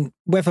 I mean,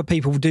 whether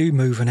people do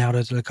move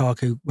Ronaldo to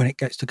Lukaku when it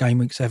gets to game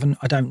week 7,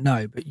 I don't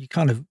know. But you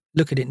kind of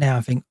look at it now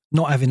and think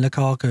not having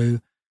Lukaku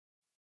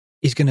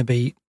is going to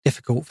be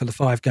difficult for the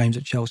 5 games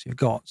that Chelsea have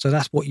got. So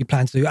that's what you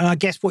plan to do. And I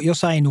guess what you're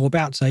saying or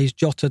about to say is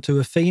Jota to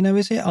Afina,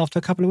 is it, after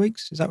a couple of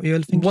weeks? Is that what you're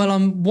thinking? Well,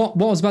 what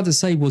I was about to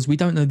say was we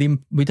don't know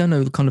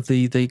kind of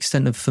the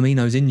extent of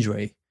Firmino's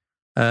injury.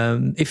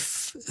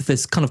 If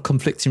there's kind of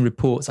conflicting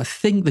reports, I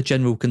think the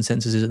general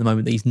consensus is at the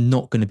moment that he's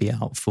not going to be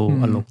out for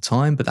a long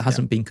time, but that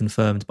hasn't been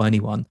confirmed by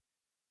anyone.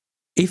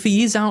 If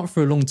he is out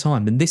for a long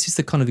time, then this is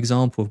the kind of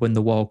example of when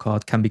the wild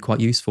card can be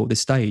quite useful at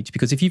this stage.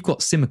 Because if you've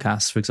got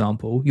Tsimikas, for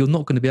example, you're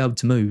not going to be able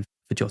to move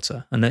for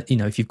Jota. And,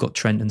 if you've got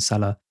Trent and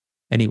Salah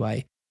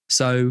anyway.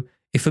 So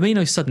if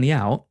Firmino's suddenly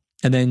out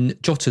and then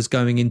Jota's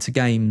going into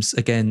games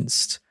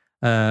against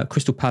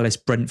Crystal Palace,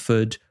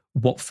 Brentford,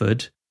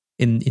 Watford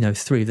in,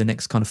 3 of the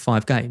next kind of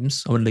 5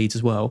 games, or in Leeds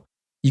as well,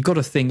 you've got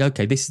to think,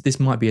 okay, this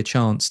might be a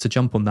chance to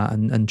jump on that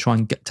and try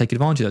and take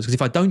advantage of those. Because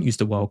if I don't use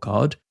the wild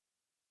card,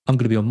 I'm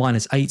going to be on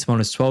 -8,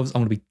 -12s.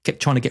 I'm going to be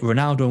trying to get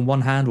Ronaldo on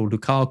one hand or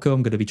Lukaku.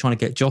 I'm going to be trying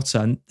to get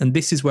Jota. And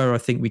this is where I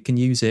think we can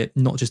use it,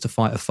 not just to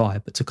fight a fire,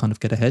 but to kind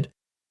of get ahead.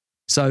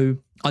 So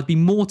I'd be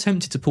more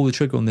tempted to pull the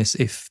trigger on this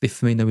if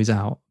Firmino is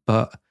out.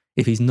 But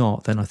if he's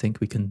not, then I think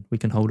we can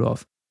hold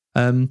off.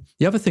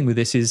 The other thing with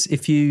this is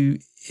if you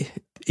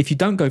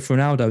don't go for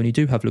Ronaldo and you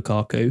do have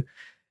Lukaku,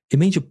 it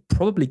means you're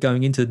probably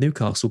going into the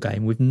Newcastle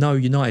game with no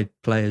United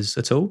players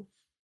at all.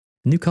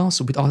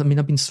 Newcastle, I mean,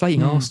 I've been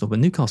slating Arsenal, but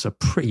Newcastle are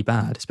pretty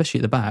bad, especially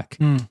at the back.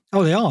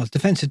 Oh, they are.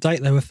 Defensive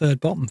date, they were 3rd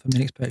bottom for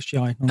minutes per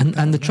XGI.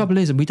 And the trouble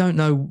is, and we don't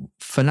know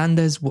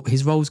Fernandes, what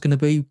his role is going to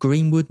be.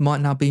 Greenwood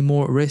might now be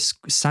more at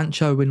risk.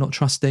 Sancho, we're not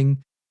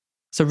trusting.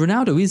 So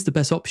Ronaldo is the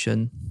best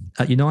option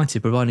at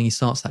United, providing he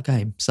starts that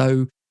game.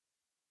 So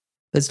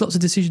there's lots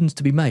of decisions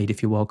to be made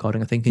if you're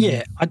wildcarding, I think.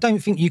 I don't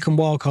think you can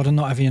wildcard and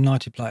not have a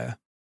United player.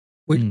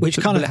 Which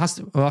kind of, it has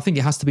to, well, I think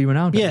it has to be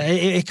Ronaldo. Yeah,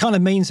 it kind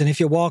of means, and if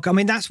you're wild, I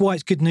mean, that's why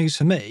it's good news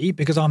for me,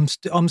 because I'm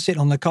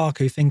sitting on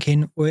Lukaku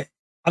thinking, well,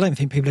 I don't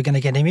think people are going to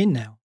get him in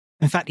now.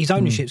 In fact, his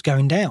ownership's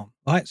going down,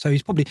 right? So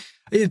he's probably,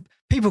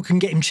 people can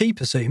get him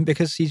cheaper soon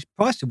because his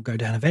price will go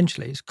down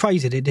eventually. It's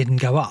crazy that it didn't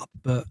go up,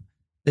 but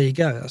there you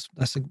go.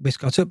 That's a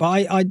risk I took.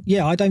 But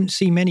I don't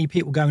see many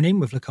people going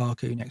in with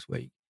Lukaku next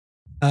week.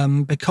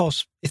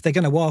 Because if they're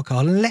going to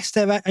wildcard, unless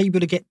they're able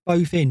to get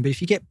both in, but if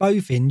you get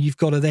both in, you've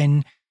got to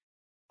then,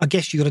 I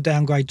guess you've got to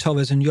downgrade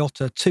Torres and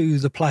Jota to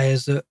the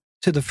players to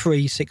the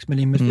 3 6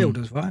 million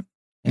midfielders, right?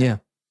 Yeah.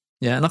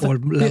 And I think, or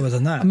lower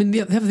than that. I mean,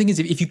 the other thing is,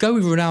 if you go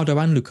with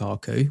Ronaldo and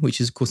Lukaku, which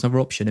is of course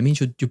another option, it means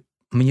you're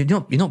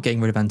not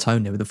getting rid of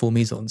Antonio with the 4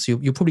 he's on, so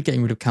you're probably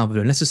getting rid of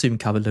Calvert-Lewin. Let's assume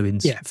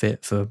Calvert-Lewin's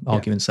fit for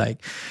argument's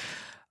sake.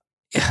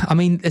 I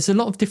mean, there's a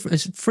lot of different.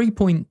 There's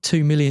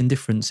 3.2 million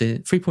difference,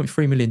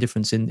 3.3 million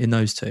difference in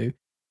those two.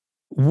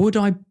 Would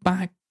I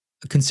back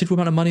a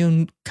considerable amount of money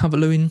on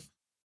Calvert-Lewin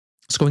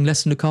scoring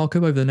less than Lukaku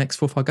over the next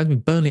 4 or 5 games? I mean,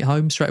 Burnley at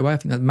home straight away. I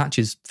think that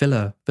matches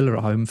Villa at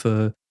home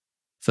for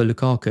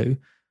Lukaku.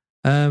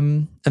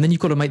 And then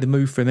you've got to make the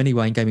move for him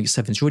anyway in game week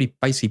 7. So you're already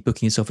basically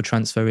booking yourself a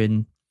transfer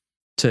in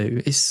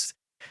too. It's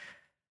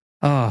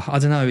I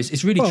don't know.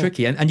 It's really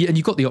tricky. And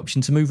you've got the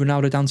option to move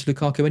Ronaldo down to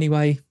Lukaku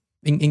anyway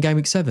in game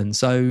week 7.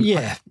 So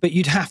yeah, but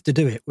you'd have to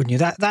do it, wouldn't you?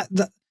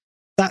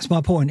 That's my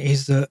point,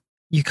 is that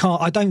you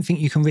can't. I don't think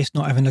you can risk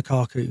not having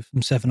Lukaku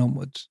from 7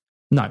 onwards.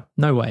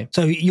 No way.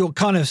 So you're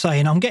kind of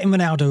saying, I'm getting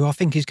Ronaldo, who I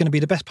think is going to be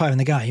the best player in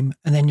the game,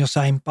 and then you're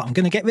saying, but I'm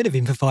going to get rid of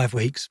him for 5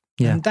 weeks.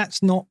 Yeah. And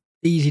that's not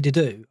easy to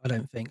do, I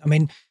don't think. I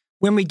mean,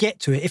 when we get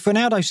to it, if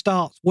Ronaldo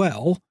starts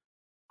well,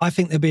 I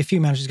think there'll be a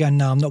few managers going,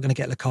 no, I'm not going to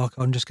get Lukaku,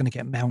 I'm just going to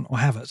get Mount or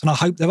Havertz. And I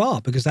hope there are,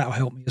 because that will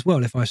help me as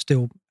well if I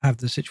still have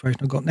the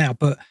situation I've got now.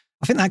 But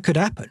I think that could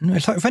happen.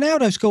 It's like if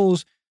Ronaldo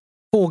scores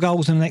 4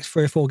 goals in the next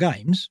 3 or 4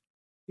 games,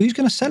 who's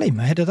going to sell him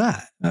ahead of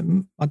that?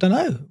 I don't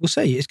know. We'll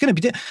see. It's going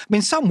to be... I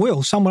mean, some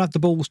will have the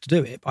balls to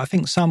do it, but I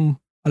think some,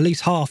 at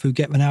least half who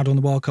get Ronaldo on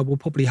the wild card will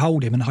probably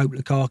hold him and hope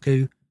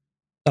Lukaku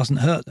doesn't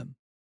hurt them.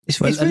 It's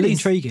really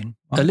intriguing.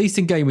 Right? At least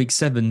in game week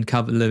 7,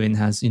 Calvert-Lewin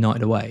has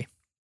United away.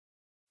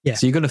 Yeah.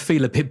 So you're going to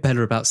feel a bit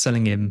better about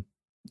selling him,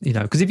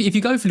 because if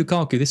you go for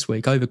Lukaku this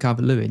week over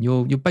Calvert-Lewin,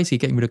 you're basically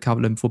getting rid of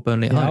Calvert-Lewin before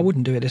Burnley at home. I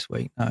wouldn't do it this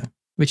week, no.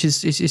 Which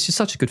is it's just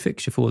such a good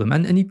fixture for them.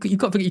 And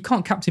you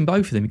can't captain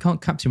both of them. You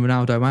can't captain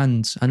Ronaldo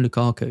and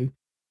Lukaku.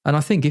 And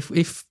I think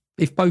if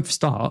both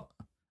start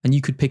and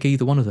you could pick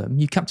either one of them,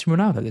 you captain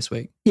Ronaldo this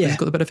week. Yeah. He's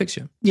got the better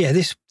fixture. Yeah,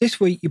 this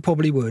week you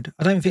probably would.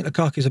 I don't think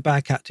Lukaku's a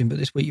bad captain, but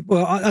this week,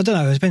 well, I don't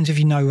know. It depends if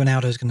you know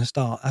Ronaldo's going to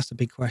start. That's the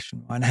big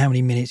question, right? And how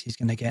many minutes he's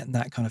going to get and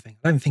that kind of thing.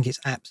 I don't think it's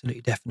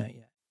absolutely definite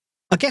yet.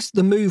 I guess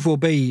the move will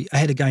be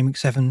ahead of game week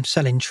 7,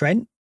 selling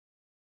Trent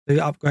to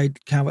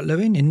upgrade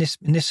Calvert-Lewin in this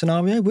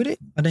scenario, would it?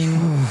 I mean,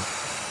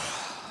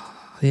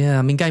 yeah.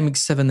 I mean, game week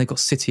 7 they've got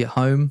City at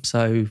home,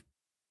 so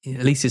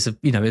at least it's at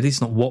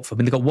least not Watford. I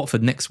mean, they've got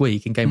Watford next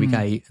week in game week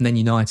 8, and then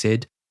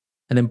United,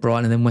 and then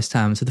Brighton, and then West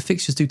Ham. So the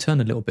fixtures do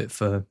turn a little bit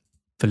for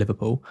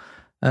Liverpool.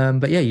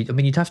 But yeah,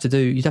 you'd have to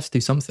do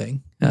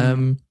something. I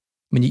mean,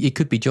 it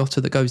could be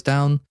Jota that goes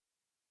down.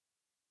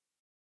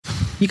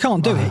 You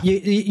can't do it.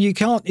 You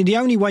can't. The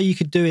only way you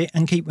could do it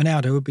and keep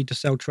Ronaldo would be to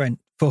sell Trent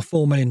for a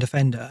 4 million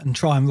defender and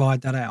try and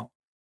ride that out.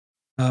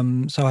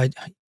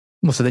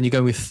 So then you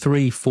go with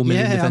 3-4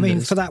 million defenders. I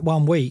mean, for that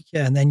 1 week,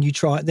 and then you'd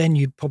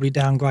probably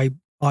downgrade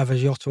either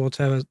Jota or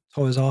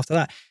Torres after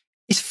that.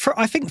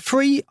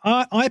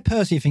 I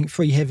personally think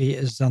free heavy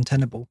is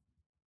untenable.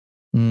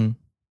 I mean,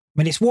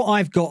 it's what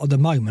I've got at the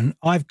moment.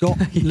 I've got,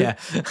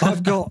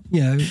 I've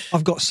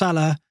got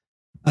Salah,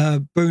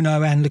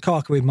 Bruno and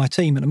Lukaku in my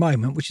team at the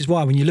moment, which is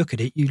why when you look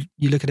at it, you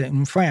look at it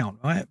and frown,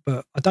 right?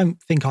 But I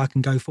don't think I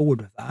can go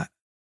forward with that.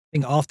 I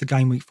think after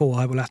game week 4,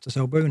 I will have to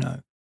sell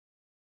Bruno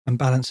and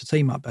balance the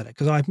team up better,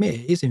 because I admit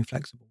it is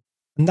inflexible,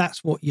 and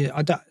that's what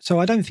I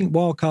don't think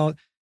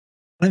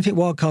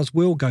wildcards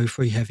will go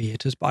free heavy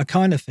hitters, but I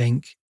kind of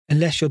think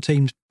unless your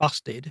team's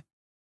busted,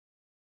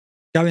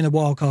 going a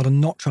wildcard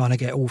and not trying to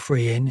get all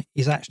 3 in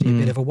is actually a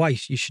bit of a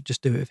waste. You should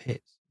just do it with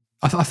hits.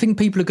 I think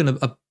people are going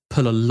to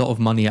pull a lot of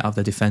money out of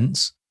their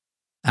defence,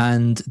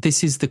 and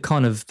this is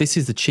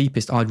the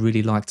cheapest I'd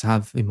really like to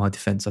have in my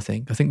defence. I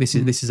think this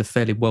is a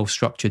fairly well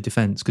structured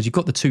defence, because you've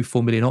got the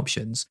 2-4 million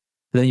options,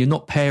 but then you're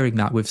not pairing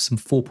that with some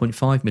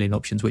 4.5 million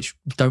options, which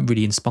don't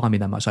really inspire me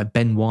that much, like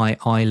Ben White,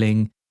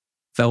 Eiling,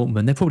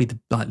 Veltman. They're probably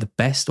the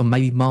best, or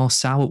maybe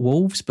Marçal at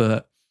Wolves,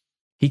 but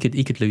he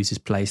could lose his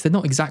place. They're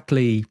not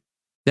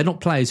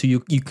players who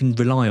you can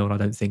rely on, I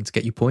don't think, to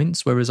get you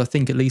points. Whereas I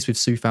think at least with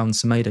Soufal and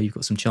Semedo, you've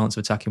got some chance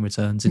of attacking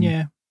returns,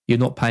 and you're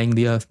not paying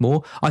the earth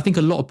more. I think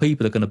a lot of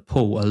people are going to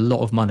pull a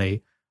lot of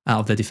money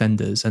out of their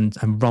defenders and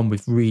run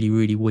with really,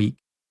 really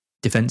weak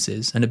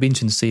defences. And it'd be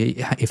interesting to see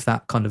if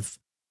that kind of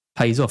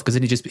pays off, because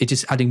then it's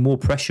just adding more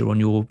pressure on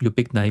your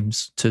big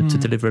names to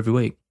deliver every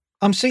week.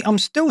 I'm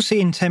still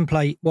seeing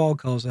template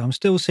wildcards there. I'm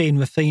still seeing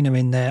Rafinha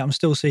in there. I'm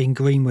still seeing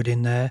Greenwood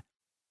in there.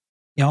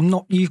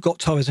 You've got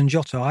Torres and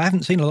Jota. I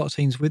haven't seen a lot of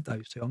teams with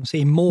those two. I'm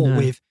seeing more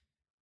with,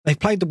 they've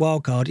played the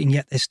wildcard and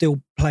yet they're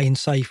still playing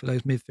safe with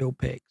those midfield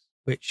picks,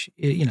 which,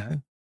 I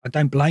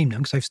don't blame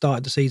them because they've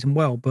started the season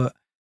well. But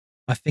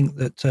I think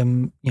that,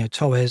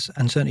 Torres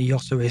and certainly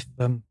Jota, if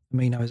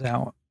Firmino is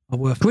out, are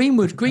worth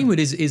Greenwood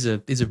is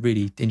a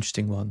really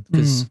interesting one,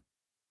 because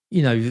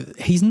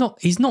he's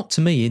not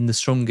to me in the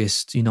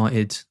strongest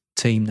United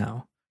team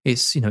now.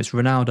 It's it's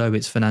Ronaldo,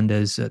 it's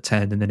Fernandes at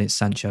 10, and then it's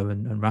Sancho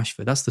and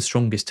Rashford. That's the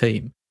strongest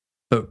team.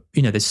 But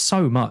there's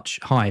so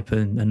much hype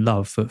and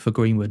love for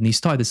Greenwood, and he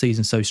started the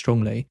season so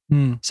strongly.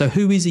 So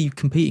who is he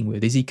competing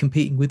with? Is he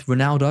competing with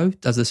Ronaldo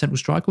as the central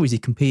striker, or is he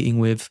competing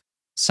with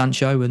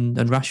Sancho and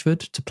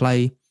Rashford to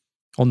play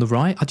on the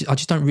right? I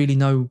just don't really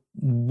know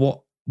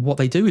what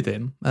they do with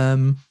him.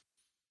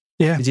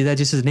 Is he there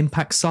just as an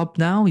impact sub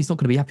now? He's not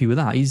going to be happy with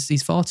that.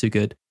 He's far too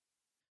good.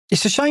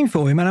 It's a shame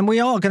for him, and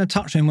we are going to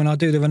touch on him when I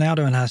do the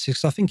Ronaldo analysis,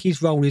 because I think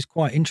his role is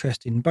quite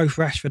interesting, both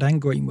Rashford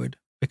and Greenwood,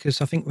 because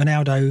I think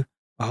Ronaldo,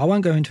 I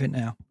won't go into it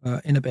now,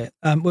 in a bit.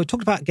 We'll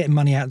talk about getting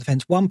money out of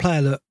defence. One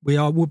player that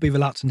would be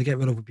reluctant to get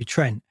rid of would be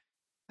Trent.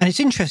 And it's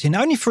interesting,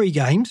 only 3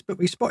 games, but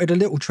we spotted a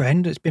little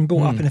trend that's been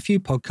brought up in a few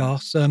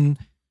podcasts, and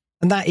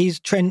that is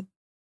Trent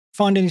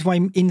finding his way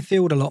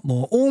infield a lot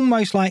more,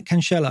 almost like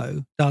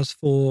Cancelo does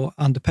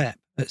under Pep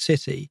at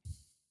City,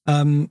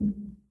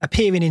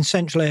 appearing in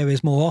central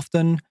areas more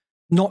often,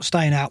 not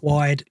staying out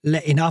wide,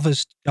 letting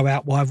others go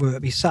out wide, whether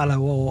it be Salah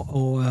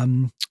or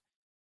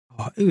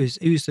who's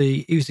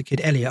the kid,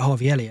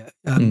 Harvey Elliott,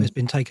 has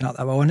been taken up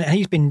that role, and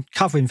he's been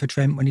covering for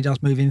Trent when he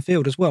does move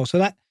infield as well.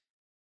 So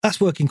that's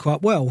working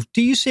quite well.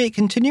 Do you see it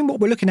continuing? What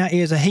we're looking at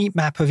here is a heat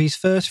map of his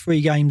first 3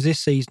 games this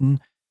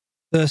season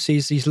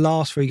versus these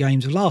last 3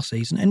 games of last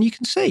season, and you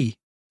can see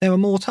there are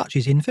more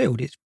touches in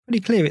field. It's pretty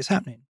clear it's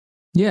happening.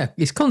 Yeah,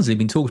 it's constantly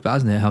been talked about,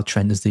 hasn't it? How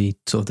Trent has the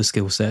sort of the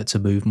skill set to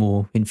move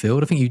more in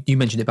field. I think you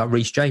mentioned it about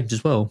Reece James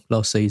as well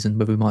last season,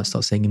 whether we might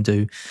start seeing him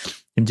do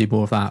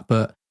more of that.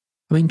 But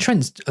I mean,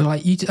 Trent's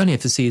like, you only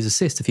have to see his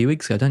assist a few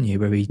weeks ago, don't you?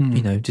 Where he,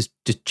 just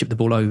chipped the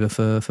ball over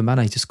for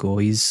Mane to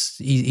score.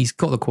 He's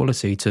got the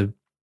quality to,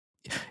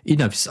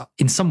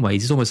 in some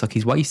ways, it's almost like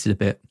he's wasted a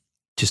bit,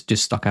 just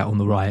stuck out on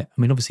the right.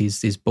 I mean, obviously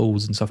his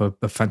balls and stuff are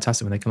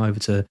fantastic when they come over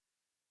to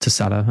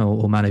Salah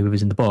or Mane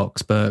whoever's in the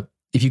box, but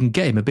if you can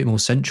get him a bit more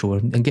central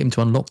and get him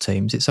to unlock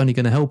teams, it's only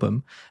going to help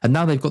him. And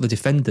now they've got the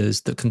defenders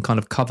that can kind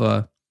of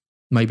cover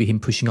maybe him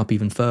pushing up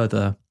even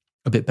further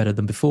a bit better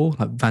than before.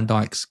 Like Van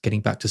Dijk's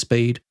getting back to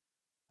speed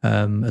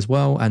as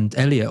well. And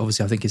Elliott,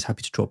 obviously, I think is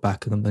happy to drop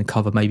back and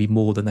cover maybe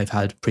more than they've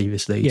had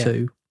previously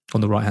too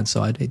on the right-hand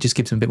side. It just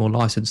gives him a bit more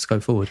license to go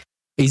forward.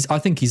 I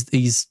think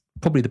he's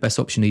probably the best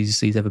option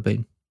he's ever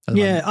been.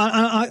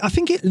 I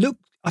think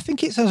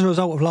it's as a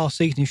result of last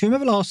season. If you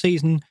remember last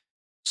season,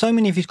 so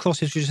many of his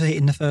crosses were just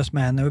hitting the first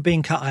man. They were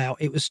being cut out.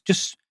 It was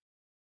just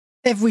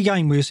every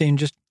game we were seeing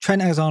just Trent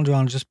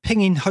Alexander-Arnold just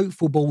pinging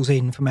hopeful balls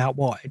in from out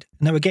wide,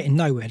 and they were getting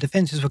nowhere.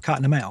 Defences were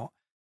cutting them out.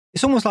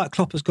 It's almost like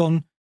Klopp has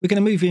gone, we're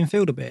going to move you in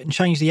field a bit and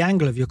change the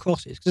angle of your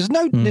crosses. Because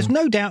there's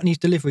no doubt in his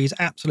delivery is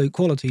absolute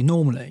quality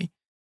normally.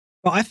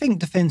 But I think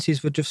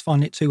defences would just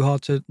find it too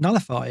hard to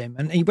nullify him.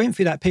 And he went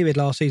through that period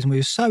last season where he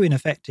was so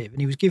ineffective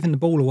and he was giving the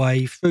ball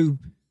away through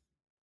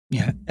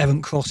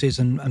errant crosses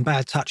and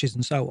bad touches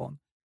and so on.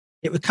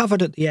 It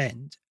recovered at the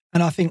end.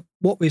 And I think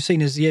what we've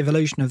seen as the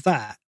evolution of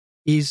that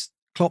is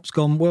Klopp's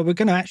gone, well, we're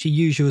going to actually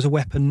use you as a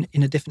weapon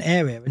in a different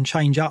area and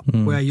change up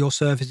where your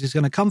service is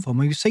going to come from.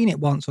 We've seen it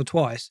once or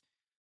twice.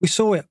 We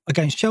saw it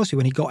against Chelsea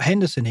when he got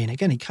Henderson in.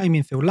 Again, he came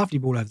in field, lovely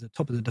ball over the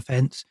top of the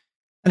defence.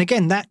 And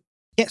again, that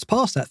gets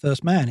past that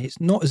first man. It's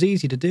not as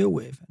easy to deal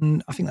with.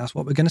 And I think that's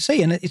what we're going to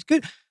see. And it's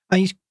good. I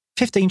mean, he's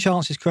 15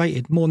 chances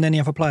created, more than any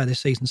other player this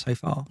season so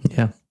far.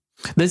 Yeah.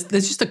 There's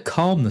just a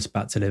calmness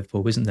back to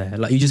Liverpool, isn't there?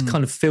 Like you just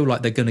kind of feel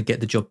like they're going to get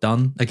the job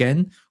done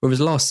again.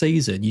 Whereas last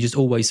season, you just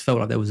always felt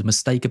like there was a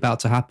mistake about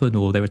to happen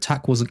or their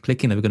attack wasn't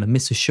clicking, they were going to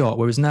miss a shot.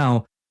 Whereas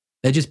now,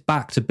 they're just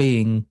back to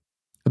being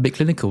a bit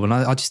clinical. And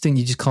I just think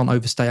you just can't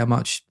overstate how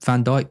much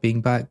Van Dijk being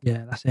back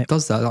that's it.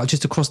 Does that, like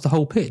just across the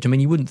whole pitch. I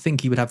mean, you wouldn't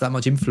think he would have that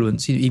much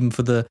influence even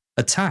for the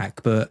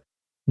attack, but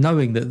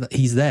knowing that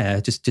he's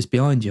there just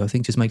behind you, I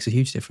think just makes a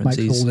huge difference.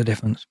 Makes all the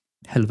difference.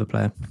 Hell of a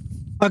player.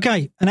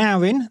 Okay, an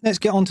hour in. Let's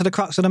get on to the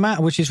crux of the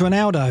matter, which is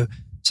Ronaldo.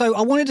 So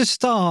I wanted to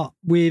start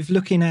with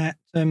looking at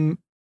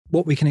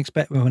what we can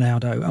expect with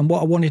Ronaldo. And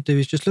what I wanted to do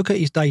is just look at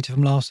his data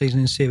from last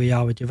season in Serie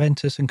A with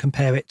Juventus and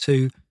compare it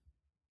to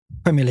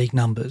Premier League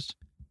numbers.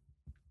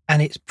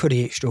 And it's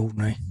pretty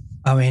extraordinary.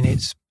 I mean,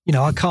 it's,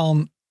 I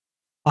can't,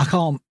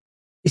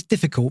 it's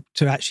difficult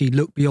to actually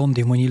look beyond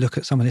him when you look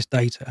at some of this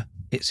data.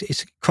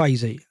 It's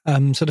crazy.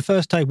 So the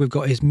first table we've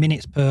got is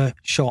minutes per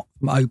shot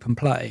from open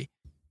play.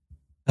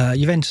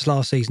 Juventus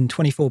last season,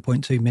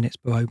 24.2 minutes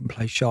per open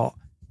play shot.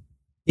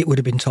 It would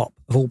have been top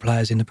of all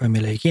players in the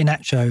Premier League.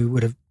 Iheanacho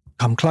would have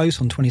come close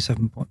on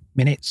 27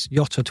 minutes.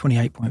 Jota,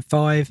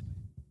 28.5.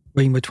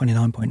 Greenwood,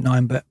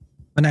 29.9. But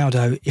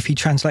Ronaldo, if he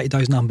translated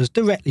those numbers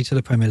directly to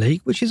the Premier League,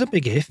 which is a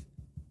big if,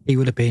 he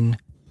would have been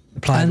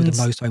the player with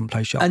the most open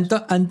play shots.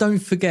 And don't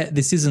forget,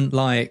 this isn't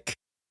like,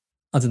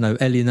 I don't know,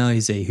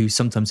 Elyounoussi, who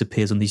sometimes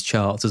appears on these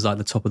charts as like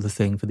the top of the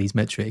thing for these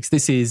metrics.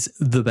 This is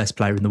the best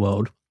player in the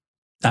world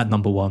at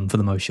number one for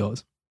the most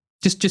shots.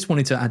 Just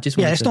wanted to add.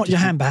 It's not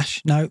Johan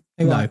Bash. No.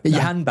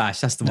 Johan Bash,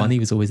 that's the one. He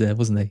was always there,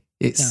 wasn't he?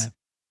 It's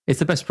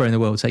the best player in the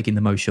world taking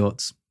the most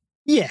shots.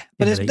 Yeah,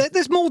 but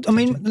there's more. I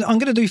mean, I'm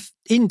going to do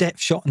in-depth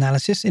shot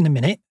analysis in a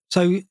minute.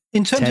 So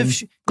in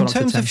terms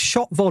of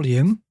shot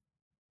volume,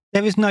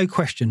 there is no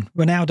question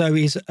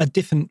Ronaldo is a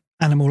different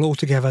animal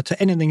altogether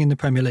to anything in the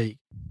Premier League.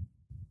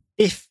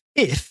 If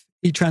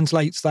he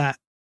translates that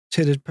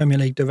to the Premier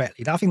League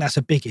directly, I think that's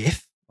a big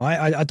if.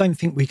 Right? I don't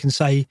think we can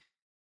say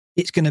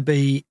it's going to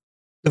be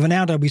the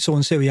Ronaldo we saw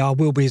in Serie A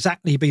will be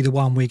exactly the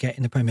one we get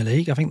in the Premier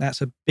League. I think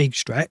that's a big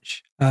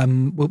stretch.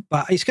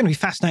 But it's going to be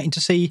fascinating to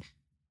see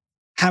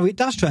how it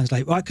does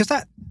translate, right? Because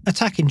that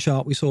attacking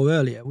chart we saw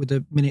earlier with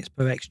the minutes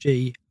per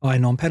XG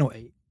iron on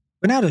penalty,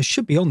 Ronaldo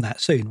should be on that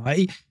soon,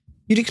 right?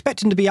 You'd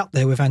expect him to be up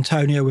there with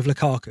Antonio, with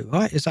Lukaku,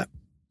 right? Is that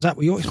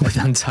what you're expecting? With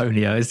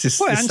Antonio, it's just...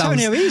 Well,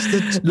 Antonio is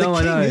the king,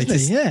 I know. isn't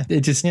he? Yeah.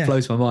 It just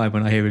blows my mind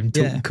when I hear him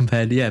talk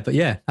compared. Yeah, but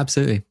yeah,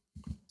 absolutely.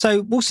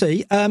 So we'll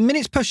see.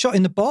 Minutes per shot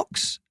in the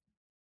box,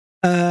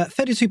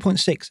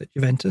 32.6 at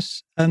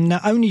Juventus. Now,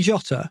 only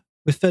Jota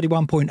with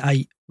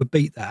 31.8 would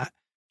beat that.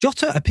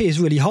 Jota appears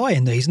really high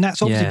in these, and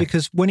that's obviously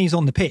because when he's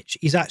on the pitch,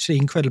 he's actually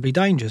incredibly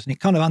dangerous, and it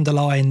kind of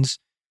underlines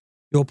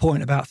your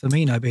point about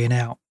Firmino being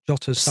out.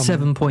 Jota's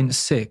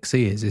 7.6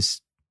 he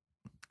is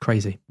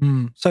crazy.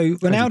 So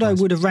Ronaldo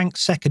would have ranked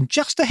second,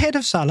 just ahead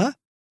of Salah.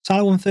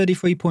 Salah on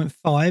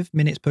 33.5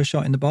 minutes per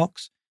shot in the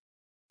box.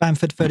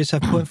 Bamford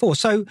 37.4.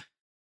 So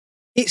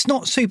it's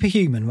not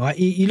superhuman, right?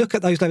 You look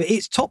at those levels.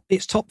 It's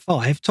top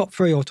 5, top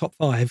 3 or top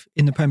 5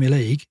 in the Premier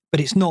League,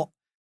 but it's not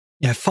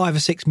 5 or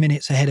 6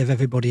 minutes ahead of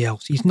everybody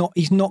else. He's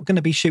not going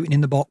to be shooting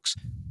in the box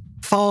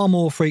far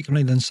more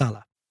frequently than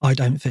Salah, I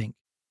don't think.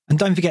 And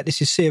don't forget,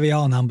 this is Serie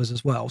A numbers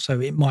as well, so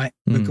it might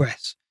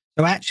regress.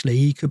 So actually,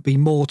 he could be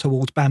more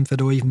towards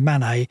Bamford or even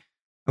Mane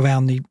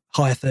around the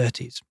high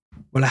 30s.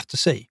 We'll have to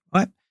see,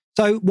 right?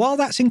 So while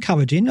that's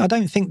encouraging, I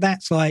don't think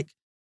that's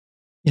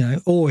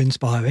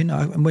awe-inspiring.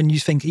 And when you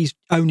think he's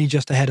only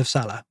just ahead of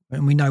Salah,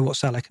 and we know what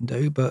Salah can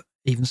do, but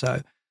even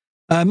so.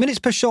 Minutes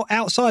per shot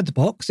outside the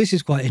box, this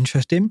is quite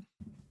interesting.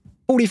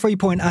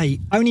 43.8.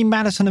 Only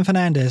Maddison and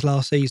Fernandes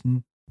last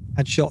season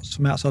had shots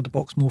from outside the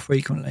box more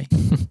frequently.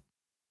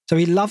 So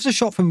he loves a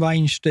shot from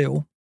range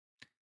still.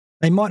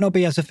 They might not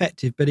be as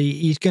effective, but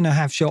he's going to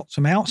have shots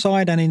from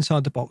outside and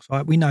inside the box,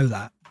 right? We know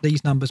that.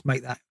 These numbers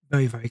make that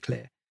very, very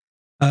clear.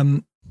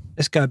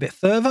 Let's go a bit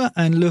further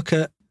and look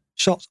at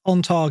shots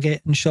on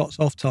target and shots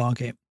off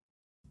target.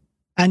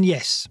 And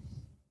yes,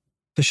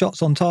 for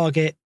shots on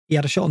target, he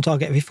had a shot on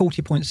target every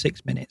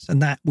 40.6 minutes,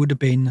 and that would have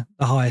been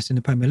the highest in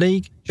the Premier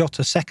League.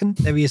 Jota second,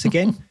 there he is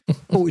again,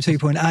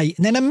 42.8.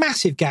 And then a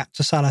massive gap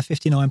to Salah,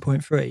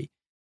 59.3.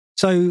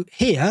 So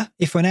here,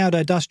 if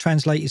Ronaldo does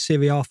translate his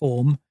Serie A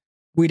form,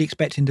 we'd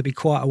expect him to be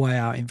quite a way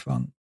out in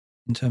front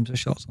in terms of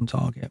shots on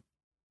target.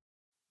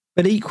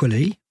 But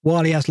equally,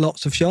 while he has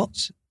lots of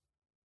shots,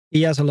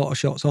 he has a lot of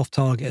shots off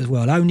target as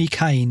well. Only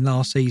Kane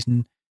last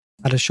season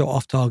had a shot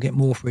off target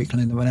more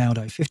frequently than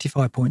Ronaldo.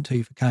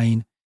 55.2 for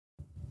Kane,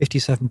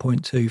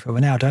 57.2 for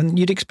Ronaldo. And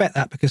you'd expect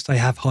that because they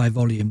have high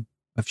volume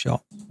of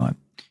shots, right?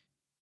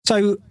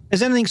 So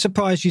has anything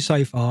surprised you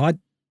so far?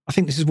 I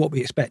think this is what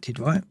we expected,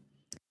 right?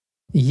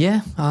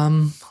 Yeah,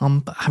 I'm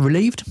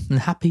relieved and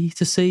happy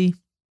to see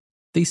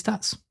these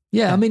stats.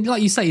 Yeah, I mean,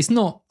 like you say, it's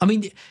not. I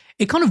mean,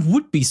 it kind of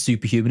would be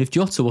superhuman if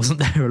Jota wasn't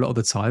there a lot of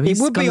the time. It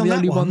would be on the that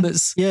only one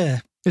that's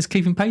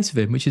keeping pace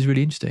with him, which is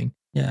really interesting.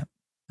 Yeah.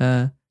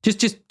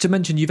 Just to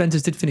mention,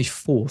 Juventus did finish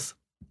fourth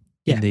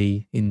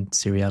in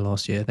Serie A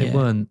last year. They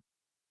weren't.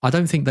 I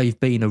don't think they've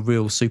been a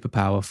real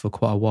superpower for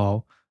quite a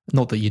while.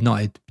 Not that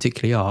United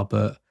particularly are,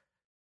 but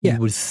you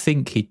would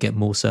think he'd get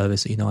more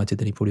service at United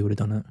than he probably would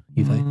have done at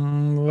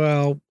Juve.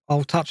 Well,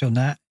 I'll touch on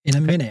that in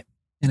a minute,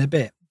 in a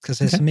bit, because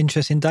there's some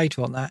interesting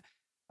data on that.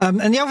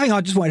 And the other thing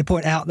I just wanted to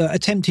point out, that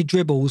attempted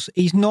dribbles,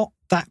 he's not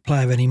that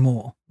player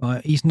anymore,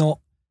 right? He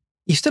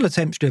still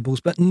attempts dribbles,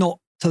 but not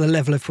to the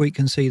level of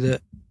frequency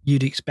that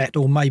you'd expect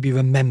or maybe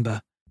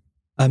remember.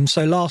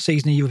 So last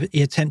season,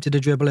 he attempted a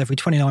dribble every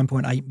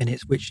 29.8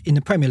 minutes, which in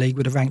the Premier League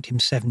would have ranked him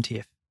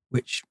 70th,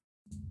 which,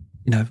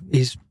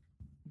 is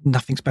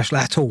nothing special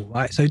at all,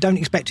 right? So don't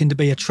expect him to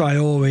be a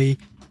Traore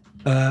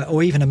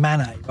or even a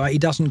Mane, right? He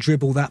doesn't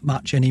dribble that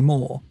much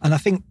anymore. And I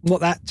think what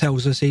that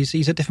tells us is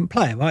he's a different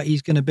player, right?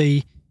 He's going to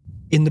be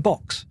in the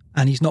box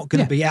and he's not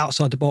going to be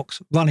outside the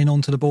box, running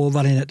onto the ball,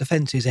 running at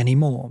defences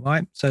anymore,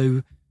 right?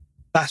 So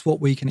that's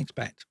what we can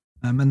expect.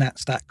 And that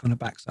stat kind of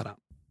backs that up.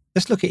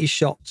 Let's look at his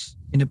shots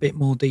in a bit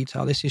more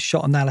detail. This is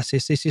shot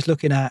analysis. This is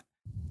looking at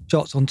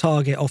shots on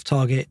target, off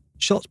target,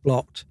 shots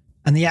blocked,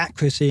 and the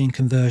accuracy and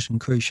conversion,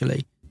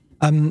 crucially.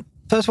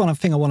 First one, I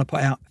think I want to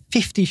put out,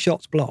 50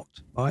 shots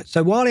blocked, right?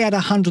 So while he had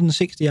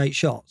 168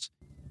 shots,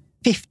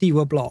 50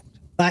 were blocked.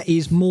 That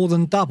is more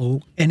than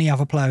double any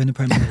other player in the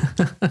Premier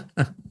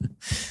League.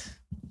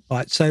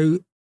 Right, so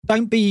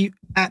don't be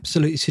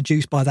absolutely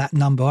seduced by that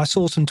number. I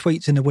saw some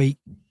tweets in the week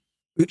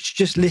which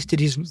just listed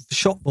his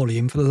shot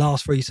volume for the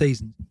last 3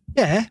 seasons.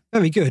 Yeah,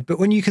 very good. But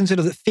when you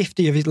consider that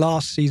 50 of his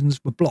last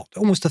seasons were blocked,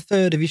 almost a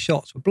third of his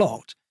shots were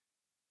blocked,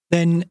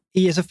 then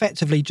he is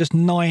effectively just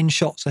 9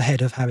 shots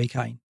ahead of Harry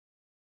Kane.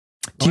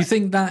 Right? Do you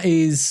think that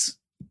is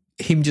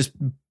him just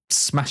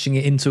smashing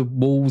it into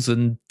walls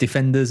and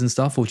defenders and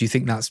stuff? Or do you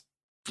think that's,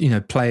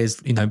 players,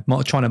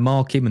 trying to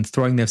mark him and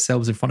throwing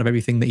themselves in front of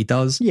everything that he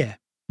does? Yeah.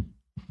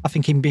 I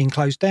think him being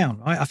closed down,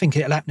 right? I think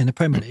it'll happen in the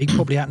Premier League,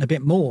 probably happen a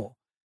bit more.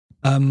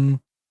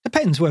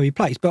 Depends where he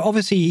plays. But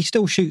obviously he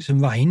still shoots in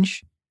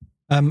range.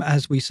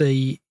 As we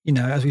see,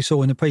 as we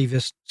saw in the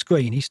previous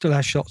screen, he still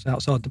has shots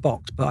outside the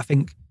box. But I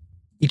think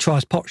he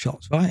tries pot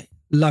shots, right?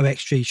 Low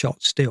XG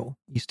shots still.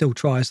 He still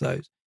tries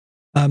those.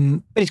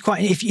 But it's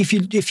quite, if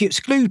you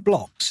exclude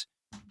blocks,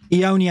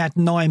 he only had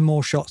 9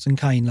 more shots than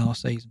Kane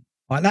last season.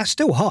 Right? That's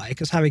still high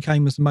because Harry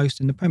Kane was the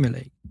most in the Premier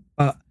League.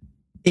 But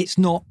it's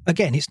not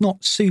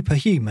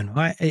superhuman,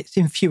 right? It's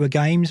in fewer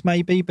games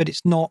maybe, but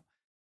it's not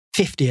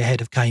 50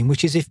 ahead of Kane,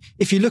 which is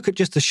if you look at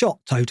just the shot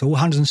total,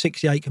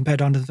 168 compared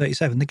to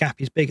 137, the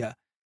gap is bigger,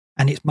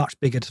 and it's much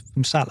bigger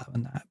from Salah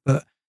than that.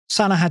 But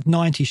Salah had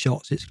 90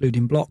 shots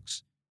excluding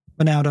blocks,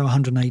 Ronaldo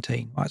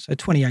 118, right? So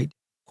 28,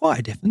 quite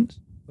a difference.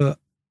 But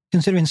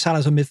considering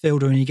Salah's a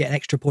midfielder and you get an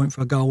extra point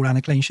for a goal and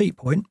a clean sheet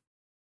point,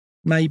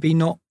 maybe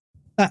not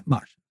that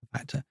much of a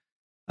factor.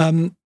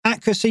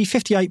 Accuracy,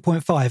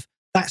 58.5.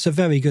 That's a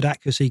very good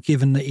accuracy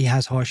given that he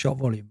has high shot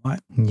volume, right?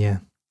 Yeah.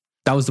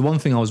 That was the one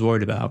thing I was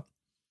worried about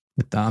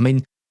with that. I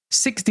mean,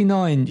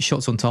 69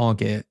 shots on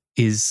target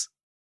is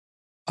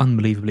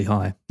unbelievably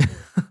high.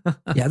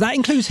 Yeah, that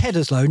includes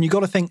headers though, and you've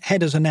got to think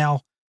headers are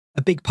now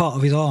a big part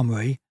of his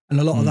armoury, and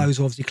a lot of those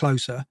are obviously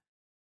closer.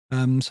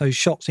 So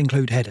shots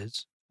include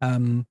headers.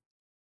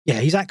 Yeah,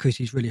 his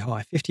accuracy is really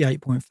high,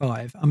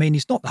 58.5. I mean,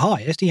 it's not the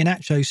highest.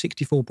 Iheanacho,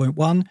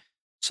 64.1.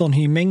 Son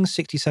Heung-min,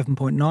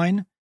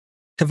 67.9.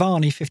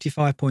 Cavani,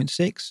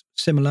 55.6.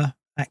 Similar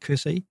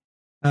accuracy.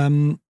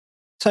 So,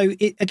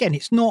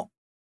 it's not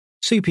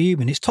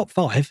superhuman. It's top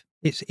 5.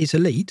 It's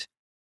elite,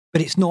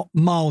 but it's not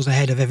miles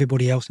ahead of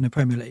everybody else in the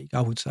Premier League,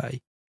 I would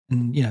say.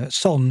 And,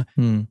 Son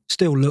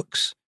still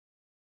looks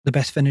the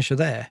best finisher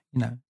there.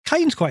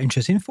 Kane's quite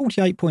interesting,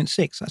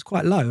 48.6. That's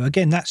quite low.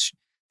 Again, that's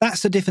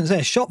the difference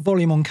there. Shot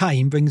volume on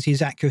Kane brings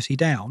his accuracy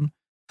down.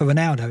 For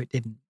Ronaldo, it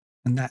didn't.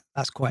 And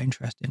that's quite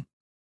interesting.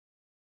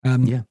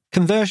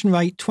 Conversion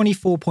rate,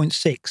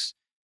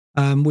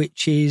 24.6,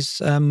 which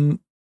is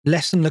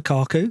less than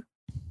Lukaku,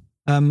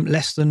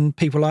 less than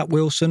people like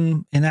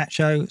Wilson,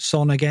 Iheanacho,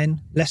 Son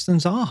again, less than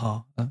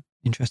Zaha,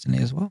 interestingly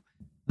as well,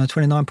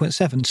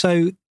 29.7.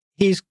 So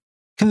his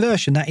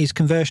conversion, that is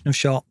conversion of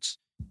shots,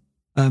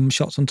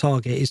 shots on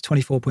target, is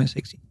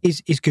 24.6.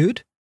 Is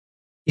good.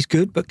 Is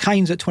good, but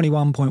Kane's at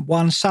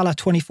 21.1, Salah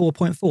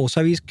 24.4.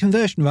 So his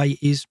conversion rate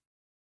is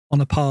on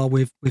a par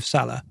with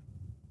Salah,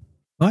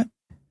 right?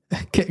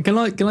 Can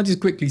I just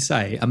quickly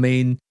say, I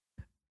mean,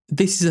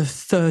 this is a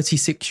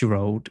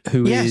 36-year-old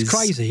who is it's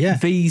crazy, yeah.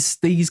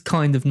 These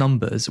kind of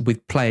numbers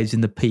with players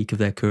in the peak of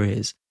their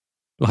careers,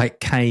 like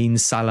Kane,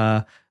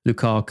 Salah,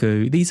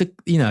 Lukaku. These are,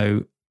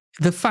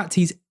 the fact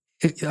he's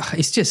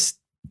just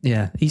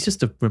a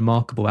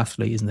remarkable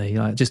athlete, isn't he?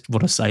 I just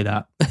want to say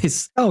that.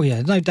 No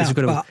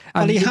doubt.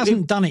 But he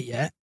hasn't done it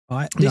yet,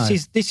 right?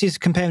 This is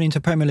comparing to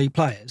Premier League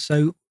players.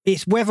 So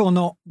it's whether or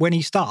not when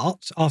he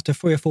starts, after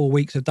 3 or 4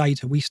 weeks of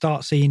data, we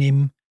start seeing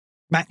him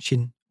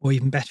matching or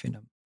even bettering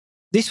them.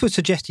 This would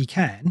suggest he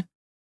can,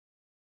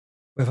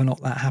 whether or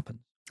not that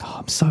happens.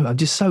 Oh, I'm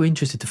just so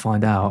interested to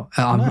find out.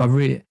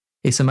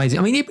 It's amazing.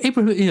 I mean,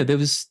 Ibrahim, we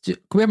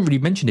haven't really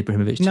mentioned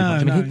Ibrahimovic too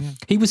much. I mean,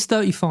 he was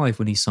 35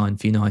 when he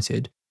signed for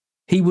United.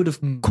 He would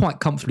have quite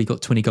comfortably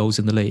got 20 goals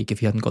in the league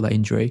if he hadn't got that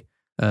injury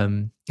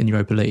in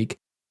Europa League.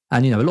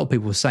 And, a lot of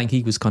people were saying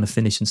he was kind of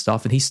finished and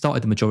stuff, and he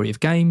started the majority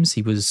of games.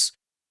 He was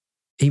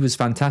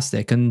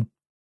fantastic. And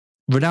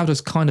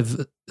Ronaldo's kind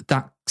of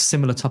that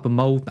similar type of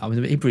mould. I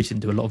mean, Ibrahimovic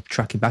didn't do a lot of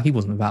tracking back. He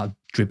wasn't about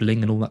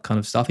dribbling and all that kind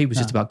of stuff. He was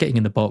just about getting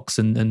in the box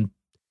and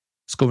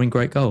scoring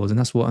great goals. And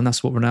that's what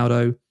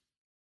Ronaldo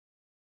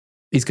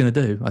is going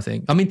to do, I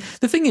think. I mean,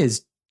 the thing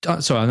is,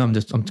 sorry, I'm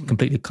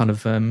completely kind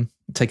of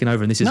taking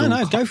over, and this is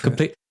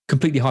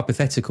completely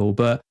hypothetical.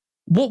 But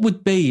what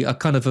would be a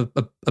kind of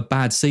a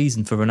bad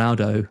season for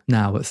Ronaldo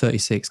now at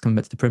 36 coming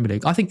back to the Premier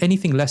League? I think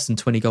anything less than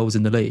 20 goals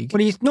in the league.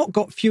 Well, he's not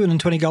got fewer than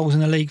 20 goals in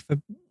the league for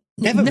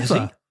never. Has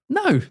he?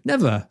 No,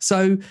 never.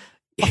 So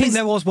I think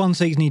there was one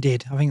season he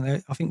did. I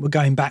think we're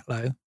going back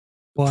though.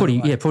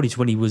 Probably to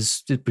when he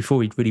was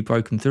before he'd really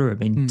broken through. I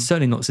mean,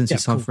 certainly not since he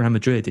signed for Real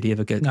Madrid did he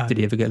ever get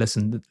less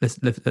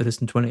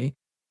than 20.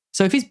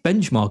 So if his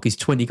benchmark is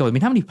 20 goals, I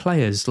mean, how many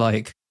players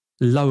like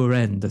lower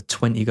end of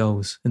 20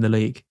 goals in the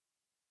league?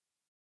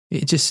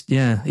 It just,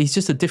 he's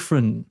just a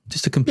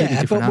completely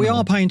different but we animal.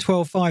 are paying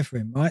 12.5 for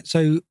him, right?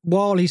 So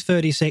while he's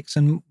 36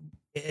 and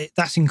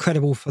that's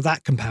incredible for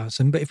that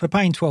comparison, but if we're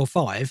paying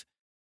 12.5,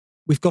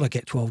 we've got to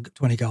get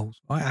 20 goals,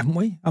 right? Haven't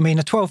we? I mean,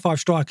 a 12.5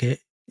 striker,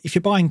 if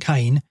you're buying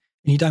Kane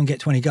and you don't get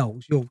 20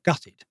 goals, you're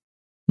gutted.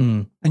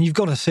 And you've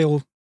got to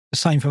feel the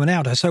same for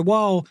Ronaldo. So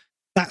while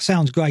that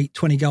sounds great,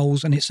 20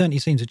 goals, and it certainly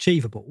seems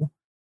achievable,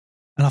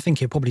 and I think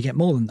he'll probably get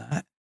more than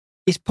that,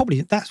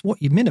 that's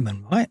what your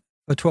minimum, right?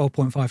 For a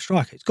 12.5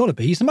 striker. It's got to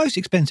be. He's the most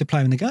expensive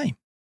player in the game.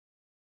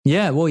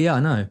 Yeah, well, I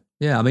know.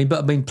 Yeah, I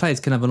mean, players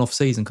can have an off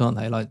season, can't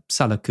they? Like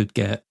Salah could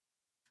get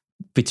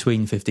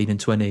between 15 and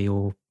 20,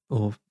 or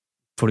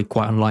probably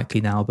quite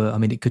unlikely now, but I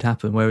mean, it could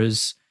happen.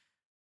 Whereas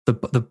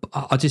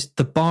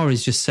the bar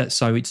is just set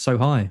so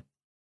high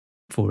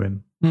for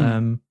him.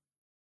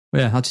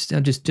 I just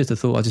a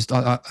thought.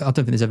 I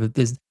don't think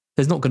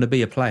there's not going to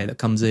be a player that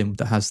comes in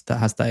that has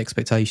that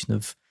expectation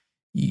of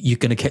you're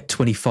going to get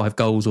 25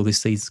 goals or this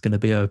season's going to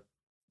be a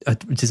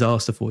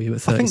disaster for you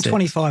at 36. I think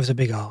 25 is a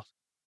big ask.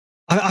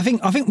 I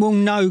think we'll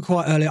know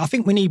quite early. I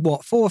think we need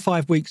 4 or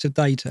 5 weeks of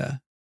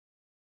data,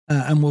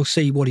 and we'll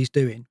see what he's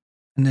doing,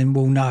 and then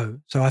we'll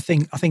know. So I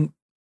think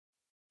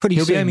pretty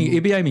soon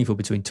he'll be aiming for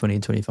between 20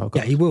 and 25 goals.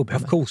 Yeah, he will be,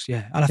 of course.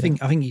 Yeah, and I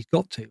think he's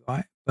got to,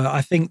 right. But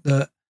I think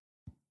that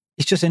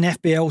it's just in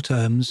FBL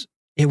terms,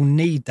 he'll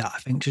need that, I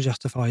think, to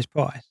justify his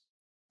price.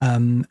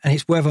 And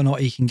it's whether or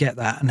not he can get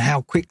that and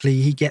how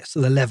quickly he gets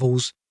to the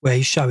levels where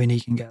he's showing he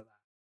can get that.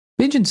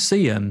 Be interesting to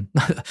see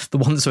the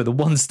one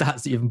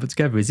stats that you haven't put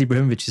together is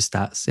Ibrahimovic's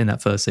stats in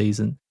that first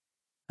season,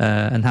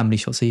 and how many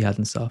shots he had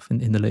and stuff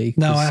in the league.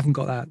 No, I haven't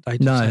got that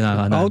data.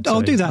 No,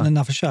 I'll do that in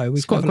another show.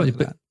 It's quite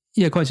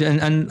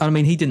and I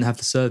mean, he didn't have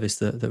the service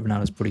that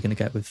Ronaldo's probably going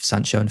to get with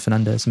Sancho and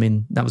Fernandes. I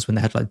mean, that was when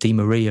they had like Di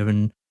Maria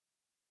and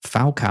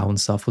Falcao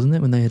and stuff, wasn't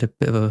it? When they had a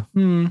bit of a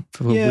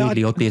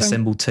weirdly, oddly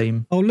assembled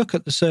team. I'll look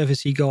at the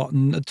service he got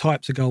and the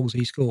types of goals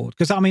he scored.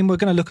 Because, I mean, we're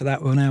going to look at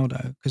that with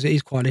Ronaldo because it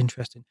is quite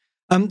interesting.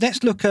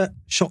 Let's look at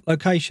shot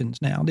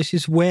locations now. This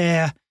is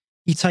where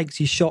he takes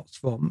his shots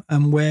from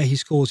and where he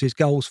scores his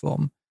goals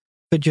from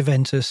for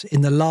Juventus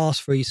in the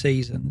last 3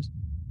 seasons.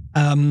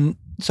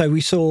 So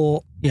we saw,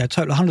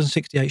 total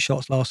 168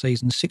 shots last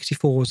season,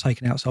 64 was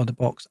taken outside the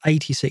box,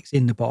 86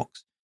 in the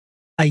box,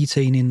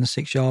 18 in the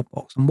 6-yard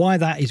box. And why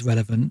that is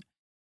relevant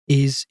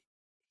is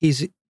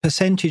his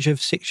percentage of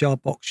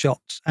 6-yard box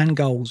shots and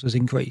goals has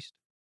increased.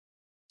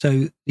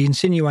 So the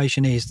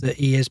insinuation is that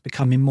he is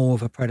becoming more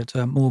of a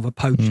predator, more of a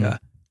poacher,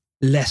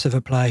 less of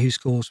a player who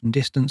scores from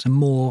distance and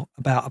more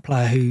about a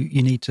player who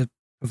you need to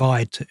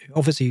provide to.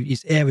 Obviously,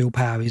 his aerial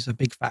power is a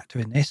big factor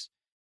in this.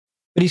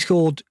 But he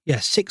scored,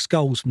 6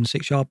 goals from the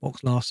 6-yard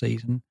box last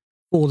season,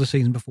 4 the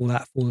season before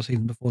that, 4 the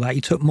season before that.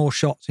 He took more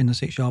shots in the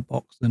 6-yard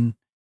box than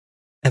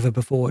ever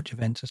before at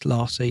Juventus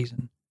last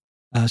season.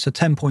 So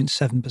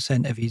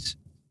 10.7% of his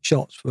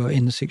shots were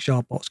in the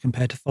 6-yard box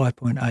compared to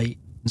 5.8 and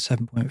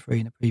 7.3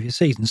 in the previous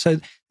season. So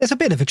there's a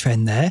bit of a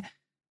trend there.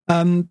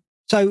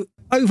 So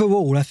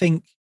overall, I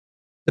think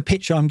the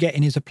picture I'm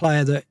getting is a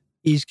player that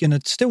is going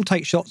to still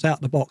take shots out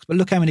of the box, but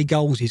look how many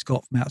goals he's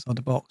got from outside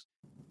the box.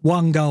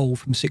 1 goal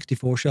from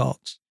 64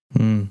 shots,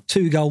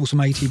 2 goals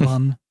from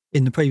 81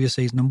 in the previous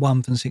season and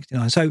 1 from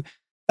 69. So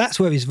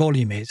that's where his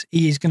volume is.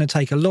 He is going to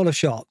take a lot of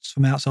shots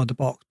from outside the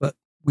box, but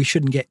we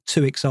shouldn't get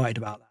too excited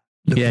about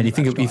that. Yeah, and you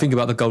think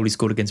about the goal he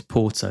scored against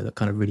Porto that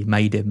kind of really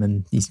made him,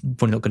 and he's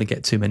probably not going to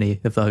get too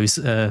many of those,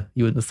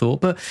 you wouldn't have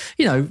thought. But,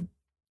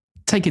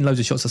 taking loads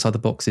of shots outside the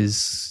box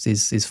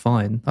is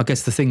fine. I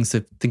guess the things to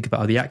think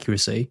about are the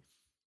accuracy,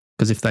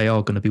 because if they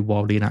are going to be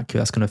wildly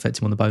inaccurate, that's going to affect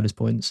him on the bonus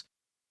points.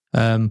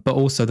 But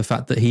also the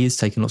fact that he is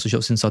taking lots of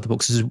shots inside the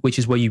box, which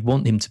is where you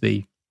want him to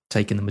be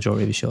taking the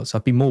majority of his shots.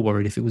 I'd be more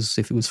worried if it was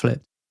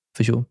flipped,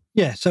 for sure.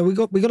 Yeah, so we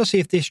got to see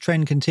if this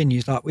trend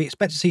continues. Like, we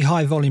expect to see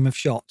high volume of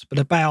shots, but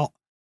about,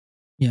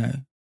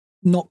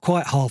 not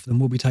quite half of them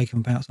will be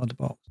taken from outside the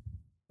box.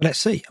 But let's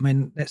see.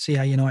 Let's see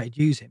how United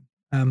use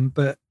him.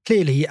 But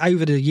clearly,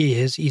 over the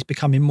years, he's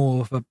becoming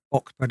more of a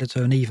box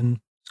predator and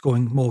even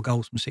scoring more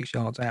goals from 6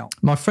 yards out.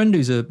 My friend,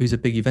 who's a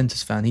big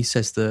Juventus fan, he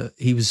says that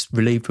he was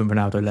relieved when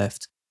Ronaldo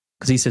left,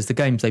 because he says the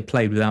games they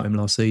played without him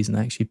last season,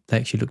 they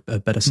actually looked a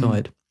better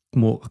side,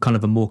 more kind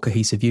of a more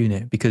cohesive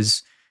unit,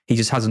 because he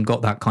just hasn't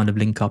got that kind of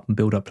link up and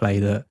build up play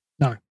that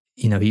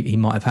he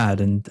might have had.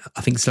 And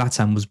I think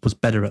Zlatan was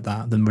better at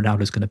that than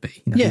Ronaldo's going to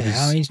be.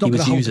 He's not going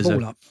to hold the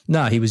ball up.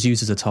 No, he was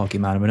used as a target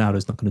man, and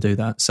Ronaldo's not going to do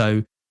that.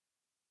 So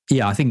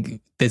yeah, I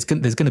think there's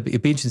going to be,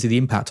 it'd be interesting to see the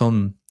impact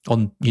on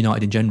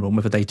United in general and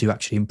whether they do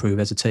actually improve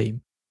as a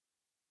team.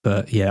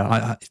 But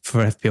yeah,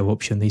 for FPL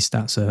option, these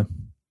stats are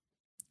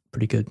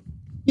pretty good.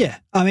 Yeah,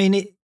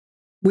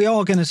 we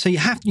are going to see.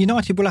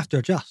 United will have to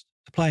adjust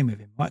to playing with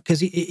him, right? Because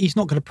he's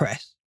not going to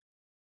press.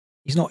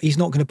 He's not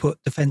going to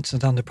put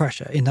defenders under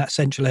pressure in that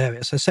central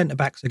area. So centre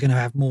backs are going to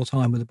have more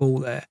time with the ball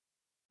there.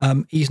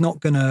 He's not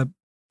going to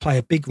play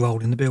a big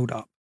role in the build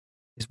up.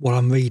 Is what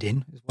I'm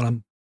reading.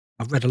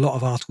 I've read a lot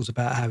of articles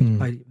about how he's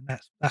played it, and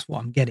that's what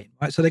I'm getting,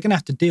 right? So they're going to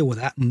have to deal with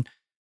that and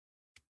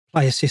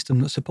play a system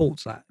that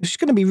supports that, which is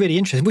going to be really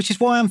interesting, which is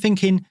why I'm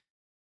thinking,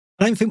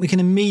 I don't think we can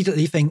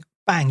immediately think,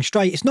 bang,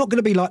 straight. It's not going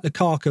to be like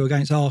Lukaku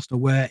against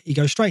Arsenal, where he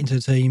goes straight into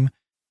the team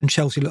and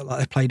Chelsea look like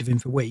they've played with him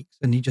for weeks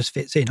and he just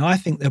fits in. I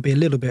think there'll be a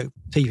little bit of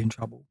teething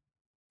trouble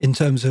in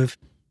terms of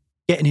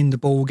getting in the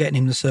ball, getting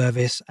in the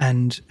service,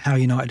 and how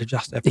United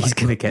adjust their play. He's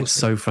going to get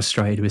so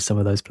frustrated with some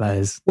of those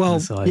players.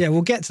 Well, yeah,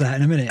 we'll get to that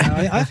in a minute.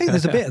 I think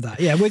there's a bit of that.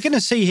 Yeah, we're going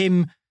to see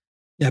him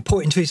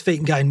pointing to his feet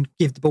and going,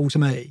 give the ball to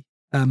me,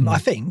 I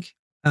think.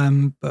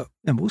 But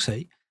we'll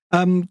see.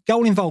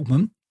 Goal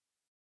involvement.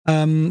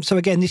 So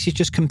again, this is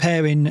just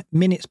comparing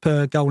minutes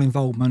per goal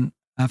involvement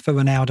for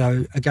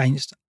Ronaldo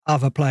against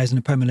other players in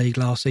the Premier League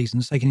last season.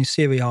 It's taking his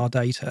Serie A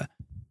data.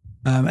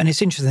 And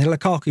it's interesting,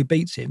 Lukaku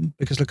beats him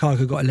because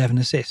Lukaku got 11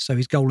 assists, so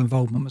his goal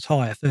involvement was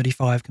higher,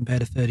 35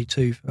 compared to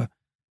 32 for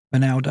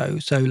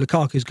Ronaldo. So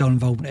Lukaku's goal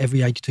involvement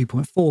every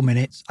 82.4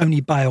 minutes. Only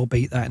Bale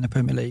beat that in the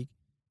Premier League.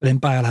 But then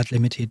Bale had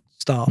limited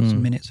starts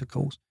and minutes, of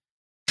course.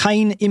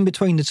 Kane in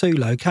between the two,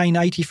 though. Kane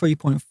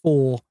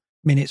 83.4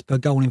 minutes per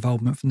goal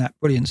involvement from that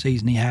brilliant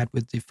season he had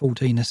with the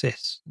 14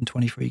 assists and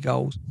 23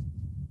 goals.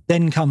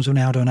 Then comes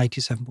Ronaldo on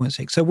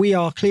 87.6. So we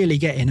are clearly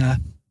getting a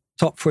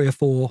top 3 or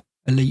 4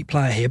 elite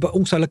player here, but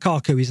also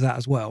Lukaku is that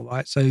as well,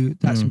 right? So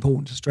that's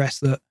important to stress,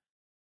 that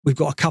we've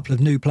got a couple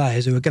of new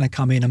players who are going to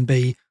come in and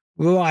be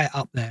right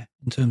up there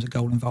in terms of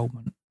goal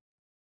involvement.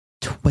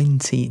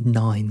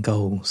 29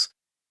 goals.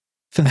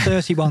 From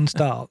 31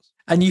 starts.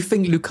 And you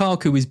think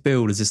Lukaku is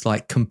billed as this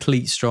like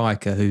complete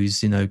striker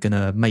who's, going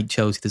to make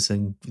Chelsea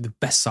the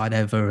best side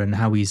ever, and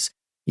how he's,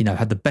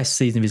 had the best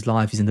season of his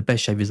life, he's in the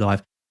best shape of his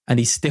life, and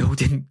he still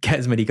didn't get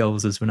as many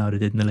goals as Ronaldo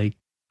did in the league.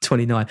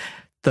 29,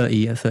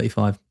 30,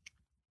 35.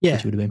 Yeah,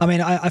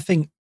 I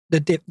think the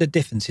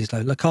difference is,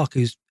 though,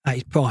 Lukaku's at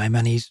his prime,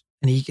 and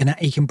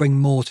he can bring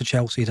more to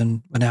Chelsea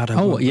than Ronaldo.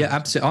 Oh yeah,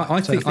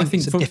 absolutely.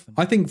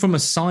 I think from a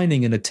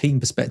signing and a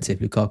team perspective,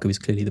 Lukaku is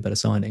clearly the better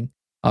signing.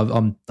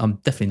 I'm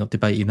definitely not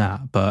debating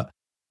that, but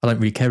I don't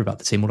really care about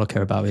the team. All I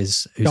care about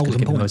is who's going to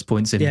get the most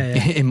points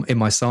in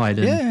my side.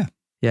 And,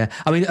 yeah.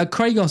 I mean,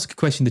 Craig asked a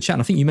question in the chat,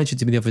 and I think you mentioned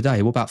to me the other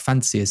day. What about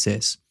fantasy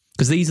assists?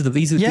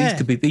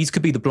 Because these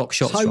could be the block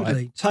shots,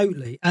 right?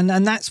 Totally. And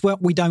that's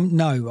what we don't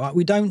know, right?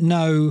 We don't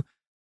know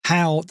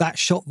how that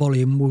shot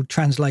volume will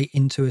translate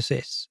into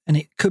assists. And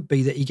it could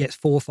be that he gets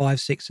 4, 5,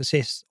 6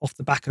 assists off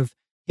the back of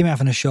him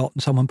having a shot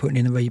and someone putting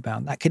in a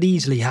rebound. That could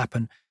easily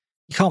happen.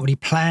 You can't really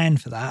plan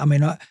for that. I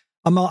mean,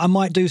 I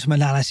might do some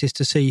analysis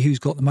to see who's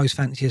got the most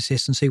fancy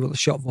assists and see what the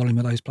shot volume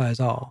of those players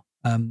are.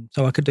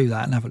 So I could do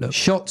that and have a look.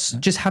 Shots,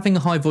 just having a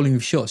high volume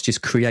of shots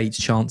just creates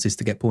chances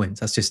to get points.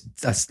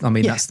 That's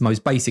the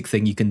most basic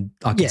thing I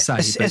can say.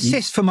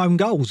 Assists from own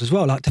goals as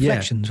well, like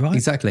deflections, right?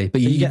 Exactly.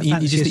 But you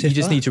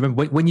just need to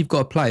remember when you've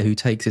got a player who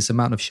takes this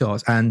amount of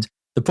shots, and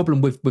the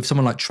problem with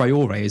someone like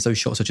Traore is those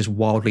shots are just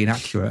wildly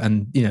inaccurate.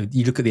 And,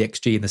 you look at the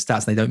XG and the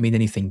stats and they don't mean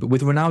anything. But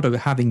with Ronaldo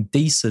having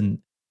decent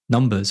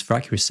numbers for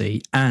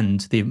accuracy and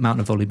the amount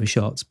of volume of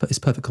shots, it's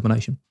a perfect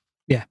combination.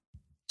 Yeah.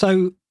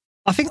 So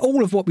I think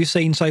all of what we've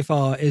seen so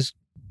far is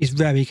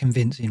very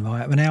convincing,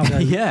 right?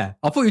 Ronaldo. Yeah.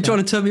 I thought you were trying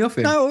to turn me off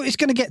here. No, it's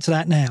going to get to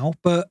that now.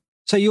 But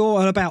so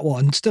you're about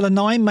what? Still a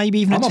 9, maybe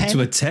even a 10? I'm up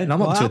to a 10.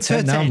 I'm up to a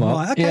 10 now, Mark.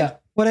 Right, okay. Yeah.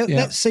 Well,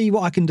 let's see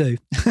what I can do.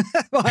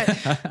 Right.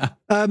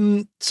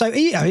 So,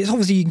 it's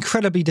obviously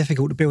incredibly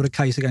difficult to build a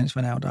case against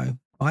Ronaldo,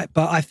 right?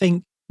 But I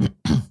think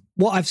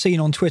what I've seen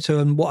on Twitter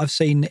and what I've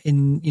seen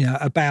in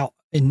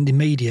the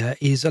media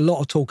is a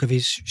lot of talk of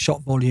his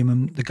shot volume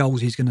and the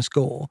goals he's going to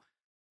score.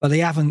 But they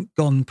haven't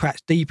gone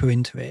perhaps deeper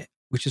into it,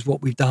 which is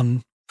what we've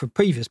done for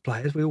previous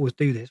players. We always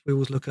do this. We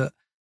always look at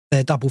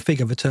their double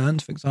figure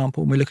returns, for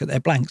example, and we look at their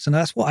blanks. And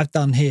that's what I've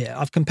done here.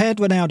 I've compared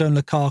Ronaldo and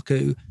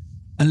Lukaku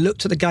and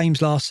looked at the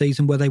games last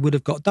season where they would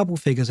have got double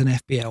figures in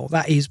FPL.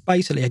 That is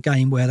basically a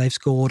game where they've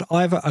scored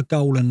either a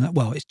goal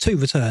it's 2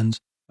 returns,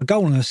 a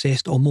goal and an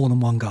assist, or more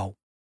than 1 goal.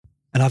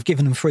 And I've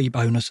given them free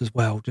bonus as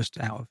well, just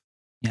out of,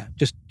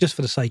 just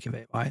for the sake of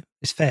it, right?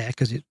 It's fair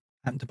because it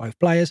happened to both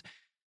players.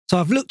 So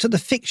I've looked at the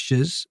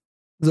fixtures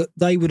that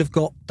they would have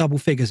got double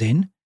figures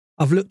in.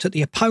 I've looked at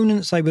the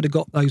opponents they would have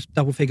got those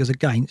double figures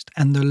against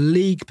and the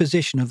league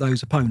position of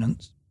those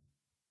opponents.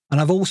 And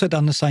I've also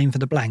done the same for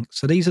the blanks.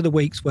 So these are the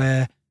weeks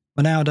where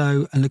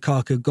Ronaldo and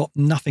Lukaku got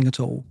nothing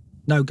at all.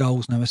 No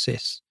goals, no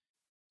assists.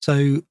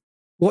 So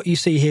what you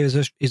see here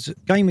is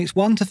game weeks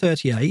 1 to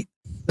 38.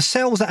 The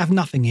cells that have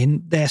nothing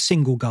in, they're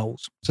single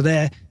goals. So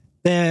they're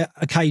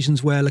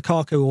occasions where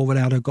Lukaku or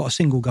Ronaldo got a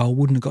single goal,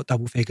 wouldn't have got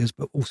double figures,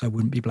 but also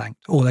wouldn't be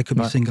blanked. Or they could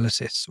be single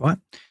assists, right?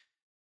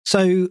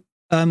 So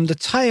the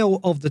tail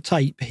of the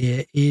tape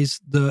here is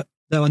that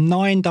there are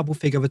 9 double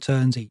figure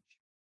returns each.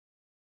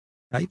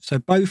 Okay, so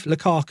both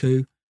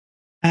Lukaku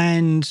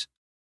and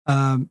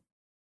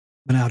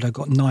Ronaldo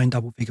got 9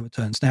 double figure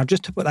returns. Now,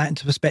 just to put that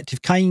into perspective,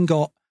 Son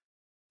got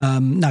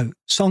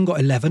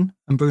 11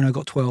 and Bruno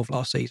got 12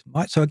 last season,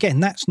 right? So again,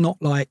 that's not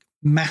like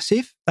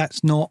massive.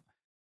 That's not,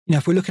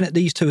 if we're looking at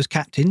these two as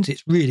captains,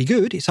 it's really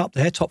good. It's up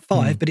there, top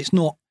 5, but it's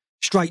not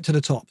straight to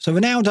the top. So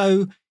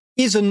Ronaldo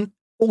isn't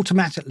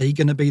automatically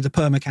going to be the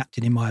perma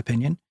captain, in my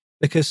opinion,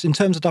 because in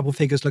terms of double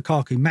figures,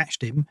 Lukaku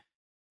matched him,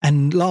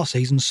 and last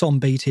season Son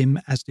beat him,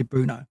 as did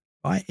Bruno,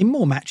 right? In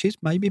more matches,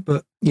 maybe,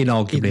 but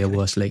arguably a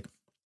worse league.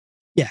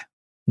 Yeah,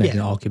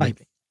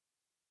 arguably.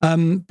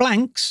 Maybe.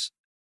 Blanks,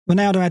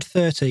 Ronaldo had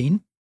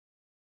 13,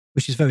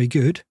 which is very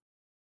good,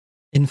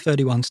 in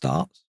 31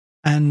 starts,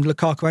 and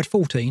Lukaku had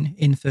 14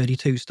 in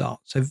 32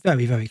 starts, so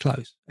very, very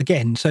close.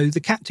 Again, so the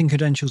captain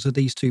credentials of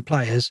these two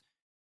players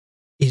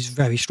is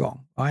very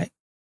strong, right?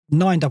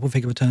 9 double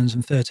figure returns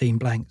and 13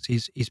 blanks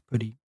is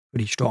pretty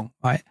strong,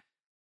 right?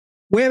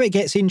 Where it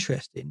gets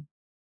interesting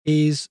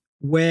is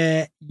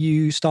where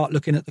you start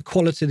looking at the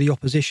quality of the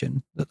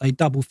opposition that they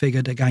double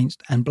figured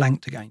against and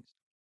blanked against.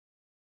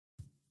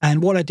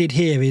 And what I did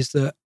here is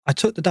that I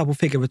took the double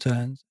figure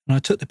returns and I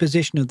took the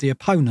position of the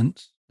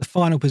opponents, the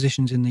final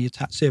positions in the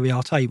Serie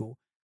A table,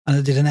 and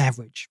I did an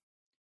average.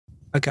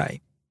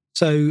 Okay,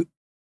 so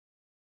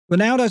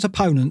Ronaldo's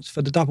opponents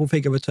for the double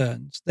figure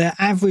returns, their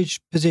average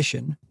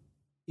position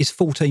is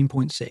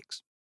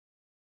 14.6.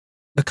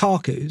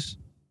 Lukaku's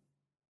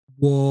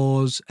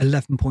was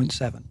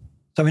 11.7.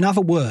 So in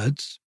other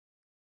words,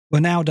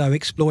 Ronaldo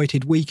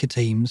exploited weaker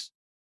teams.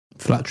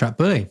 Flat trap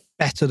bully.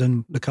 Better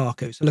than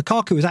Lukaku. So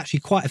Lukaku was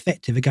actually quite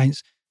effective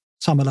against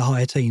some of the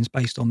higher teams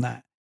based on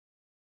that.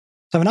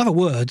 So in other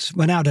words,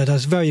 Ronaldo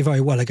does very,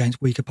 very well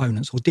against weak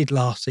opponents, or did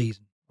last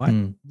season,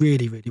 right?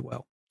 Really, really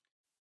well.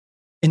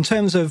 In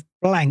terms of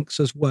blanks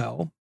as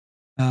well,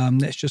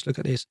 let's just look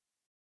at this.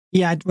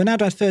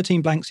 Ronaldo had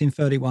 13 blanks in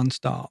 31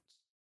 starts.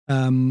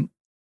 And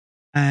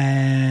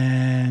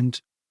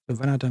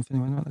Ronaldo,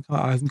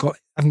 I haven't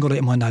got it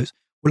in my notes.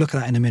 We'll look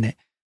at that in a minute.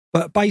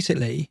 But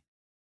basically,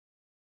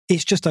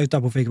 it's just those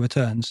double figure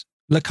returns.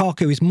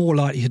 Lukaku is more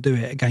likely to do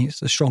it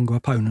against a stronger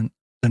opponent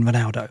than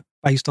Ronaldo,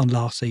 based on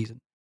last season.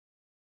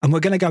 And we're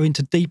going to go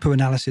into deeper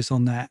analysis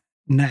on that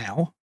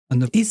now.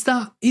 And is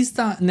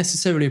that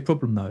necessarily a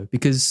problem though?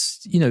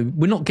 Because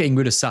we're not getting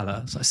rid of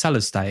Salah.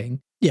 Salah's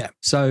staying. Yeah.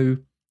 So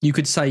you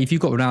could say if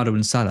you've got Ronaldo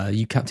and Salah,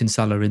 you captain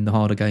Salah in the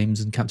harder games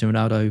and captain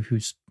Ronaldo,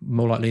 who's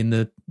more likely in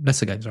the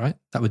lesser games, right?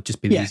 That would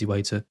just be the easy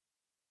way to.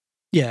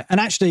 Yeah, and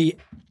actually,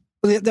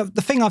 The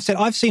thing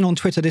I've seen on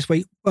Twitter this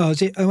week,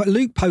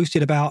 Luke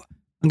posted about,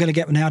 I'm going to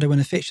get Ronaldo when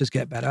the fixtures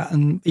get better.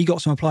 And he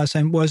got some replies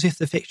saying, well, as if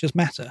the fixtures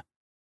matter.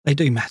 They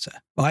do matter,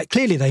 right?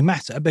 Clearly they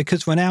matter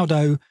because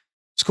Ronaldo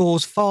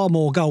scores far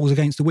more goals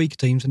against the weaker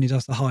teams than he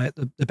does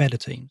the better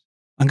teams.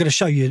 I'm going to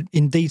show you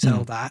in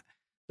detail that.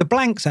 The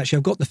blanks, actually,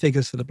 I've got the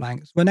figures for the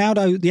blanks.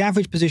 Ronaldo, the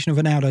average position of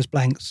Ronaldo's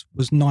blanks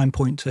was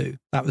 9.2.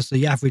 That was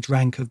the average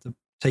rank of the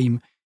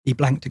team he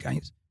blanked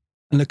against.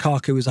 And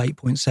Lukaku was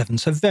 8.7.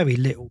 So very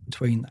little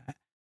between that.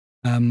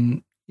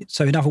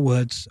 So in other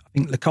words, I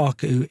think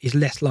Lukaku is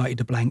less likely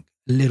to blank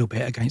a little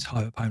bit against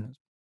higher opponents.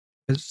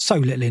 There's so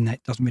little in that,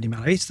 it doesn't really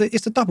matter. It's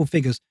the double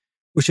figures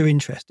which are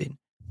interesting.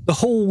 The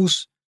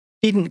hauls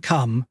didn't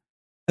come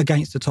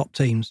against the top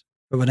teams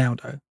for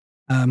Ronaldo.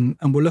 And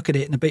we'll look at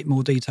it in a bit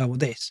more detail with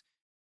this.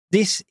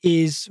 This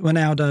is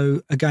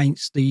Ronaldo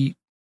against the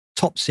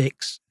top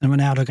 6 and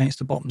Ronaldo against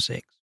the bottom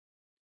 6.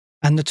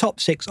 And the top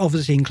 6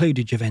 obviously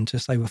included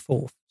Juventus. They were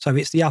 4th. So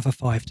it's the other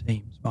 5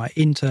 teams, right?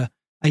 Inter,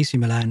 AC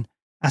Milan,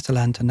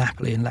 Atalanta,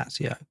 Napoli and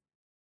Lazio.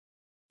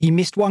 He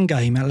missed one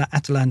game at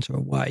Atalanta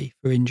away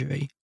for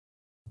injury.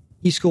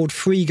 He scored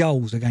 3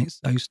 goals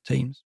against those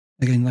teams,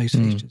 against those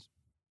fixtures.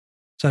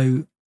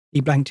 So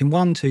he blanked in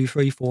 1, 2,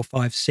 3, 4,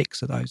 5,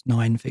 6 of those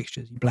 9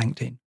 fixtures he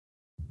blanked in.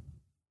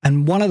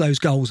 And one of those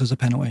goals was a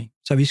penalty.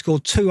 So he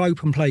scored 2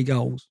 open play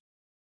goals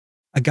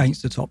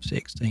against the top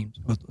 6 teams,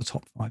 or the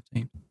top 5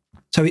 teams.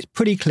 So it's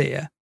pretty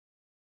clear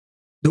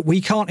that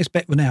we can't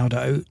expect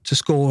Ronaldo to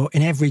score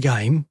in every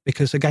game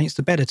because against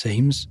the better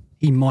teams,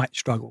 he might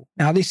struggle.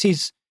 Now, this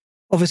is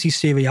obviously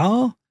Serie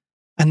A.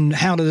 And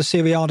how do the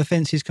Serie A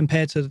defences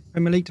compare to the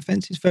Premier League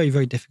defences? Very,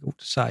 very difficult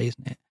to say,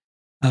 isn't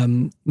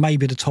it?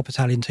 Maybe the top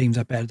Italian teams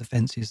have better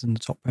defences than the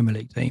top Premier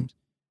League teams.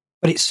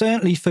 But it's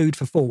certainly food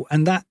for thought.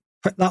 And that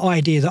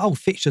idea that,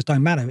 fixtures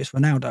don't matter, it's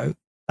Ronaldo,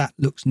 that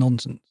looks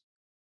nonsense.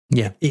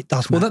 Yeah. It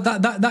does matter. Well,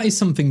 that is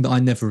something that I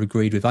never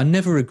agreed with. I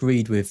never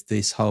agreed with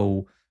this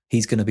whole,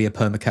 he's going to be a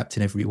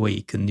perma-captain every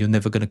week and you're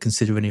never going to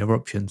consider any other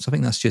options. I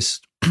think that's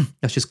just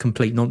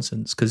complete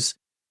nonsense because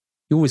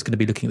you're always going to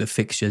be looking at the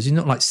fixtures. You're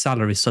not like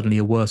Salah is suddenly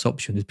a worse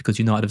option just because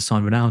United have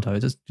signed Ronaldo.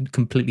 It's just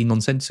completely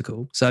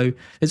nonsensical. So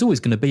there's always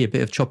going to be a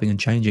bit of chopping and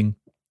changing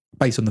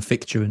based on the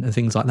fixture and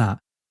things like that.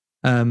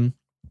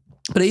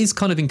 But it is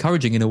kind of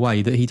encouraging in a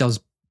way that he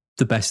does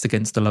the best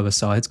against the lower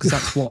sides because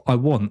that's what I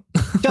want.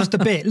 Just a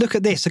bit. Look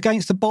at this.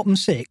 Against the bottom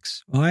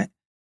 6, right?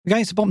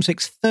 Against the bottom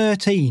 6,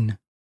 13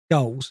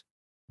 goals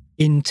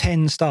in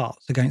 10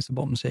 starts against the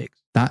bottom 6.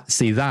 That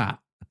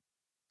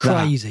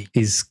crazy.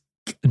 That is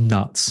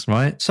nuts,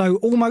 right? So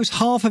almost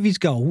half of his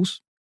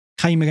goals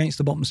came against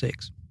the bottom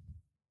 6.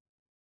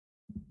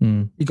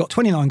 He got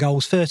 29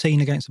 goals, 13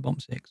 against the bottom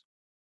 6.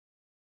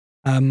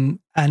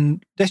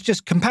 And let's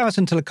just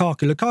comparison to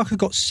Lukaku. Lukaku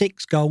got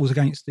 6 goals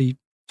against the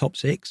top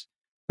 6,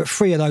 but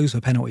 3 of those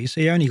were penalties.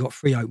 So he only got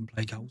 3 open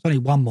play goals, only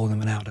 1 more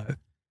than Ronaldo.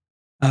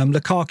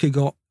 Lukaku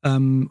got,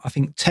 I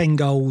think, 10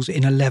 goals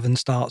in 11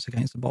 starts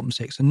against the bottom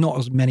 6, and not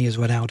as many as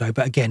Ronaldo.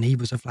 But again, he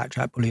was a flat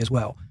track bully as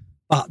well.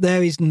 But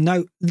there is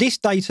this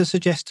data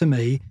suggests to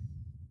me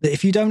that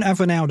if you don't have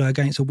Ronaldo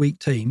against a weak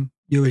team,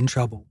 you're in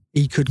trouble.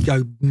 He could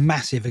go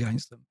massive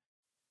against them.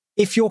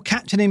 If you're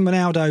captaining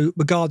Ronaldo,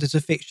 regardless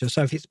of fixture,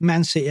 so if it's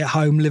Man City at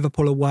home,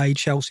 Liverpool away,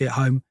 Chelsea at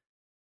home,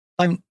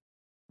 don't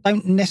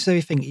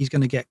necessarily think he's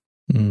going to get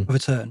a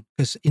return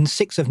because in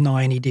 6 of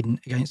 9 he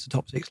didn't against the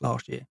top 6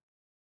 last year.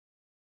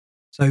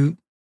 So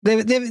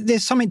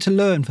there's something to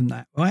learn from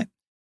that, right?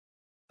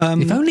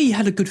 If only he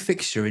had a good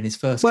fixture in his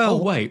first.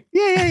 Well, wait.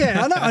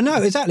 Yeah. I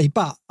know exactly.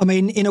 But I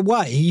mean, in a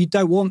way, you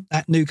don't want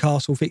that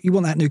Newcastle fixture. You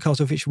want that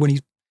Newcastle fixture when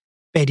he's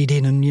bedded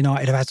in and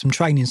United have had some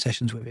training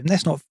sessions with him.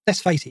 Let's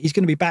face it, he's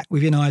going to be back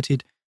with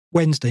United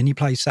Wednesday and he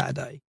plays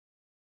Saturday.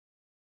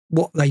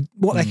 What they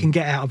can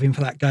get out of him for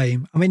that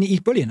game. I mean,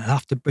 he's brilliant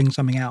enough to bring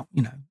something out,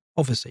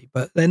 obviously,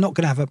 but they're not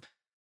going to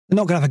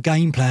have a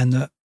game plan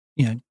that,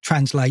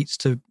 translates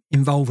to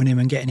involving him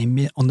and getting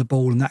him on the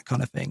ball and that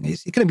kind of thing.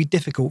 It's going to be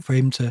difficult for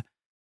him to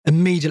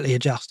immediately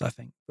adjust, I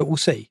think, but we'll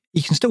see.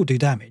 He can still do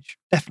damage,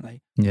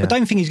 definitely. Yeah. I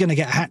don't think he's going to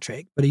get a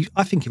hat-trick, but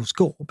I think he'll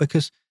score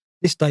because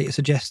this data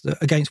suggests that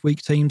against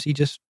weak teams, he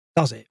just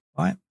does it,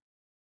 right?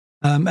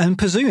 And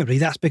presumably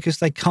that's because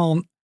they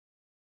can't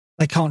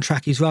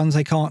track his runs.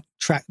 They can't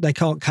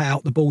cut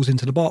out the balls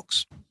into the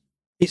box.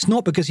 It's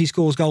not because he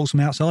scores goals from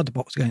outside the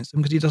box against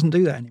them because he doesn't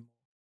do that anymore.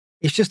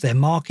 It's just their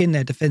marking,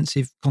 their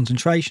defensive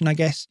concentration, I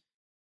guess.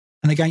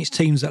 And against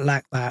teams that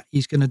lack that,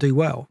 he's going to do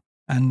well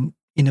and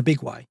in a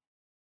big way.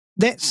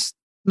 Let's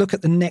look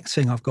at the next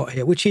thing I've got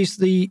here, which is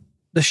the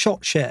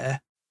shot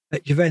share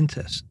at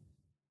Juventus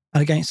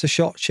and against the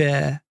shot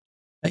share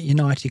at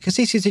United. Because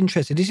this is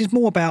interesting. This is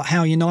more about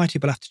how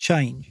United will have to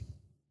change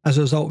as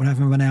a result of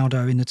having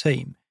Ronaldo in the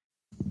team.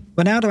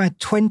 Ronaldo had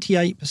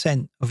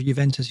 28% of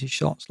Juventus'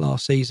 shots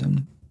last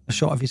season, a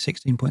shot of his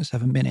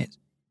 16.7 minutes.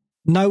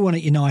 No one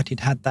at United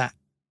had that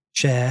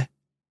share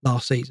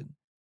last season.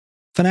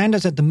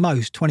 Fernandes had the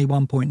most,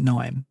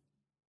 21.9.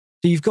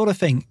 So you've got to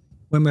think,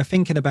 when we're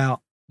thinking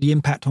about the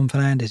impact on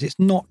Fernandes, it's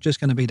not just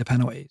going to be the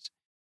penalties.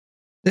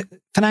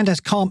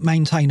 Fernandes can't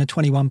maintain a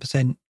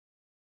 21%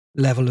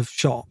 level of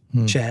shot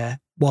share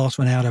whilst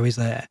Ronaldo is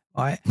there,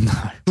 right? No.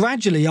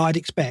 Gradually, I'd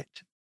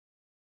expect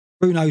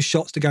Bruno's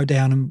shots to go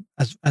down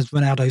as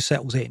Ronaldo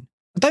settles in.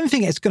 I don't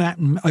think it's going to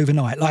happen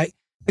overnight. Like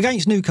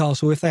against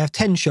Newcastle, if they have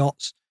 10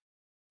 shots,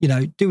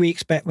 do we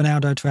expect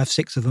Ronaldo to have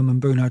 6 of them and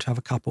Bruno to have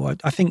a couple?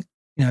 I think,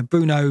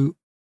 Bruno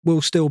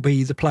will still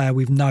be the player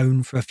we've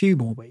known for a few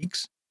more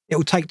weeks. It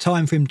will take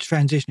time for him to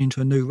transition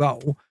into a new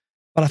role,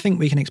 but I think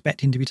we can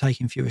expect him to be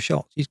taking fewer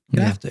shots. He's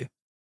going to have to.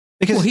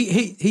 Because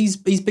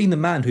he's been the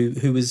man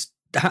who has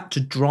had to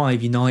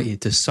drive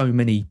United to so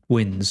many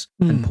wins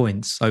and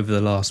points over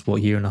the last,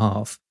 year and a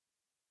half.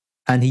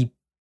 And he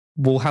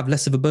will have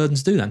less of a burden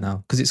to do that now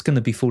because it's going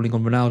to be falling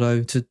on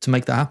Ronaldo to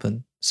make that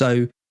happen.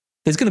 So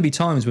there's going to be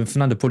times when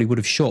Fernando probably would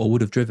have shot or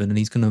would have driven and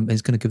he's going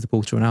to give the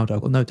ball to Ronaldo.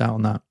 I've got no doubt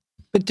on that.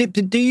 But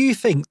do you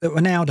think that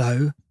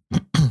Ronaldo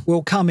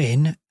will come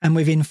in and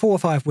within 4 or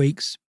 5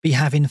 weeks be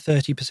having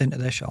 30% of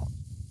their shot?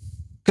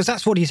 Because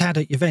that's what he's had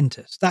at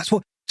Juventus. That's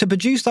what, to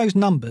produce those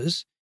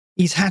numbers,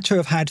 he's had to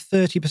have had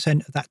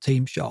 30% of that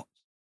team's shots.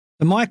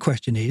 And my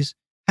question is,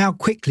 how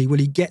quickly will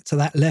he get to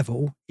that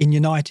level in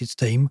United's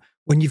team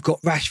when you've got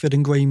Rashford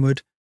and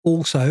Greenwood,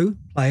 also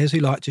players who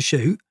like to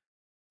shoot?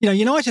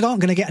 United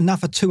aren't going to get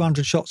enough of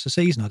 200 shots a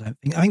season, I don't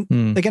think. I think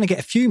they're going to get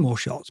a few more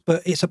shots,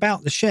 but it's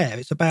about the share.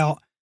 It's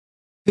about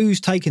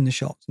who's taking the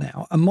shots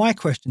now. And my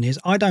question is,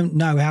 I don't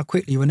know how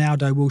quickly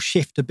Ronaldo will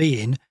shift to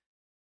being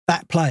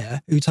that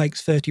player who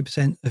takes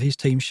 30% of his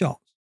team's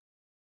shots.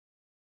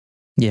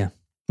 Yeah.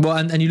 Well,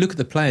 and you look at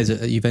the players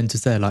at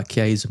Juventus there, like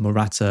Chiesa,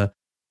 Morata,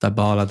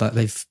 Dybala,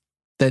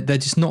 they're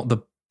just not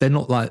they're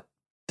not like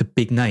the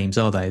big names,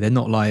 are they? They're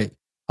not like,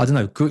 I don't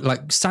know,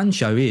 like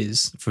Sancho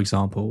is, for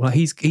example. Like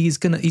he's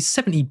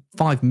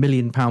 £75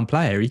 million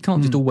player. He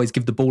can't just always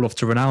give the ball off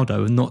to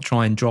Ronaldo and not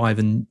try and drive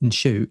and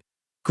shoot.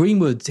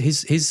 Greenwood,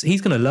 he's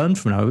going to learn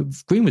from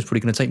Ronaldo. Greenwood's probably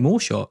going to take more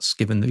shots,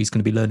 given that he's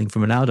going to be learning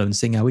from Ronaldo and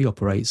seeing how he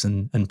operates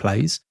and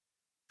plays.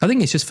 I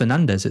think it's just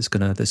Fernandes that's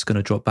going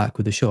to drop back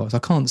with the shots. I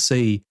can't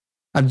see.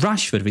 And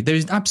Rashford, there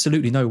is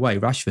absolutely no way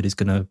Rashford is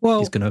going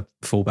to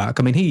fall back.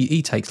 I mean,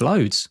 he takes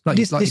loads.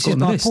 This is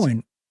my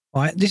point,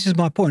 right? This is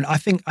my point. I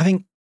think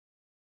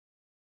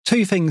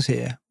 2 things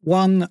here.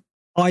 One,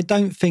 I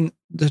don't think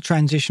the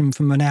transition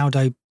from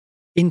Ronaldo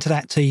into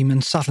that team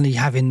and suddenly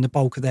having the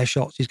bulk of their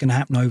shots is going to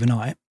happen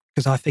overnight,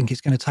 because I think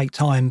it's going to take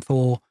time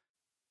for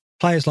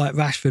players like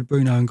Rashford,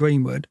 Bruno and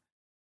Greenwood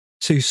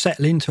to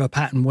settle into a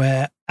pattern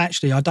where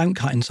actually I don't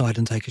cut inside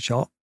and take a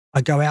shot.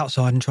 I go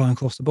outside and try and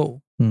cross the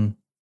ball.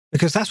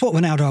 Because that's what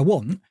Ronaldo I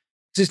want.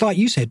 Because it's like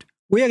you said,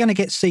 we are going to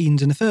get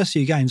scenes in the first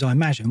few games, I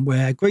imagine,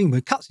 where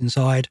Greenwood cuts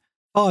inside,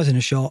 fires in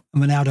a shot,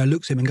 and Ronaldo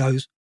looks at him and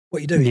goes, "What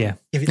are you doing? Yeah.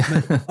 Give it to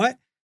me." Right?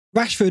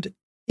 Rashford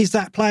is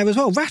that player as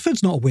well.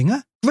 Rashford's not a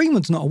winger.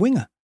 Greenwood's not a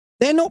winger.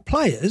 They're not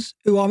players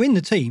who are in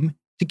the team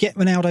to get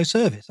Ronaldo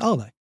service, are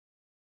they?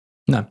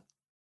 No.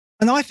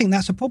 And I think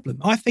that's a problem.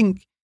 I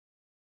think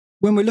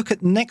when we look at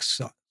the next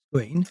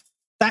screen,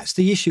 that's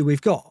the issue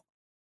we've got,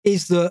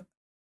 is that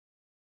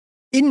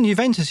in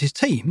Juventus's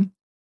team,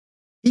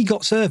 he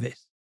got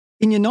service.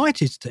 In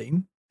United's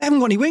team, they haven't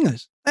got any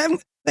wingers.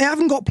 They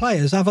haven't got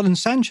players other than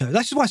Sancho.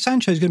 That's why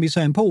Sancho is going to be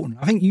so important.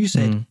 I think you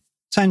said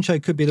Sancho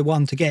could be the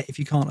one to get if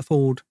you can't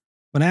afford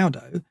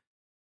Ronaldo.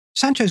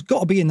 Sancho's got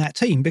to be in that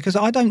team because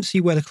I don't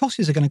see where the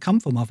crosses are going to come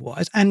from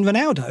otherwise. And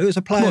Ronaldo is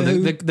a player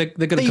who they're going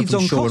to come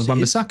from Shaw and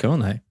Wan-Bissaka,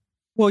 aren't they?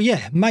 Well,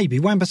 yeah, maybe.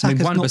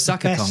 Wan-Bissaka's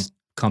Wan-Bissaka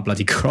can't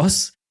bloody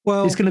cross.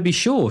 Well, it's going to be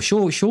Shaw.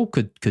 Shaw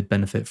could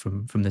benefit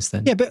from this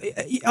then. Yeah, but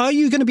are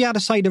you going to be able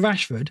to say to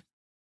Rashford,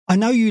 I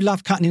know you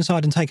love cutting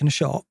inside and taking a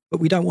shot, but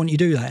we don't want you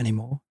to do that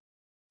anymore.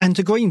 And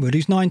to Greenwood,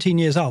 who's 19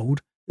 years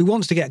old, who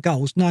wants to get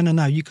goals,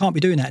 no, you can't be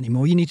doing that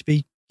anymore. You need to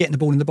be getting the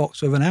ball in the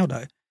box with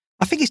Ronaldo.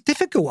 I think it's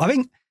difficult. I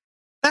think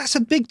that's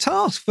a big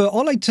task for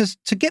Ole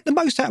to get the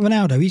most out of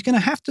Ronaldo. He's going to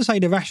have to say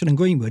to Rashford and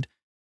Greenwood,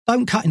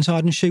 don't cut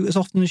inside and shoot as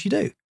often as you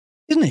do,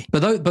 isn't he?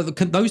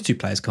 But those 2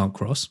 players can't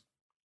cross.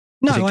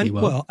 No,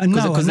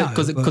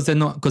 because they're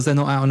not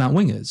out and out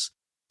wingers.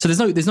 So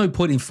there's no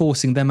point in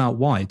forcing them out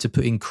wide to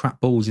put in crap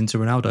balls into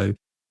Ronaldo.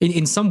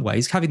 In some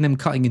ways, having them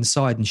cutting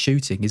inside and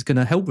shooting is going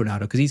to help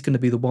Ronaldo because he's going to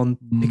be the one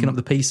picking up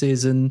the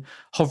pieces and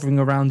hovering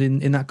around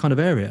in that kind of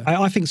area.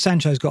 I think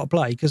Sancho's got to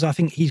play because I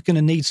think he's going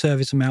to need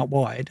service from out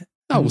wide.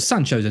 Oh, well,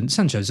 Sancho's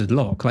a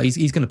lock. Like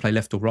he's going to play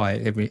left or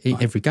right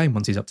every game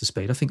once he's up to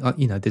speed. I think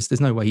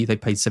there's no way they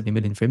paid 70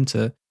 million for him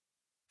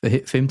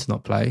to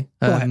not play.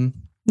 Right.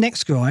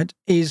 Next slide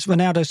is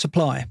Ronaldo's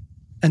supply,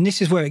 and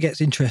this is where it gets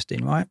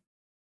interesting, right?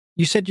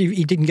 You said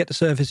he didn't get the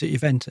service at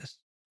Juventus.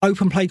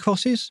 Open play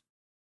crosses,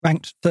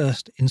 ranked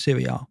first in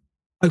Serie A.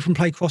 Open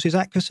play crosses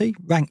accuracy,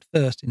 ranked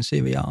first in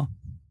Serie A.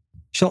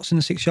 Shots in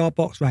the 6-yard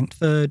box, ranked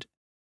third.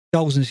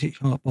 Goals in the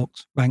 6-yard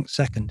box, ranked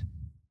second.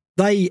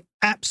 They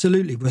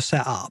absolutely were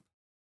set up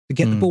to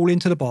get the ball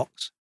into the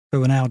box for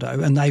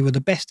Ronaldo, and they were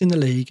the best in the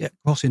league at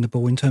crossing the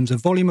ball in terms of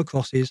volume of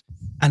crosses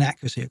and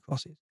accuracy of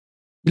crosses.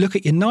 You look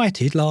at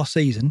United last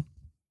season,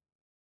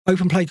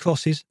 open play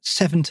crosses,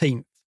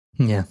 17th.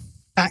 Yeah.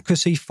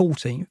 Accuracy,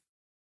 14th.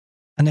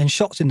 and then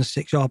shots in the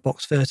 6-yard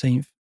box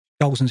 13th,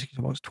 goals in the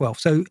 6-yard box 12th.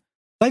 So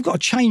they've got to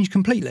change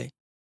completely.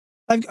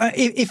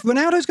 If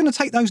Ronaldo's going to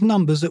take those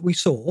numbers that we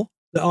saw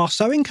that are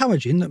so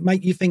encouraging that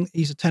make you think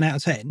he's a 10 out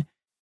of 10,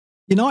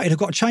 United have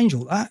got to change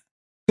all that,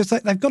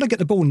 because they've got to get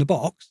the ball in the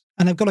box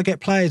and they've got to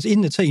get players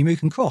in the team who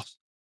can cross.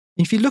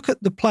 And if you look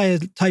at the player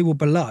table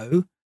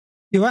below,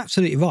 you're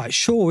absolutely right.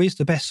 Shaw is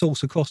the best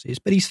source of crosses,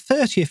 but he's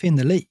 30th in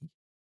the league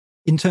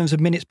in terms of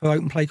minutes per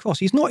open play cross.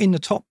 He's not in the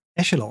top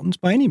echelons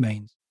by any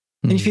means.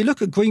 And if you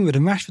look at Greenwood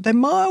and Rashford, they're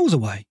miles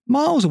away.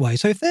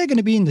 So if they're going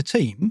to be in the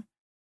team,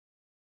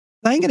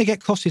 they ain't going to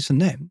get crosses from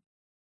them.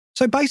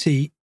 So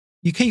basically,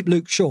 you keep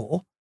Luke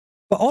Shaw,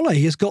 but Ole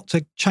has got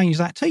to change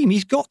that team.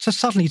 He's got to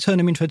suddenly turn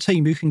them into a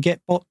team who can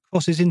get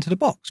crosses into the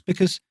box,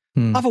 because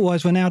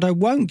otherwise Ronaldo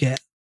won't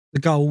get the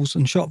goals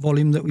and shot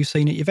volume that we've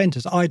seen at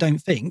Juventus, I don't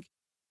think.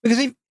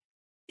 Because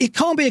it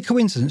can't be a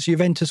coincidence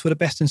Juventus were the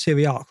best in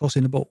Serie A at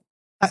crossing the ball.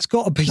 That's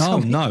got to be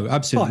something. Oh no,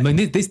 absolutely. Right. I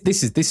mean,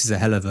 this is a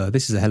hell of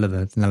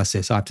a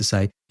analysis. I have to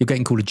say, you're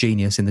getting called a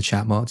genius in the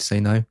chat, Mark, to say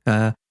no.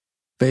 But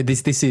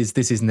this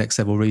is next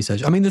level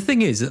research. I mean, the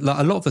thing is, like,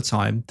 a lot of the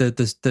time,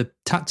 the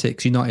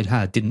tactics United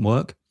had didn't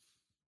work.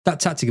 That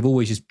tactic of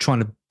always just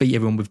trying to beat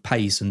everyone with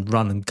pace and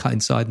run and cut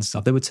inside and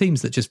stuff. There were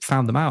teams that just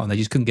found them out and they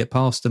just couldn't get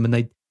past them, and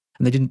they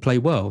didn't play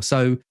well.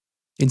 So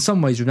in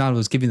some ways, Ronaldo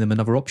was giving them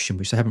another option,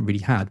 which they haven't really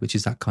had, which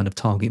is that kind of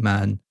target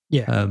man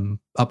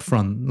up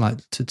front, like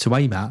to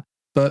aim at.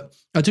 But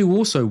I do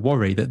also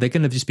worry that they're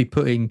going to just be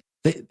putting...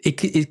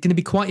 It's going to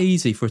be quite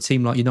easy for a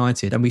team like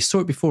United, and we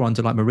saw it before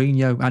under like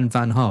Mourinho and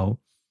Van Gaal.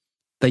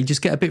 They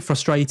just get a bit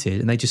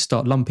frustrated and they just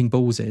start lumping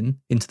balls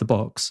into the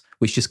box,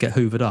 which just get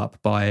hoovered up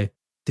by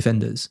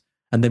defenders.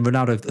 And then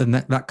Ronaldo, and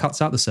that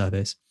cuts out the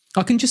service.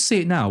 I can just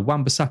see it now,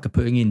 Wan-Bissaka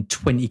putting in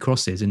 20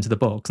 crosses into the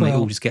box, and they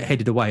all just get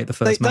headed away at the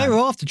first man. They were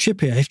after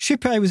Trippier. If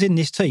Trippier was in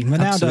this team,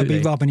 Ronaldo would be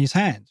rubbing his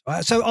hands.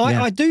 Right? So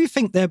I do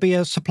think there'll be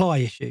a supply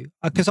issue,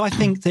 because I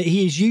think that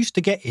he is used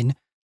to getting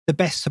the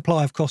best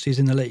supply of crosses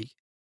in the league.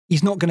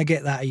 He's not going to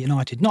get that at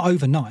United, not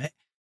overnight.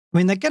 I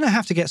mean, they're going to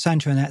have to get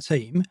Sancho in that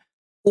team,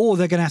 or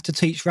they're going to have to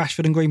teach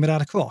Rashford and Greenwood how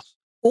to cross,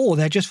 or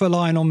they're just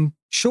relying on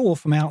Shaw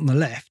from out on the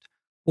left,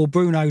 or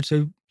Bruno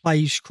to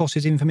play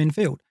crosses in from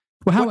infield.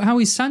 Well, how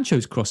is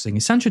Sancho's crossing?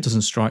 Sancho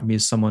doesn't strike me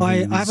as someone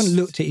I haven't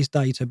looked at his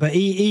data, but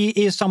he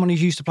is someone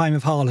who's used to playing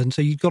with Haaland,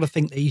 so you've got to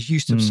think that he's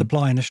used to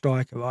supplying a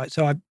striker, right?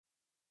 So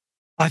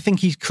I think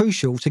he's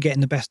crucial to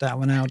getting the best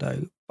out of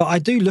Ronaldo. But I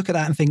do look at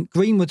that and think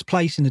Greenwood's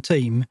place in the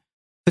team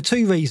for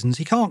two reasons.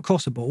 He can't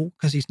cross a ball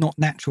because he's not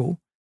natural,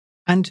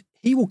 and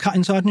he will cut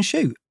inside and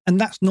shoot. And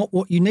that's not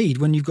what you need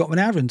when you've got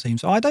Ronaldo in the team.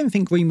 So I don't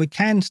think Greenwood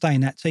can stay in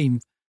that team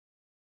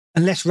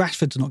unless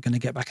Rashford's not going to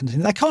get back in the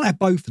team. They can't have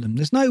both of them.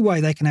 There's no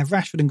way they can have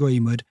Rashford and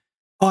Greenwood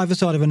either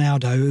side of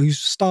Ronaldo,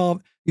 who's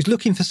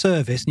looking for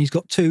service, and he's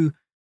got two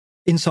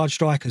inside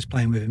strikers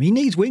playing with him. He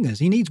needs wingers.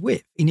 He needs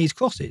width. He needs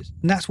crosses.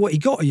 And that's what he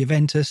got at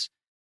Juventus.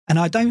 And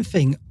I don't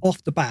think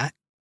off the bat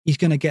he's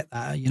going to get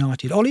that at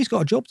United. Ollie's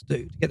got a job to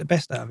do to get the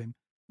best out of him.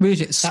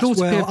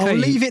 I'll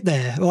leave it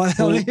there.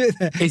 I'll leave it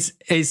there.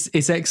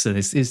 It's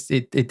excellent.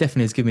 It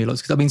definitely has given me a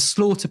lot. I mean,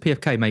 Slaughter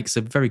PFK makes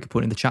a very good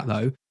point in the chat,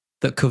 though,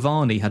 that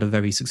Cavani had a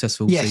very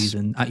successful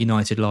season at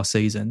United last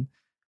season.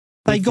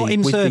 They got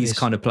him with service. These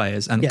kind of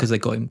players, and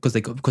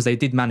because they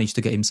did manage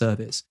to get him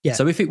service. Yeah.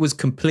 So if it was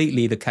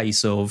completely the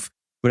case of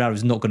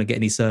Ronaldo's not going to get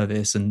any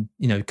service, and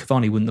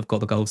Cavani wouldn't have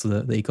got the goals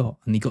that he got,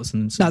 and he got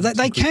some. No,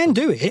 they can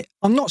do it.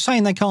 I'm not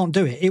saying they can't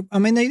do it. I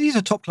mean, these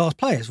are top class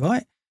players,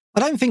 right? I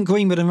don't think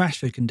Greenwood and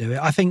Rashford can do it.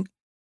 I think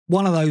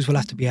one of those will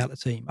have to be out of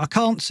the team. I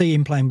can't see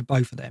him playing with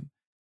both of them.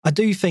 I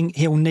do think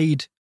he'll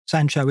need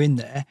Sancho in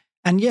there.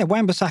 And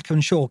Wan-Bissaka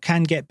and Shaw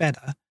can get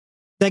better.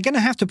 They're going to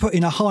have to put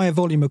in a higher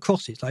volume of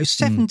crosses. Like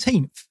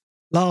 17th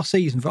last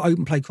season for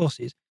open play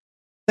crosses.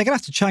 They're going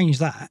to have to change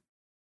that.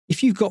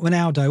 If you've got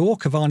Ronaldo or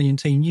Cavani in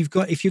team,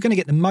 if you're going to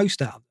get the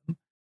most out of them,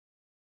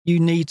 you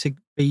need to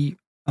be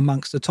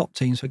amongst the top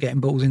teams for getting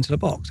balls into the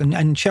box.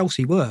 And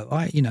Chelsea were,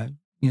 right?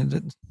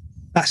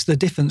 That's the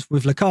difference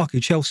with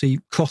Lukaku. Chelsea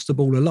crossed the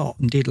ball a lot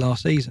and did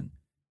last season.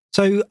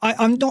 So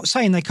I'm not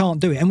saying they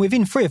can't do it. And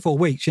within 3 or 4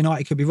 weeks,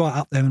 United could be right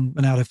up there and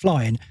Ronaldo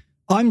flying.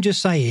 I'm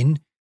just saying,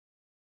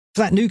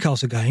 for that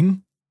Newcastle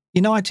game,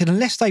 United,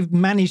 unless they've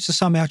managed to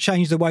somehow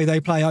change the way they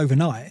play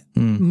overnight,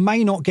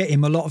 may not get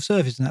him a lot of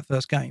service in that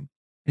first game.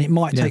 And it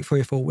might take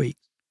 3 or 4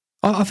 weeks.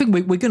 I think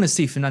we're going to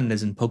see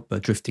Fernandes and Pogba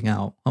drifting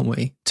out, aren't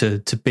we?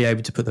 To be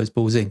able to put those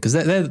balls in, because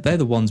they're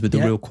the ones with the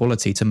real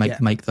quality to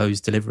make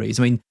those deliveries.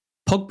 I mean,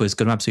 Pogba's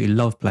going to absolutely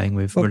love playing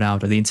with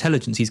Ronaldo. The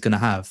intelligence he's going to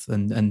have,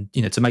 and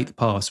to make the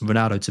pass, and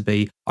Ronaldo to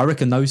be. I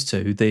reckon those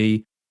two.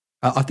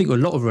 I think a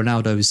lot of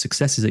Ronaldo's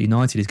successes at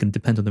United is going to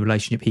depend on the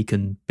relationship he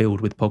can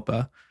build with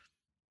Pogba.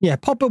 Yeah,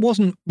 Pogba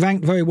wasn't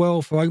ranked very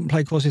well for open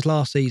play crosses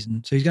last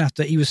season, so he's going to have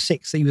to. He was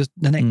 6th. He was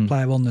the next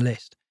player on the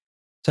list.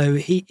 So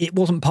it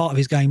wasn't part of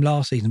his game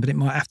last season, but it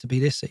might have to be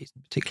this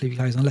season, particularly if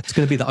he plays on the left. It's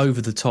going to be the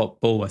over-the-top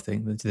ball, I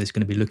think, that he's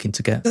going to be looking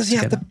to get. Does he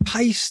have the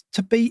pace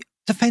to beat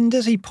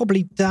defenders? He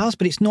probably does,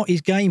 but it's not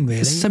his game,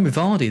 really. It's the same with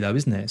Vardy, though,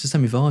 isn't it? It's the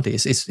same with Vardy.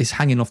 It's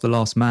hanging off the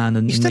last man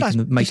and making the time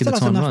runs. He still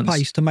has enough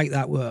pace to make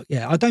that work.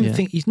 Yeah, I don't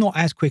think he's not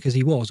as quick as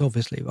he was,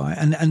 obviously, right?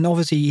 And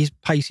obviously his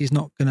pace is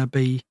not going to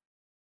be.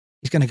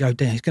 He's going to go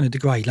down. He's going to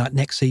degrade. Like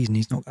next season,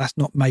 he's not. That's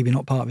not maybe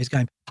not part of his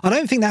game. I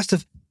don't think that's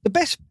the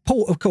best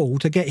port of call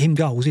to get him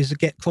goals is to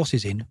get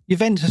crosses in.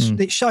 Juventus,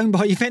 it's shown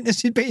by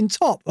Juventus being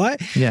top,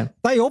 right? Yeah.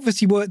 They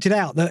obviously worked it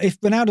out that if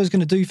Ronaldo's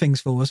going to do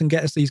things for us and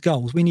get us these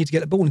goals, we need to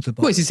get the ball into the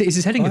box. Well, it's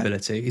his heading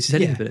ability. It's his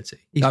heading ability.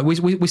 Like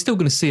we're still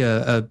going to see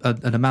an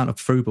amount of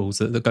through balls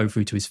that go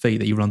through to his feet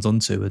that he runs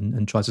onto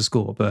and tries to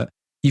score. But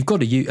you've got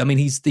to I mean,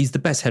 he's the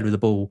best header of the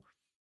ball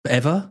to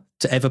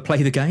ever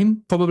play the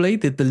game, probably.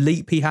 The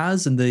leap he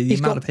has and the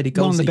amount of headed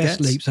goals he gets. One of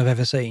the best leaps I've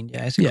ever seen.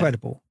 Yeah, it's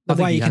incredible. The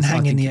way he can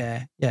hang in the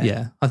air.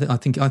 Yeah, I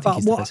think he's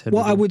the best header.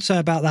 What I would say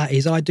about that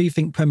is I do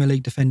think Premier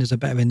League defenders are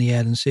better in the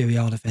air than Serie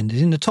A defenders.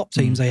 In the top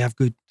teams, they have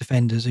good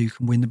defenders who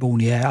can win the ball in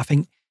the air. I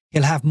think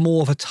he'll have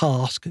more of a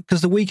task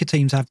because the weaker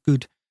teams have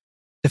good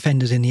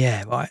defenders in the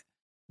air, right?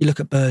 You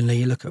look at Burnley,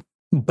 you look at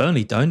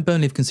Burnley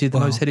have conceded the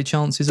most headed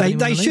chances.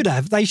 They should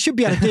have. They should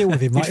be able to deal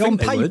with him, right? On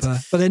paper,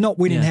 but they're not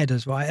winning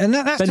headers, right? And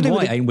that's Ben to do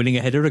White with ain't winning a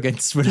header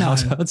against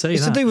Ronaldo. No, I'll tell you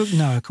it's that. To do with,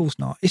 no, of course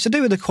not. It's to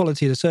do with the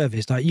quality of the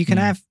service. Like you can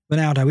have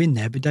Ronaldo in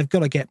there, but they've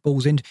got to get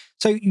balls in.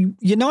 So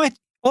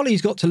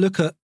Ollie's got to look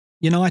at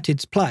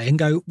United's play and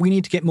go, we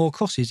need to get more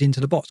crosses into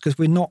the box because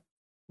we're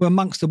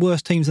amongst the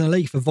worst teams in the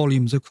league for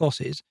volumes of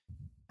crosses.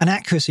 And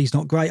accuracy's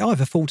not great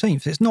either,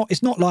 14th.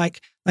 It's not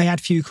like they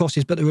had few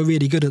crosses, but they were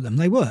really good at them.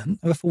 They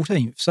weren't. They were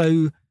 14th.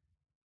 So.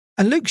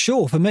 And Luke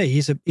Shaw, for me,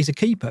 is a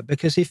keeper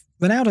because if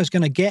Ronaldo's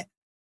going to get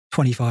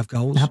 25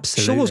 goals,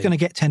 Shaw's going to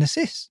get 10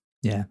 assists.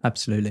 Yeah,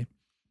 absolutely.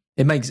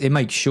 It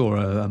makes Shaw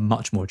a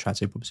much more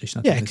attractive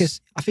proposition.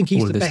 Because I think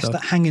he's the best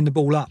at hanging the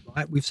ball up,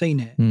 right? We've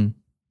seen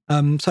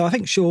it. So I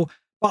think Shaw...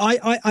 But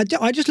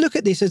I just look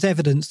at this as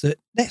evidence that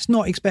let's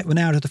not expect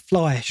Ronaldo to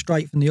fly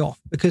straight from the off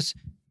because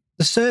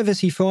the service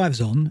he thrives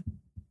on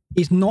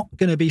is not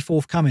going to be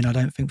forthcoming, I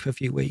don't think, for a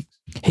few weeks.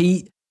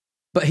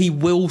 But he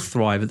will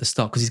thrive at the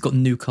start because he's got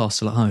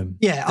Newcastle at home.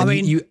 Yeah, I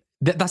mean,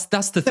 that's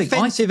the thing.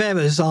 Defensive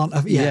errors aren't.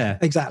 Yeah,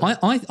 exactly.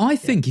 I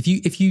think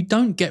if you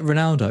don't get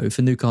Ronaldo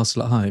for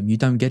Newcastle at home, you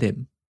don't get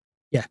him.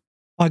 Yeah,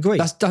 I agree.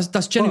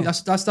 That's genuinely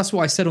that's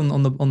what I said on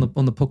the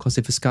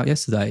podcast for Scout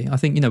yesterday. I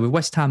think with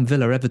West Ham,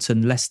 Villa,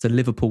 Everton, Leicester,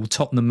 Liverpool,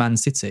 Tottenham, Man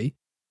City,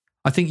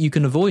 I think you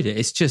can avoid it.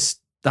 It's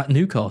just that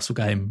Newcastle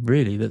game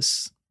really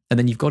and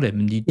then you've got him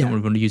and you don't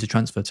really want to use a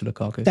transfer to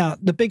Lukaku. Now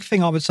the big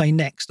thing I would say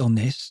next on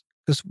this.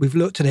 Because we've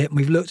looked at it and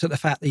we've looked at the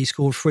fact that he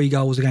scored 3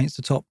 goals against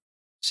the top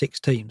 6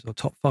 teams or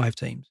top 5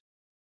 teams,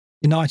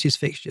 United's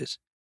fixtures.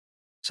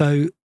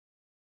 So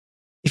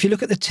if you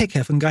look at the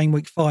ticker from game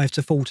week 5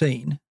 to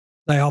 14,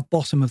 they are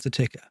bottom of the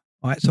ticker,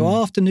 right? So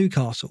after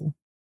Newcastle,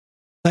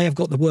 they have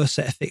got the worst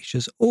set of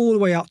fixtures all the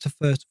way up to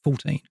first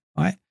 14,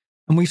 right?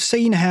 And we've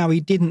seen how he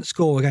didn't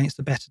score against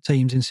the better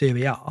teams in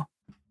Serie A.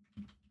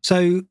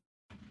 So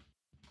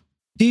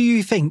do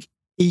you think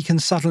he can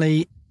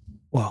suddenly,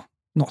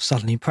 not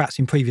suddenly, perhaps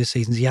in previous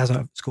seasons he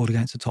hasn't scored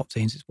against the top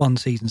teams. It's one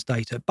season's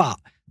data. But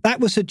that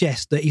would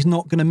suggest that he's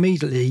not going to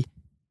immediately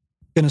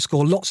going to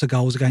score lots of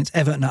goals against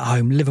Everton at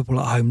home, Liverpool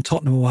at home,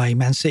 Tottenham away,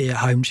 Man City at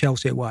home,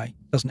 Chelsea away,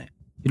 doesn't it?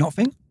 Do you not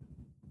think?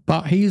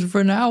 But he's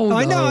Ronaldo.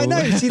 I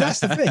know. See, that's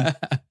the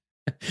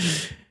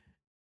thing.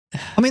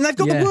 I mean, they've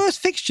got the worst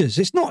fixtures.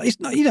 It's not,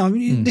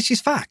 this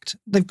is fact.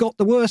 They've got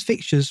the worst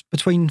fixtures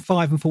between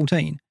 5 and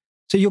 14.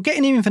 So you're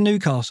getting him in for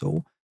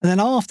Newcastle. And then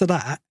after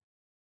that,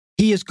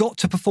 he has got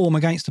to perform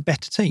against the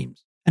better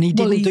teams. And he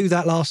didn't do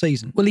that last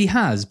season. Well, he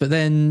has. But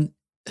then,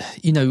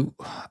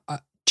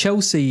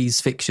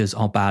 Chelsea's fixtures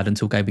are bad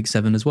until game week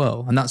 7 as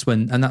well. And that's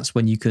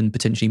when you can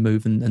potentially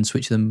move and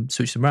switch them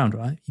around,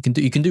 right?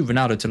 You can do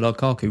Ronaldo to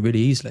Lukaku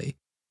really easily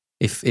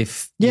if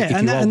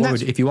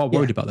you are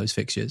worried about those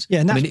fixtures.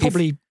 Yeah, and that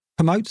probably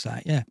promotes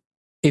that, yeah.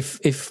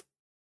 If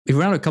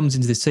Ronaldo comes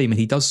into this team and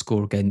he does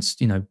score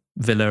against,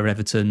 Villa,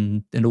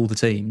 Everton, and all the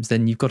teams,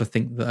 then you've got to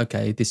think that,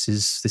 okay, this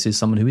is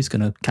someone who is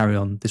going to carry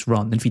on this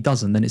run. And if he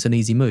doesn't, then it's an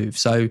easy move.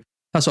 So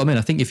that's what I mean.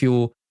 I think if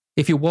you're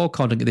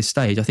wildcarding at this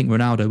stage, I think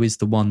Ronaldo is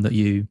the one that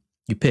you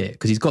pick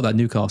because he's got that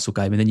Newcastle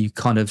game, and then you've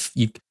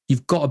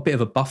got a bit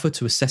of a buffer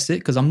to assess it.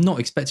 Because I'm not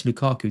expecting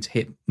Lukaku to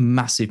hit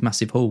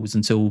massive hauls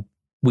until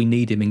we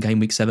need him in game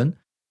week 7,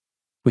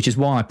 which is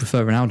why I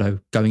prefer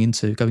Ronaldo going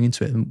into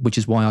it, and which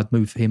is why I'd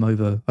move for him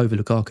over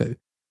Lukaku.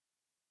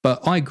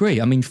 But I agree.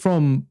 I mean,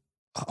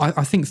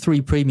 I think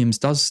 3 premiums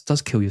does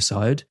kill your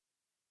side.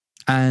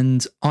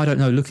 And I don't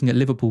know, looking at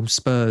Liverpool,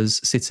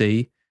 Spurs,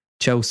 City,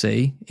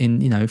 Chelsea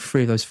in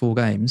 3 of those 4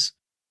 games,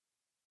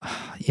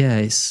 yeah,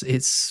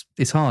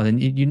 it's hard,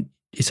 and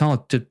it's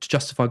hard to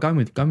justify going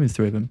with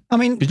 3 of them. I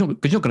mean, because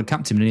you're not going to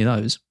captain in any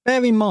of those.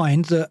 Bear in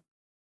mind that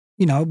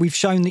we've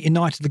shown that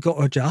United have got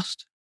to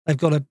adjust. They've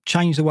got to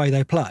change the way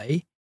they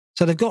play,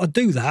 so they've got to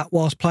do that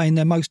whilst playing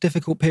their most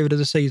difficult period of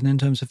the season in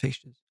terms of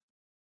fixtures.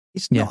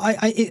 It's not.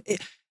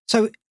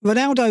 So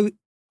Ronaldo,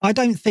 I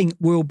don't think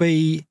will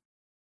be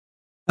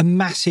a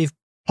massive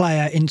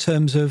player in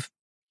terms of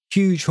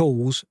huge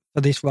hauls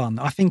for this run.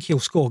 I think he'll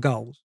score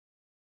goals.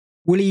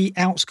 Will he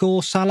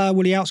outscore Salah?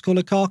 Will he outscore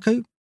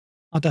Lukaku?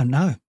 I don't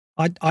know.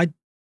 I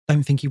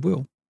don't think he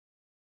will.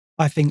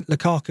 I think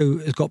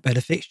Lukaku has got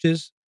better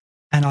fixtures,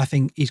 and I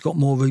think he's got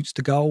more routes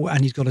to goal,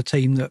 and he's got a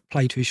team that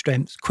play to his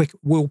strengths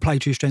will play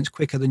to his strengths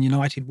quicker than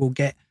United will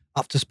get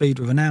up to speed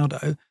with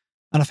Ronaldo.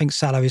 And I think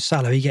Salah is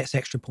Salah. He gets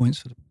extra points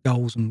for the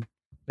goals and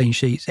clean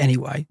sheets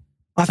anyway.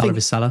 Salah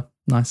is Salah.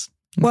 Nice.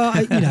 Well,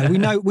 we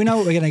know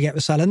what we're going to get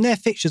with Salah, and their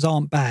fixtures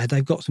aren't bad.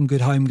 They've got some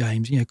good home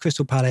games.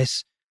 Crystal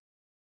Palace,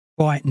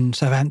 Brighton,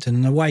 Southampton,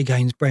 and away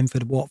games,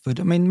 Brentford, Watford.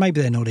 I mean,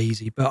 maybe they're not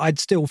easy, but I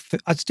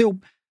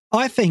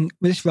think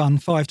with this run,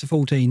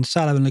 5-14,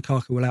 Salah and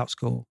Lukaku will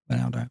outscore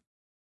Ronaldo.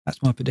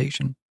 That's my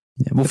prediction.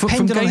 Yeah, well,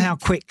 depending on how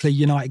quickly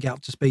United get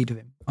up to speed with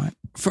him. Right?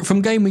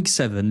 From game week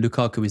 7,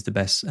 Lukaku is the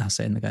best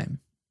asset in the game,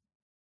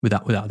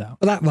 without a doubt.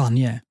 But that run,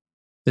 yeah.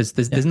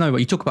 There's no way.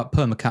 You talk about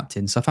perma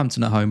captain,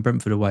 Southampton at home,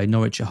 Brentford away,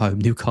 Norwich at home,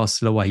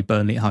 Newcastle away,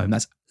 Burnley at home.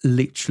 That's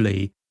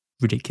literally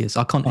ridiculous.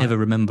 I can't ever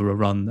remember a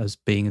run as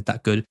being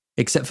that good,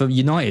 except for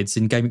United's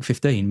in game week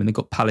 15 when they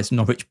got Palace,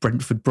 Norwich,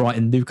 Brentford,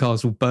 Brighton,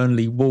 Newcastle,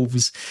 Burnley,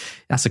 Wolves.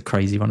 That's a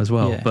crazy run as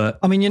well. Yeah. But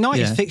I mean,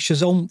 United's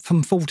fixtures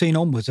from 14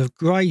 onwards are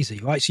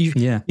crazy, right? So you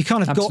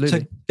kind of absolutely got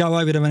to go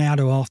over to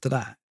Ronaldo after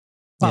that.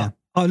 But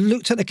I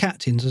looked at the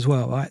captains as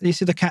well, right?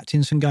 These are the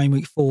captains from game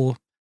week 4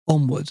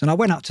 onwards, and I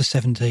went up to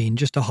 17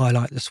 just to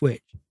highlight the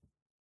switch.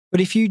 But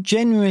if you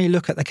genuinely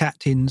look at the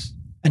captains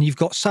and you've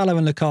got Salah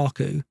and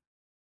Lukaku,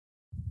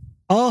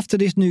 after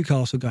this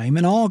Newcastle game,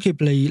 and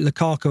arguably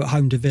Lukaku at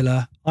home to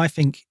Villa, I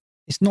think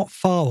it's not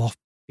far off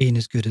being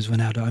as good as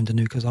Ronaldo at home to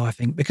Newcastle, I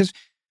think, because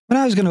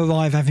Ronaldo's going to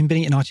arrive having been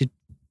at United,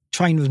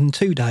 trained with them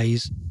 2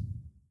 days.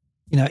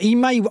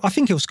 I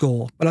think he'll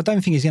score, but I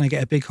don't think he's going to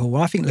get a big haul.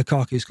 I think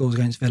Lukaku scores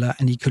against Villa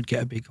and he could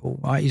get a big haul,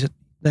 right?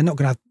 They're not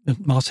going to have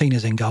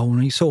Martinez in goal,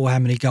 and you saw how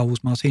many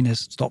goals Martinez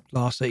stopped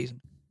last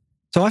season.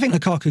 So I think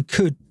Lukaku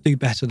could do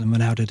better than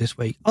Ronaldo this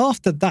week.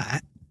 After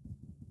that,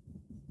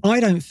 I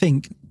don't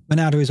think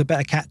Ronaldo is a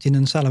better captain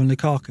than Salah and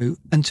Lukaku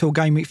until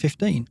game week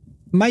 15.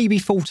 Maybe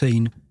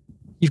 14.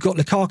 You've got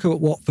Lukaku at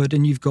Watford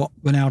and you've got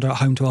Ronaldo at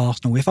home to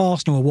Arsenal. If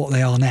Arsenal are what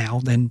they are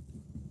now, then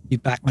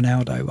you'd back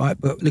Ronaldo, right?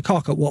 But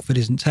Lukaku at Watford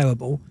isn't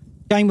terrible.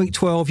 Game week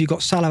 12, you've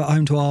got Salah at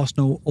home to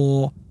Arsenal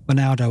or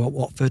Ronaldo at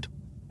Watford.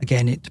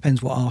 Again, it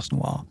depends what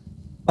Arsenal are.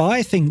 But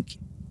I think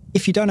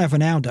if you don't have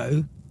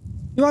Ronaldo,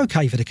 you're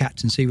okay for the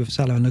captaincy with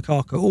Salah and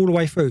Lukaku all the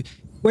way through.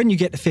 When you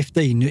get to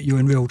 15, you're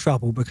in real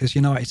trouble because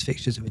United's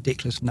fixtures are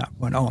ridiculous from that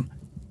point on.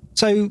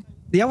 So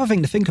the other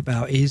thing to think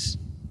about is,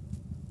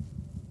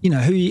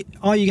 who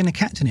are you going to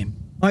captain him?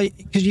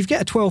 Because you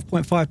get a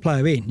 12.5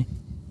 player in,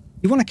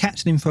 you want to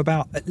captain him for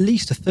about at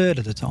least a third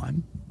of the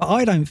time. But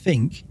I don't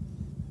think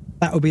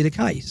that will be the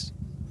case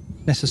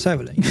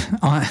necessarily.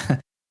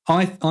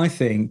 I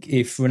think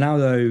if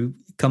Ronaldo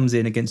comes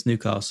in against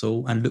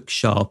Newcastle and looks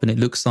sharp, and it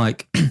looks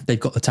like they've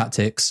got the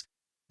tactics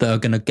that are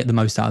going to get the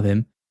most out of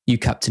him, you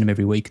captain him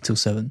every week until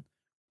 7.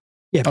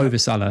 Yeah, over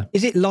Salah.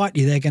 Is it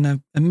likely they're going to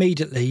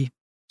immediately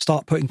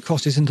start putting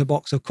crosses into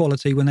box of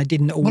quality when they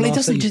didn't all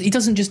last season? He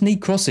doesn't just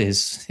need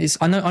crosses.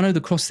 I know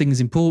the cross thing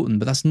is important,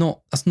 but it's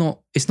not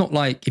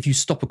like if you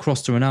stop a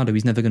cross to Ronaldo,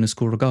 he's never going to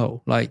score a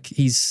goal. Like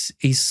he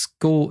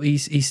won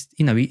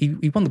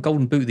the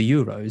Golden Boot of the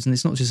Euros, and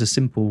it's not just as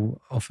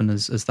simple often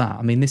as that.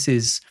 I mean, this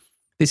is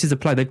a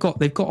play. They've got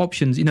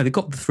options. They've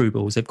got the through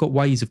balls. They've got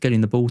ways of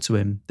getting the ball to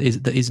him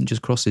that isn't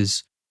just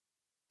crosses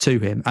to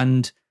him.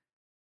 And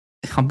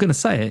I'm going to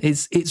say it.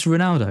 It's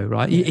Ronaldo,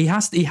 right? Yeah.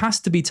 He has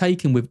to be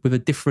taken with a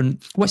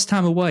different. West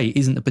Ham away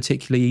isn't a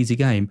particularly easy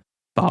game,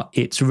 but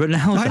it's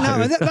Ronaldo. I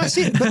know that's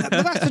it. But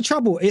that's the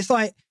trouble. It's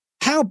like,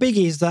 how big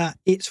is that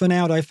it's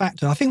Ronaldo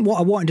factor? I think what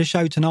I wanted to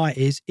show tonight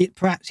is it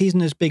perhaps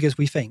isn't as big as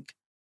we think,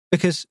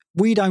 because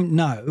we don't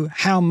know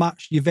how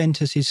much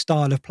Juventus'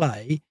 style of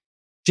play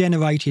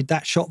generated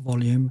that shot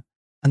volume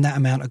and that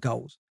amount of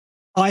goals.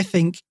 I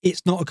think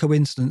it's not a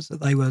coincidence that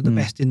they were the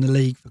best in the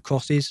league for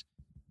crosses.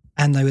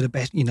 And they were the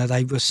best,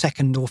 they were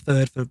second or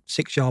third for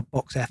 6-yard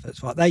box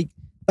efforts, right?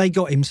 They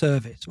got him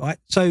service, right?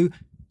 So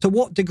to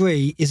what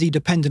degree is he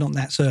dependent on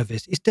that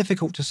service? It's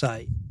difficult to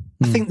say.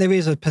 I think there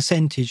is a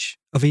percentage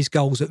of his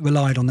goals that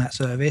relied on that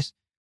service.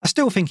 I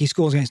still think he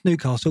scores against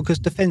Newcastle because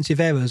defensive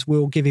errors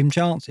will give him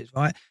chances,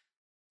 right?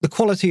 The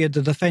quality of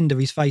the defender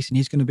he's facing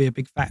is going to be a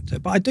big factor.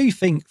 But I do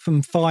think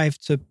from 5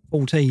 to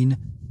 14,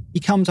 he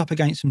comes up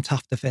against some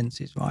tough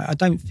defences, right? I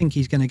don't think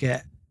he's going to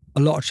get a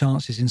lot of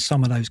chances in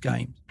some of those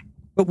games.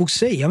 But we'll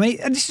see. I mean,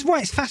 and this is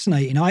why it's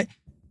fascinating. I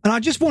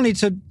just wanted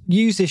to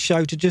use this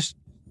show to just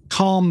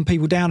calm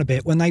people down a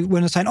bit when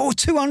they're saying,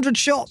 200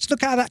 shots,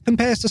 look how that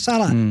compares to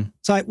Salah.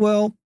 It's like,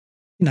 well,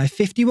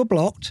 50 were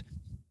blocked.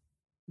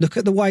 Look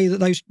at the way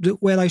that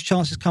where those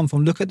chances come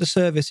from. Look at the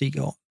service he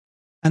got.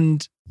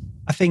 And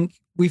I think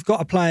we've got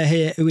a player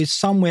here who is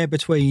somewhere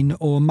between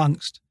or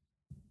amongst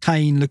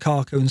Kane,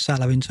 Lukaku and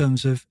Salah in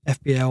terms of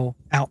FPL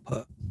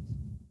output.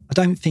 I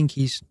don't think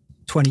he's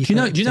 20.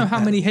 Do you know how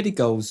many headed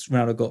goals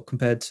Ronaldo got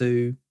compared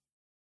to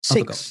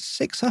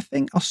Six, I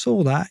think. I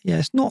saw that. Yeah,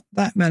 it's not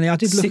that many. I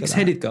did look at that.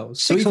 6-headed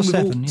goals. Six or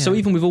seven, So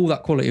even with all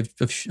that quality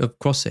of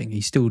crossing,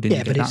 he still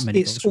didn't get that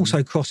many goals. It's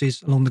also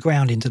crosses along the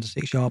ground into the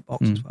 6-yard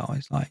box as well.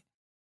 It's like,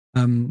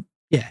 I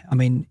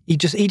mean, he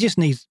just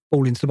needs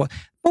ball into the box.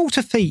 Ball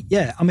to feet,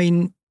 yeah. I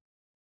mean,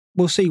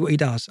 we'll see what he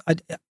does.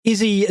 Is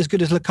he as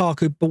good as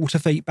Lukaku, ball to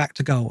feet, back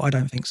to goal? I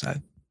don't think so.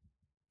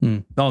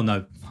 Oh,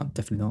 no,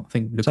 definitely not. I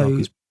think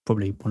Lukaku's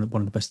probably one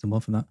of the best in the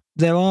world for that.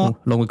 There are,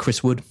 along with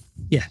Chris Wood.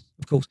 Yeah,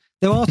 of course.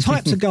 There are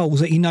types of goals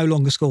that he no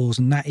longer scores,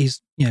 and that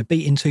is,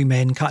 beating two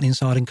men, cutting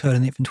inside and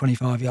curling it from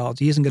 25 yards.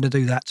 He isn't going to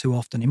do that too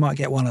often. He might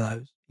get one of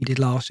those. He did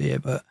last year,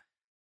 but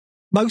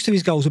most of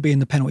his goals will be in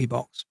the penalty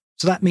box.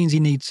 So that means he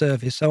needs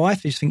service. So I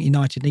just think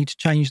United need to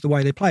change the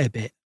way they play a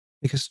bit,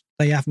 because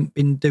they haven't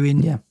been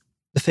doing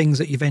the things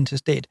that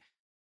Juventus did.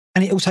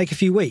 And it will take a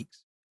few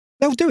weeks.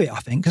 They'll do it, I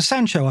think, because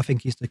Sancho, I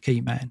think, is the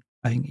key man.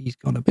 I think he's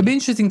going to be. It'd be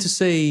interesting to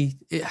see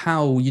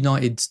how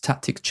United's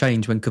tactics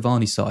changed when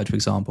Cavani started, for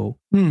example,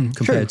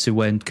 compared to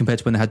when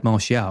they had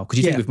Martial. Because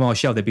you think with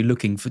Martial, they'd be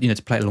looking for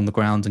to play it along the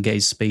ground and get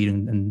his speed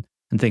and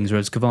things.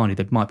 Whereas Cavani,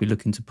 they might be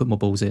looking to put more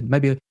balls in.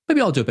 Maybe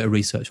I'll do a bit of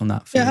research on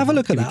that. Have a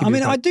look at that. I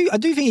mean, I do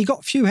think he got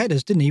a few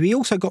headers, didn't he? He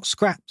also got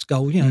scraps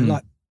goal.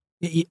 Like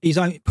his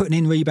own putting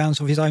in rebounds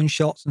of his own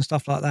shots and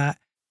stuff like that.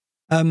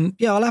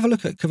 I'll have a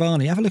look at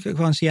Cavani. Have a look at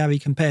Cavani, see how he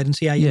compared and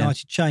see how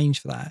United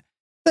changed for that.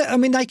 I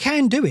mean, they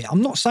can do it.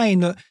 I'm not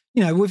saying that,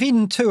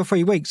 within 2 or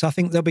 3 weeks, I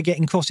think they'll be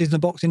getting crosses in the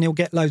box and he'll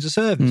get loads of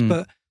service.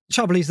 But the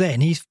trouble is then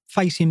he's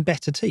facing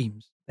better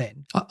teams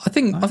then. I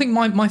think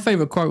my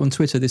favourite quote on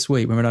Twitter this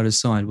week when Ronaldo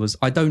signed was,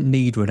 "I don't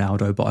need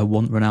Ronaldo, but I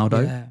want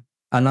Ronaldo." Yeah.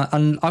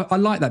 And I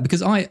like that,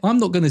 because I'm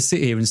not going to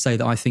sit here and say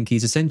that I think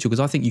he's essential, because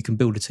I think you can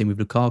build a team with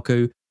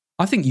Lukaku.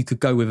 I think you could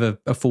go with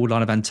a forward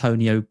line of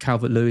Antonio,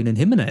 Calvert-Lewin and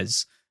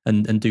Jimenez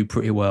and do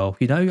pretty well.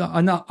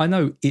 I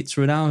know it's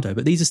Ronaldo,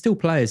 but these are still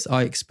players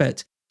I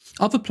expect.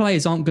 Other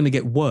players aren't going to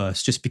get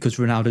worse just because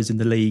Ronaldo's in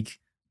the league,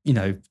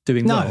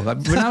 doing well. Like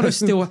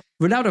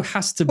Ronaldo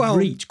has to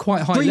reach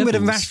quite high Greenwood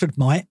levels. And Rashford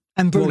might,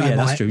 and Bruno might.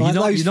 That's true.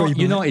 Like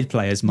United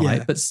players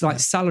might, but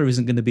Salah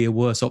isn't going to be a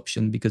worse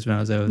option because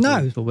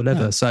Ronaldo or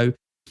whatever. No. So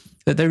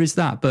there is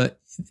that. But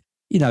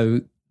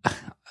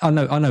I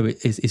know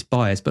it's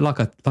biased, but like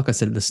I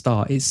said at the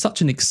start, it's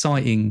such an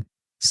exciting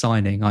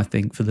signing, I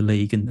think, for the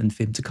league and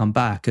for him to come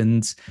back.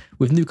 And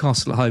with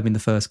Newcastle at home in the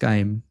first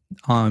game,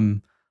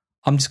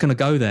 I'm just going to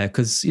go there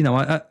because,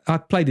 I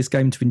play this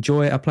game to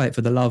enjoy it. I play it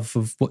for the love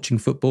of watching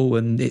football,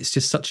 and it's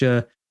just such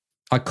a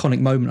iconic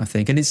moment, I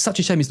think. And it's such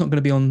a shame it's not going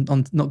to be on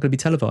not going to be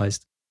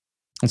televised.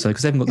 Also,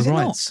 because they haven't got the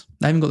rights.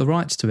 They haven't got the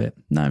rights to it.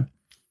 No.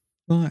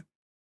 Right.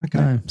 Okay.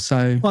 No,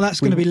 so that's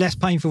going to be less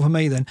painful for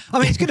me then. I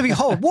mean, it's going to be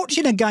hard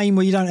watching a game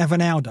where you don't have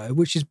Ronaldo,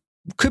 which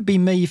could be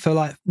me for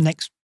like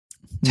next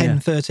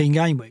 10, 13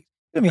 game weeks.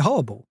 It's going to be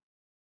horrible.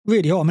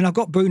 Really horrible. I mean, I've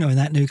got Bruno in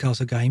that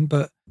Newcastle game,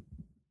 but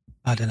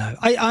I don't know.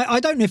 I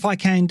don't know if I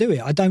can do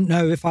it. I don't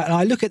know if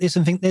I look at this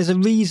and think there's a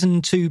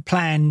reason to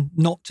plan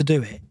not to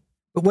do it.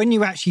 But when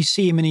you actually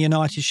see him in a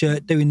United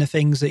shirt doing the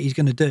things that he's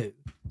going to do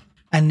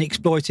and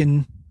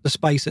exploiting the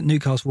space that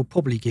Newcastle will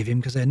probably give him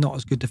because they're not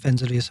as good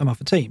defensively as some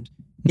other teams,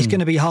 it's going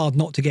to be hard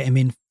not to get him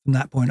in from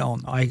that point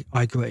on. I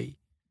agree.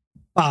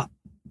 But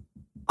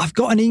I've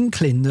got an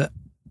inkling that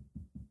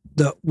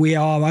we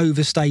are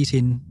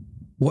overstating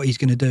what he's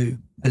going to do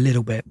a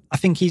little bit. I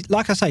think he's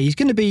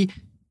going to be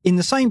in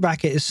the same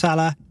bracket as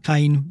Salah,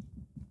 Kane,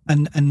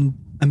 and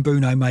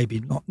Bruno, maybe.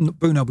 Not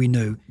Bruno, we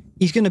knew.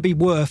 He's going to be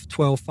worth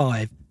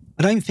 12.5.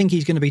 I don't think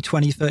he's going to be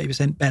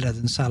 20-30% better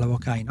than Salah or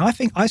Kane.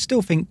 I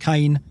still think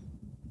Kane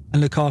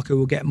and Lukaku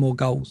will get more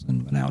goals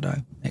than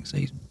Ronaldo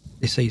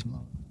this season.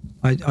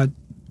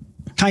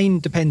 Kane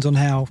depends on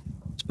how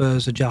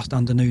Spurs adjust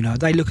under Nuno.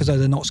 They look as though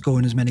they're not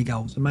scoring as many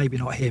goals, so maybe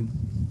not him.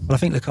 But I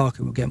think Lukaku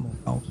will get more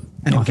goals.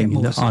 And I think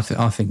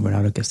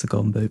Ronaldo gets the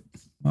golden boot.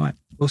 All right,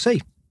 we'll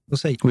see.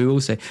 We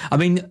will see. I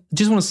mean,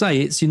 just want to say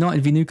it's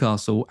United v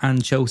Newcastle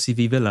and Chelsea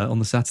v Villa on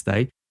the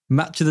Saturday.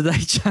 Match of the day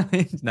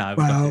challenge. No,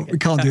 we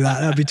can't do that.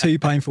 That'd be too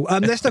painful.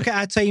 Let's look at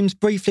our teams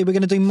briefly. We're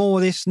going to do more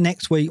of this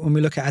next week when we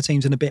look at our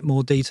teams in a bit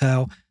more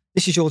detail.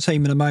 This is your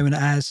team at the moment,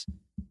 Az.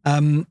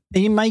 Are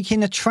you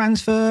making a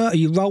transfer? Are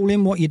you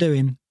rolling? What are you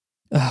doing?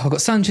 I've got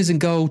Sanchez in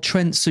goal,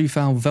 Trent,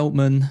 Soufal,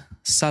 Veltman,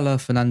 Salah,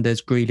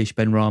 Fernandes, Grealish,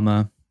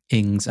 Benrahma,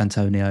 Ings,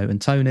 Antonio and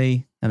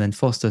Tony, and then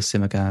Foster,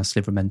 Simicast,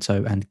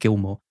 Livramento and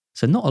Gilmore.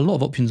 So not a lot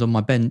of options on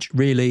my bench,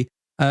 really.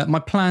 My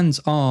plans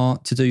are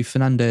to do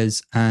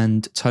Fernandes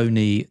and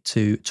Tony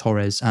to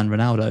Torres and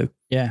Ronaldo.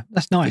 Yeah,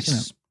 that's nice,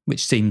 isn't it?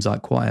 Which seems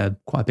like quite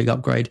a big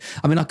upgrade.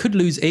 I mean, I could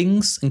lose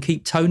Ings and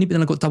keep Tony, but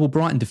then I've got double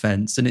Brighton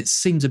defence, and it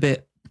seems a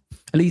bit,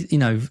 at least,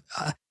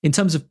 in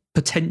terms of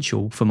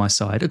potential for my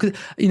side. Because,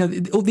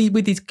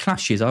 with these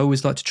clashes, I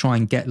always like to try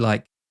and get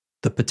like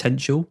the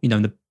potential.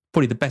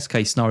 Probably the best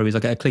case scenario is I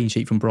get a clean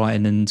sheet from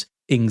Brighton and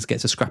Ings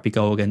gets a scrappy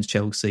goal against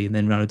Chelsea, and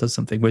then Ronaldo does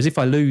something. Whereas if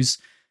I lose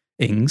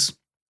Ings,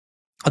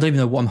 I don't even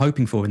know what I'm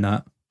hoping for in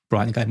that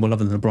Brighton game, more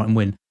other than a Brighton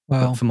win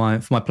for my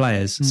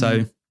players. Mm.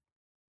 So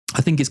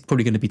I think it's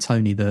probably going to be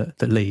Tony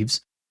that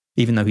leaves,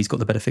 even though he's got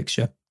the better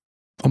fixture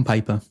on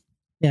paper.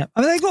 Yeah,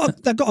 I mean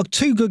they've got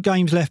 2 good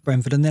games left,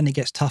 Brentford, and then it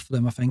gets tough for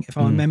them. I think, if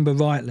I remember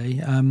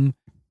rightly.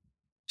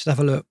 Just have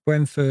a look.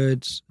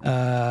 Brentford's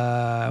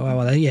where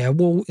were they? Yeah,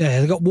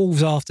 they got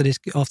Wolves after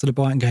the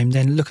Brighton game.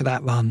 Then look at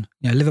that run.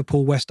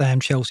 Liverpool, West Ham,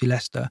 Chelsea,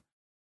 Leicester.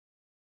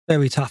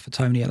 Very tough for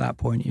Tony at that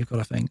point. You've got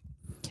to think.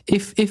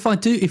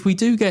 If we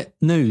do get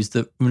news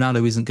that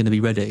Ronaldo isn't going to be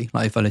ready,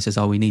 like if Ole says,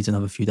 "Oh, he needs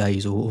another few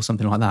days" or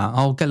something like that,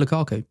 I'll get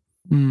Lukaku.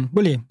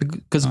 Will you?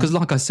 Because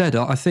like I said,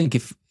 I think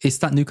if it's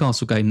that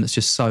Newcastle game that's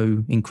just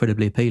so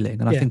incredibly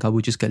appealing, and I think I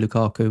would just get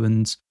Lukaku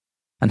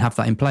and have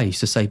that in place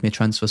to save me a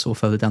transfer sort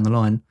of further down the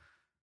line.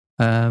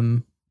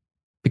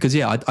 Because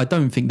I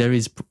don't think there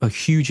is a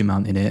huge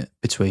amount in it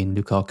between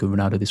Lukaku and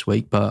Ronaldo this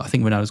week, but I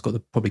think Ronaldo's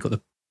probably got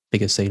the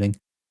biggest ceiling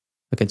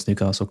against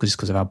Newcastle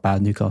because of how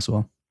bad Newcastle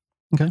are.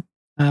 Okay.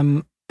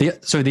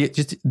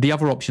 The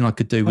other option I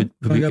could do would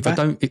be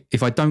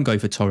if I don't go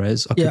for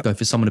Torres, I could go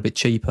for someone a bit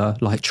cheaper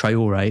like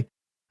Traore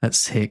at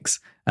 6,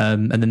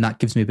 and then that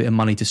gives me a bit of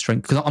money to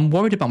strengthen because I'm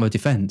worried about my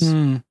defence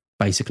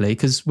basically.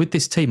 Because with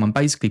this team, I'm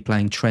basically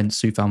playing Trent,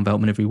 Soufal, and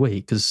Veltman every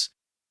week because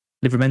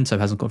Livramento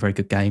hasn't got a very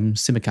good game.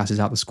 Tsimikas is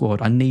out of the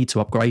squad. I need to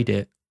upgrade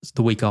it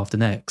the week after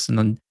next, and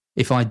then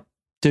if I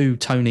do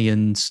Tony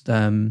and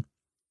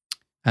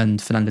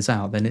Fernandes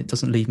out, then it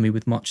doesn't leave me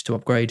with much to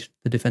upgrade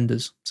the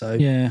defenders. So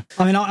yeah,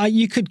 I mean,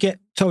 you could get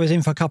Torres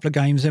in for a couple of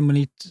games, and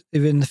when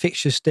the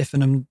fixtures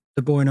stiffen and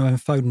De Bruyne and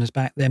Foden is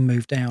back, then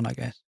move down, I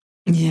guess.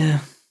 Yeah,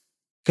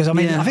 because I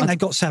think they've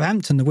got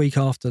Southampton the week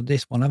after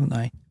this one, haven't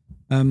they?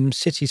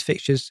 City's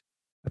fixtures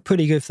are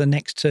pretty good for the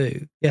next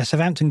 2. Yeah,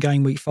 Southampton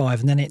game week 5,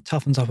 and then it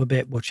toughens up a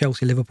bit. Well,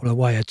 Chelsea, Liverpool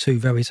away are 2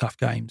 very tough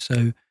games,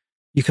 so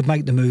you could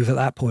make the move at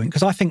that point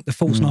because I think the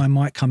false 9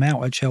 might come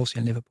out at Chelsea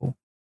and Liverpool.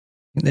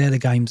 They're the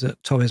games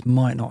that Torres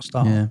might not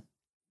start. Yeah.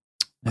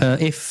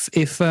 If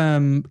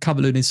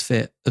Calvert-Lewin is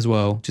fit as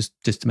well, just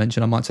to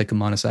mention, I might take a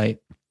 -8,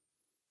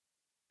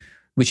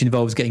 which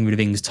involves getting rid of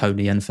Ings,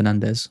 Tony, and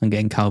Fernandes, and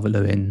getting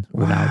Calvert-Lewin,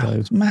 Ronaldo,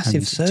 it's massive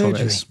and surgery.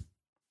 Torres.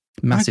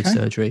 Massive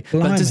surgery.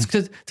 But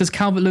does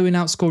Calvert-Lewin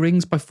outscore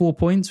Ings by 4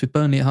 points with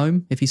Burnley at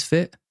home if he's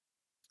fit?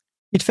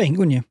 You'd think,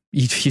 wouldn't you?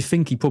 You'd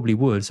think he probably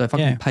would. So if I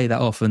can pay that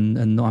off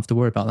and not have to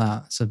worry about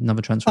that, it's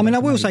another transfer. I mean, I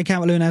will say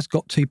Calvert-Lewin has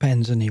got 2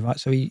 pens, hasn't he? Right,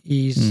 so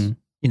he's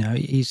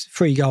he's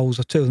 3 goals,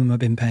 or 2 of them have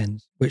been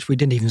pens, which we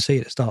didn't even see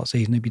at the start of the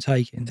season he'd be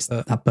taking.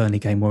 But that Burnley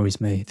game worries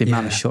me. The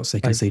amount of shots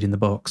they concede in the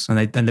box, and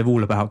they're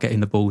all about getting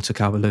the ball to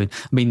Calvert-Lewin.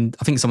 I mean,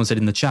 I think someone said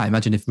in the chat,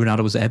 imagine if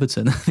Ronaldo was at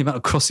Everton, the amount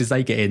of crosses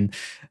they get in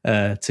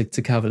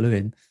to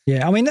Calvert-Lewin.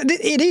 Yeah, I mean,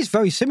 it is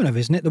very similar,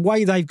 isn't it? The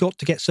way they've got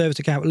to get service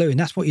to Calvert-Lewin,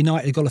 that's what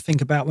United have got to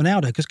think about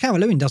Ronaldo, because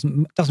Calvert-Lewin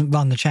doesn't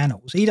run the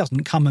channels. He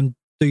doesn't come and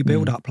do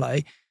build-up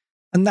play.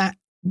 And that,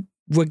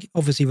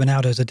 obviously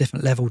Ronaldo's a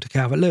different level to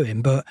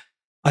Calvert-Lewin, but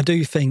I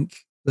do think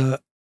that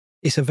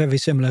it's a very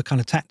similar kind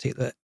of tactic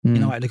that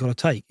United have got to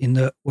take, in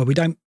that, well, we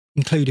don't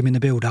include him in the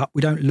build-up,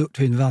 we don't look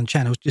to him run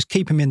channels, just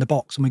keep him in the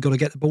box and we've got to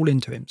get the ball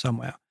into him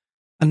somewhere.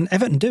 And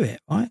Everton do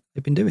it, right?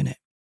 They've been doing it.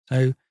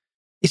 So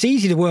it's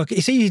easy to work,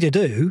 it's easy to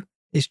do,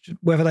 it's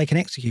whether they can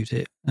execute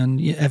it. And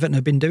Everton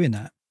have been doing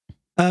that.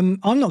 I'm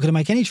not going to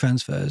make any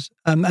transfers.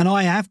 And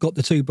I have got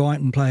the 2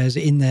 Brighton players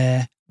in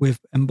there with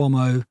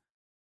Mbeumo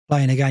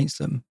playing against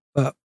them,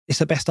 but it's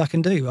the best I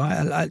can do,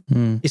 right?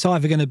 It's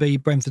either going to be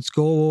Brentford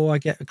score or I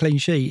get a clean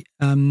sheet.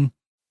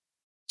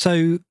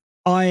 So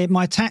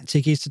my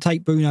tactic is to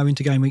take Bruno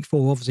into game week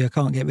 4. Obviously, I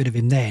can't get rid of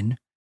him then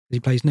because he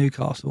plays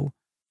Newcastle.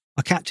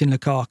 I captain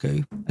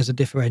Lukaku as a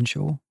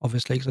differential,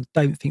 obviously, because I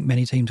don't think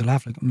many teams will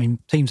have. I mean,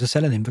 teams are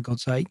selling him, for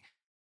God's sake.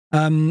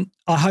 I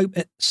hope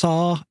that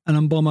Sarr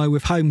and Mbeumo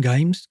with home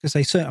games, because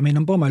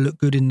Mbeumo looked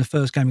good in the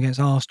first game against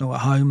Arsenal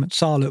at home.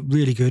 Sarr looked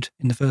really good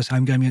in the first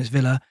home game against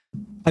Villa.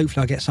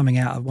 Hopefully I get something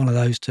out of one of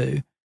those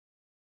 2.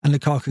 And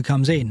Lukaku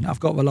comes in. I've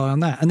got to rely on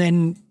that. And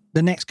then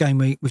the next game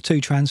week with 2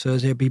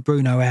 transfers, it'll be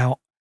Bruno out,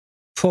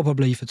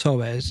 probably for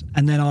Torres.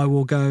 And then I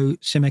will go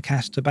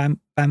Tsimikas to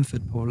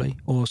Bamford probably,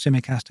 or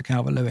Tsimikas to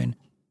Calvert-Lewin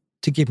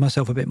to give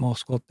myself a bit more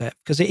squad depth,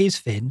 because it is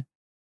thin.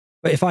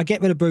 But if I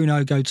get rid of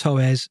Bruno, go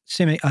Torres,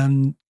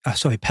 Perica,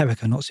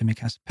 not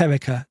Tsimikas,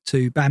 Perica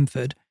to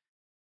Bamford,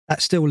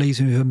 that still leaves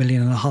me with $1.5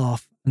 million,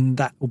 and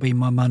that will be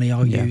my money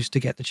I'll use to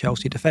get the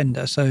Chelsea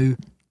defender. So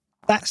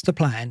that's the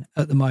plan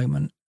at the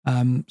moment.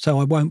 So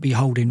I won't be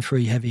holding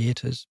 3 heavy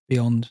hitters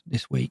beyond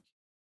this week.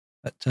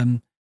 But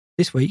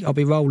this week I'll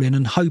be rolling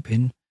and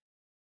hoping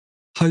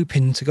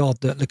to God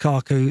that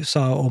Lukaku,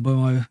 Sarr or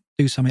Mbeumo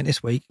do something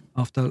this week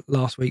after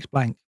last week's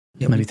blank.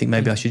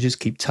 Maybe I should just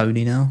keep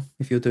Tony now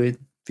if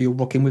you're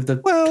rocking with the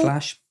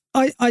clash.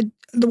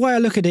 The way I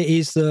look at it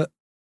is that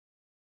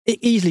it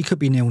easily could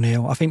be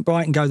 0-0. I think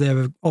Brighton go there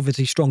with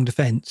obviously strong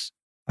defence.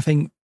 I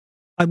think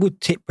I would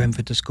tip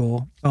Brentford to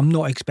score. I'm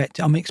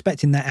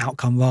expecting that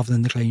outcome rather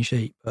than the clean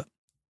sheet. But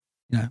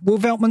will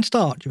Veltman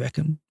start, do you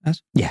reckon?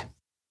 Yeah.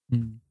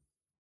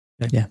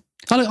 Yeah.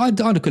 I had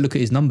a quick look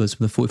at his numbers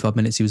from the 45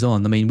 minutes he was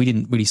on. I mean, we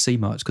didn't really see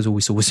much because all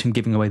we saw was him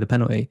giving away the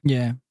penalty.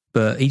 Yeah.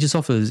 But he just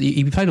offers.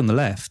 He played on the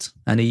left,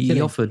 and he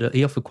offered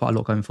quite a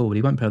lot going forward.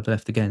 He won't play on the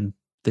left again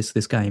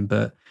this game,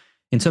 but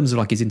in terms of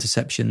like his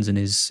interceptions and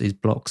his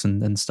blocks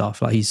and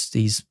stuff, like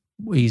he's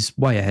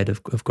way ahead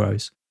of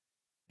Gross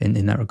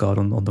in that regard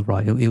on the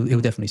right.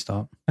 He'll definitely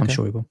start. I'm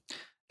sure he will.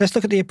 Let's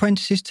look at the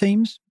apprentices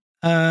teams.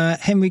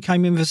 Henry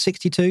came in for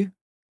 62.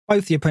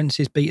 Both the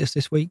apprentices beat us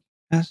this week,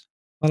 by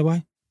the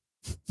way.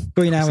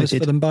 3 hours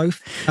for them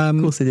both.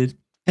 Of course they did.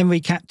 Henry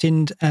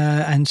captained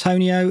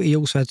Antonio. He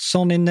also had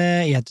Son in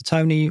there. He had the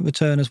Tony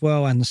return as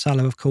well, and the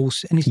Salah, of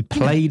course. And he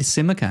played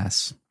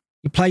Tsimikas.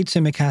 He played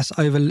Tsimikas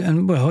over,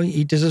 and well,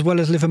 he does as well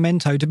as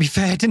Livramento, to be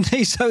fair, didn't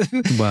he? So,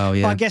 well,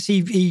 yeah. I guess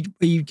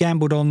he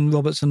gambled on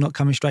Robertson not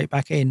coming straight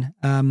back in.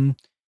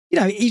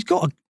 He's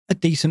got a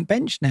decent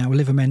bench now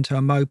with Livramento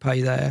and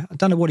Maupay there. I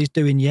don't know what he's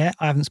doing yet.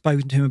 I haven't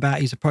spoken to him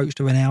about his approach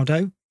to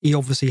Ronaldo. He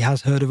obviously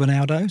has heard of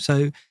Ronaldo,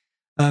 so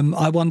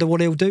I wonder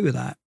what he'll do with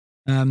that.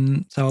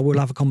 So I will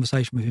have a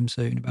conversation with him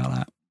soon about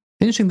that.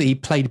 Interesting that he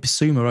played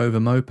Bissouma over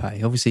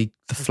Maupay. Obviously,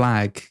 the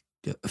flag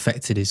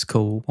affected his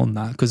call on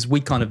that because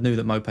we kind of knew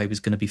that Maupay was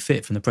going to be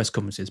fit from the press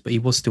conferences, but he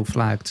was still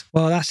flagged.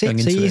 Well, that's it.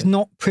 See, he's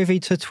not privy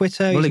to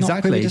Twitter. He's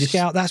not privy to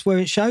Scout. That's where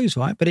it shows,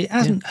 right? But it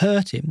hasn't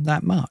hurt him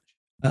that much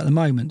at the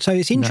moment. So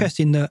it's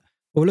interesting that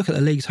we'll look at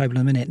the league table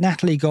in a minute.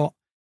 Natalie got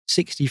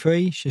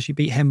 63, so she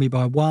beat Henry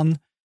by 1.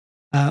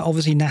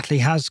 Obviously, Natalie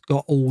has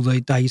got all the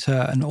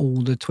data and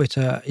all the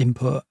Twitter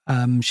input.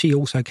 She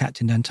also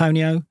captained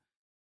Antonio.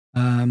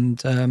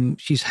 And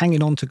she's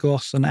hanging on to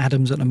Goss and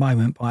Adams at the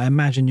moment, but I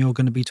imagine you're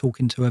going to be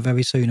talking to her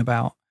very soon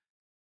about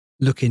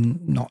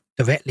looking not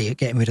directly at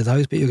getting rid of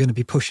those, but you're going to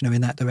be pushing her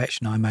in that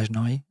direction, I imagine,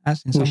 are you?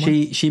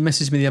 She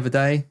messaged me the other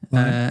day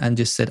and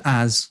just said,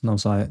 and I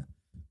was like,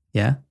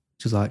 yeah.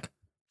 She was like, I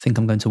think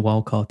I'm going to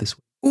wildcard this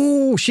week.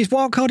 Oh, she's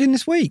wildcarding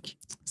this week.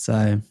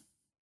 So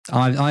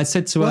I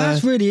said to her...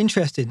 That's really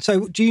interesting.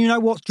 So do you know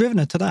what's driven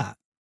her to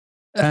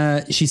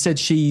that? She said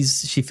she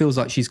feels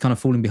like she's kind of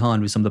falling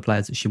behind with some of the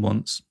players that she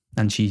wants,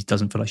 and she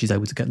doesn't feel like she's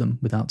able to get them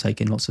without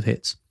taking lots of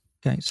hits.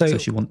 Okay, so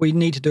we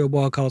need to do a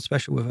wildcard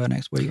special with her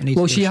next week.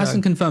 Well, she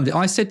hasn't confirmed it.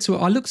 I said to her,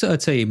 I looked at her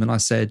team and I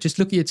said, just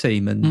look at your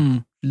team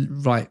and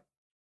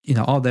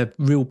are there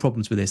real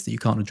problems with this that you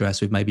can't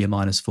address with maybe a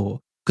 -4?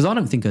 Because I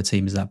don't think her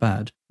team is that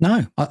bad.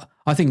 No.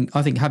 I think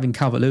having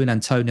Calvert-Lewin,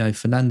 Antonio,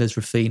 Fernandes,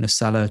 Rafinha,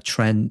 Salah,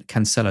 Trent,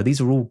 Cancelo,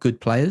 these are all good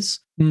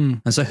players.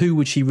 And so who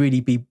would she really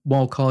be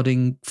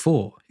wildcarding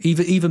for?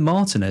 Even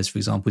Martinez, for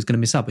example, is going to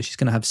miss out, but she's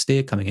going to have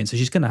Steer coming in. So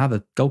she's going to have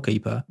a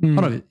goalkeeper. I don't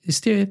know, is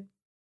Steer?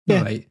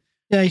 Yeah. Right.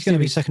 Yeah, he's going to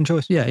be second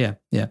choice. Yeah.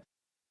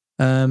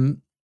 I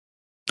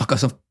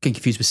guess I'm getting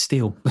confused with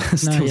Steele.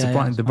 Steele's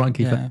the Brighton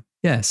keeper.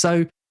 Yeah.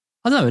 So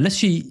I don't know, unless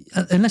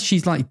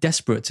she's like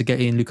desperate to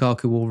get in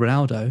Lukaku or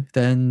Ronaldo,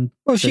 then...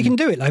 Well, she can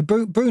do it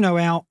though. Bruno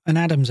out and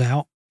Adams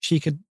out. She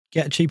could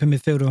get a cheaper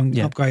midfielder and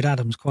upgrade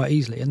Adams quite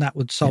easily, and that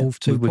would solve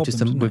two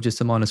problems. With just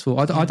a -4.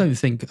 I don't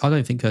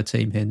think her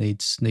team here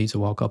needs a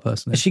wildcard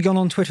personally. Has she gone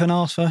on Twitter and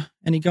asked for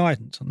any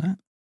guidance on that?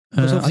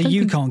 Because obviously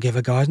you can't give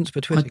her guidance,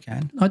 but Twitter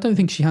can. I don't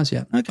think she has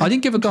yet. Okay. I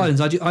didn't give her guidance.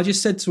 I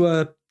just said to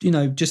her,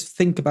 just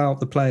think about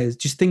the players.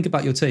 Just think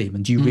about your team,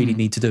 and do you really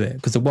need to do it?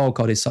 Because the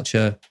wildcard is such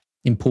a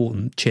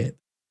important chip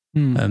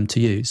to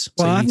use.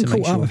 Well, I haven't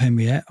caught up with him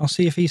yet. I'll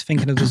see if he's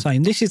thinking of the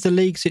same. This is the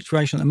league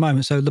situation at the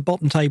moment. So the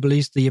bottom table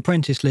is the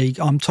Apprentice League.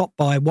 I'm top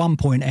by 1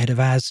 point ahead of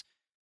Az.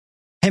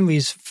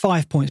 Henry's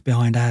 5 points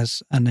behind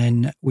Az. And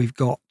then we've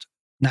got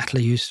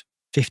Natalie, who's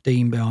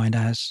 15 behind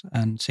Az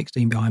and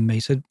 16 behind me.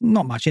 So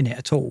not much in it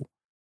at all.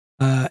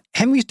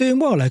 Henry's doing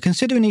well, though,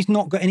 considering he's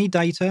not got any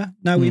data,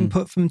 no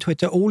input from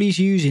Twitter. All he's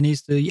using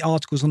is the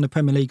articles on the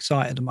Premier League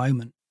site at the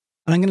moment.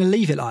 And I'm going to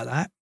leave it like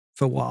that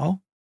for a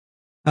while.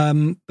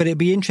 But it'd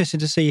be interesting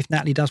to see if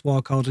Natalie does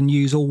wildcard and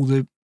use all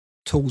the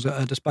tools at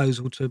her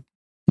disposal to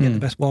get the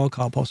best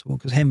wildcard possible,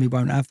 because Henry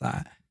won't have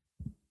that.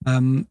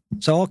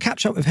 So I'll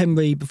catch up with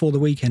Henry before the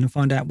weekend and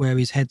find out where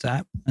his head's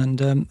at. And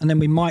then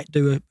we might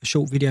do a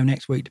short video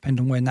next week,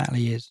 depending on where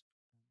Natalie is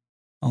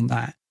on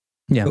that.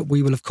 Yeah. But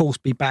we will, of course,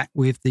 be back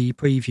with the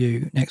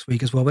preview next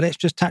week as well. But let's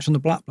just touch on the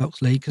Black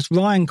Blocks League, because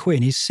Ryan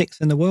Quinn is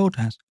 6th in the world,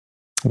 has.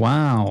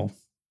 Wow.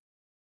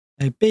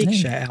 A big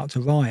shout out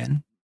to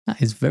Ryan. That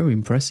is very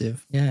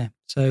impressive. Yeah.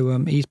 So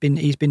he's been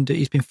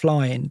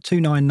flying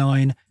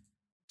 299,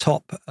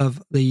 top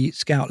of the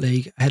Scout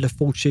League, ahead of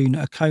Fortune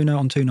Akona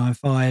on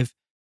 295,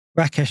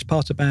 Rakesh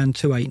Partaban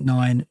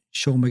 289,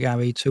 Sean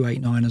McGarry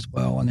 289 as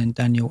well, and then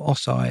Daniel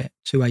Osai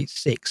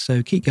 286.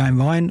 So keep going,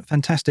 Ryan.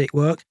 Fantastic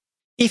work.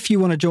 If you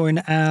want to join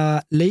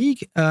our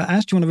league,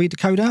 Az, do you want to read the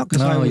code out?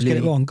 Because I always get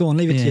it wrong. Go on,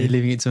 leave it to you.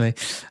 Leaving it to me.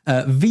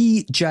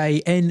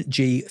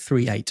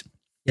 VJNG38.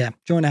 Yeah,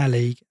 join our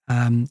league.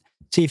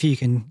 See if you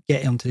can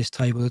get onto this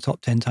table, the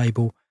top 10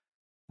 table.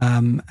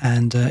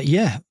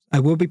 I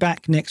will be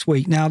back next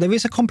week. Now, there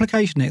is a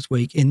complication next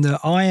week in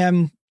that I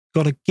am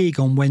got a gig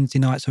on Wednesday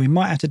night, so we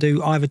might have to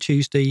do either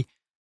Tuesday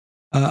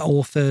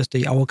or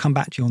Thursday. I will come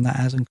back to you on that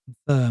as and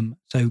confirm.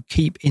 So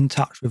keep in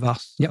touch with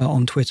us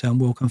on Twitter,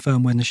 and we'll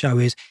confirm when the show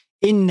is.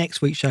 In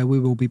next week's show, we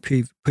will be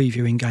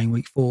previewing game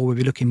week 4. We'll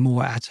be looking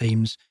more at our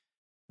teams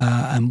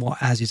and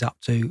what Az is up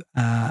to,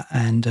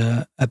 and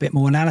a bit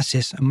more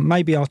analysis. And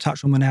maybe I'll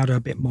touch on Ronaldo a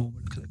bit more,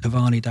 look at the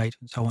Cavani data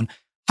and so on.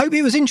 hope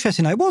it was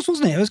interesting. It was,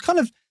 wasn't it? It was kind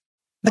of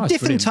a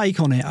different take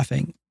on it, I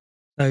think.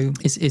 So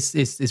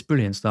it's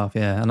brilliant stuff,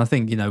 yeah. And I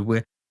think,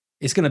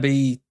 it's going to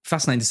be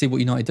fascinating to see what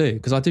United do,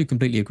 because I do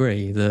completely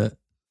agree that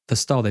the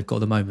style they've got at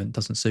the moment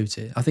doesn't suit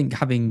it. I think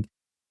having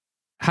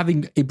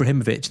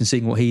Ibrahimovic and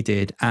seeing what he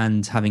did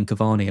and having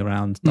Cavani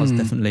around does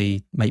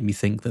definitely make me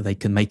think that they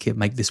can make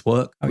this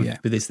work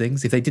with these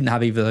things. If they didn't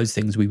have either of those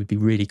things, we would be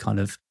really kind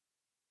of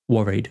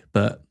worried.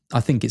 But I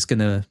think it's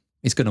gonna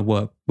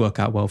work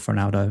out well for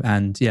Ronaldo.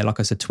 And yeah, like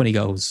I said, 20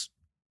 goals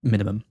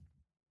minimum.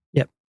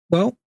 Yep.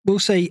 Well, we'll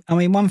see. I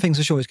mean, one thing's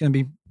for sure, it's going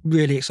to be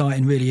really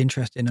exciting, really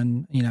interesting.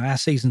 And, our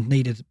season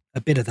needed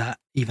a bit of that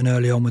even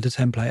early on with the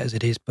template as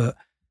it is, but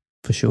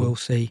for sure. We'll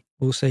see.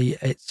 We'll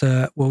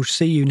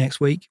see you next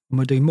week and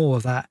we'll do more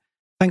of that.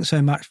 Thanks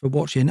so much for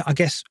watching. I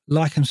guess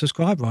like and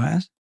subscribe, right,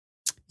 Az?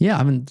 Yeah, I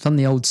haven't done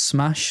the old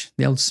smash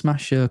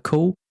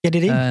call. Get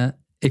it in.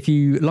 If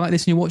you like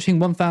this and you're watching,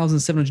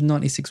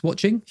 1,796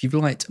 watching. If you've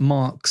liked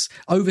Mark's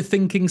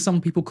overthinking, some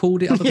people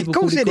called it, other people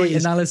called it great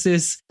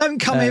analysis. Don't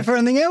come here for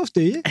anything else,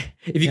 do you?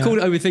 If you called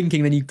it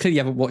overthinking, then you clearly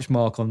haven't watched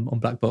Mark on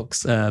Black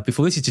Box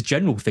before. This is just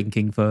general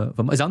thinking for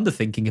it's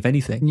underthinking, if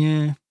anything.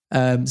 Yeah.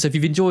 So if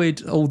you've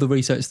enjoyed all the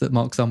research that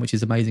Mark's done, which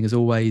is amazing as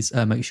always,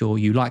 make sure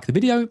you like the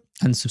video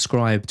and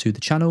subscribe to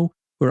the channel.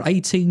 We're at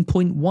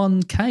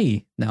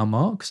 18.1k now,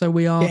 Mark. So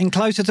we are getting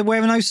closer to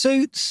wearing those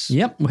suits.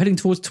 Yep, we're heading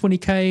towards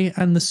 20k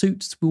and the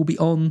suits will be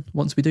on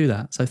once we do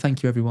that. So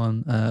thank you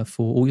everyone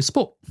for all your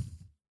support.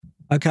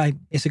 Okay,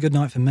 it's a good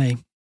night for me.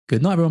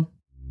 Good night, everyone.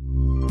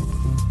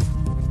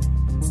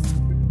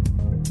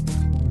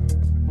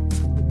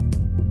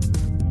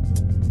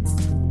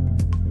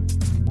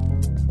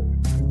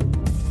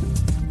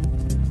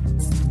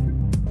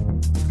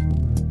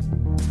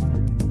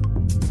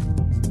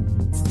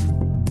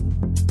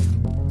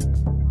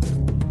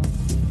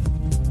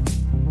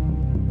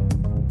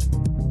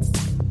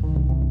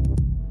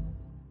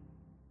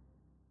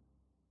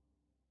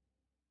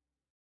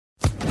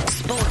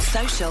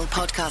 Social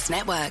Podcast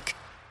Network.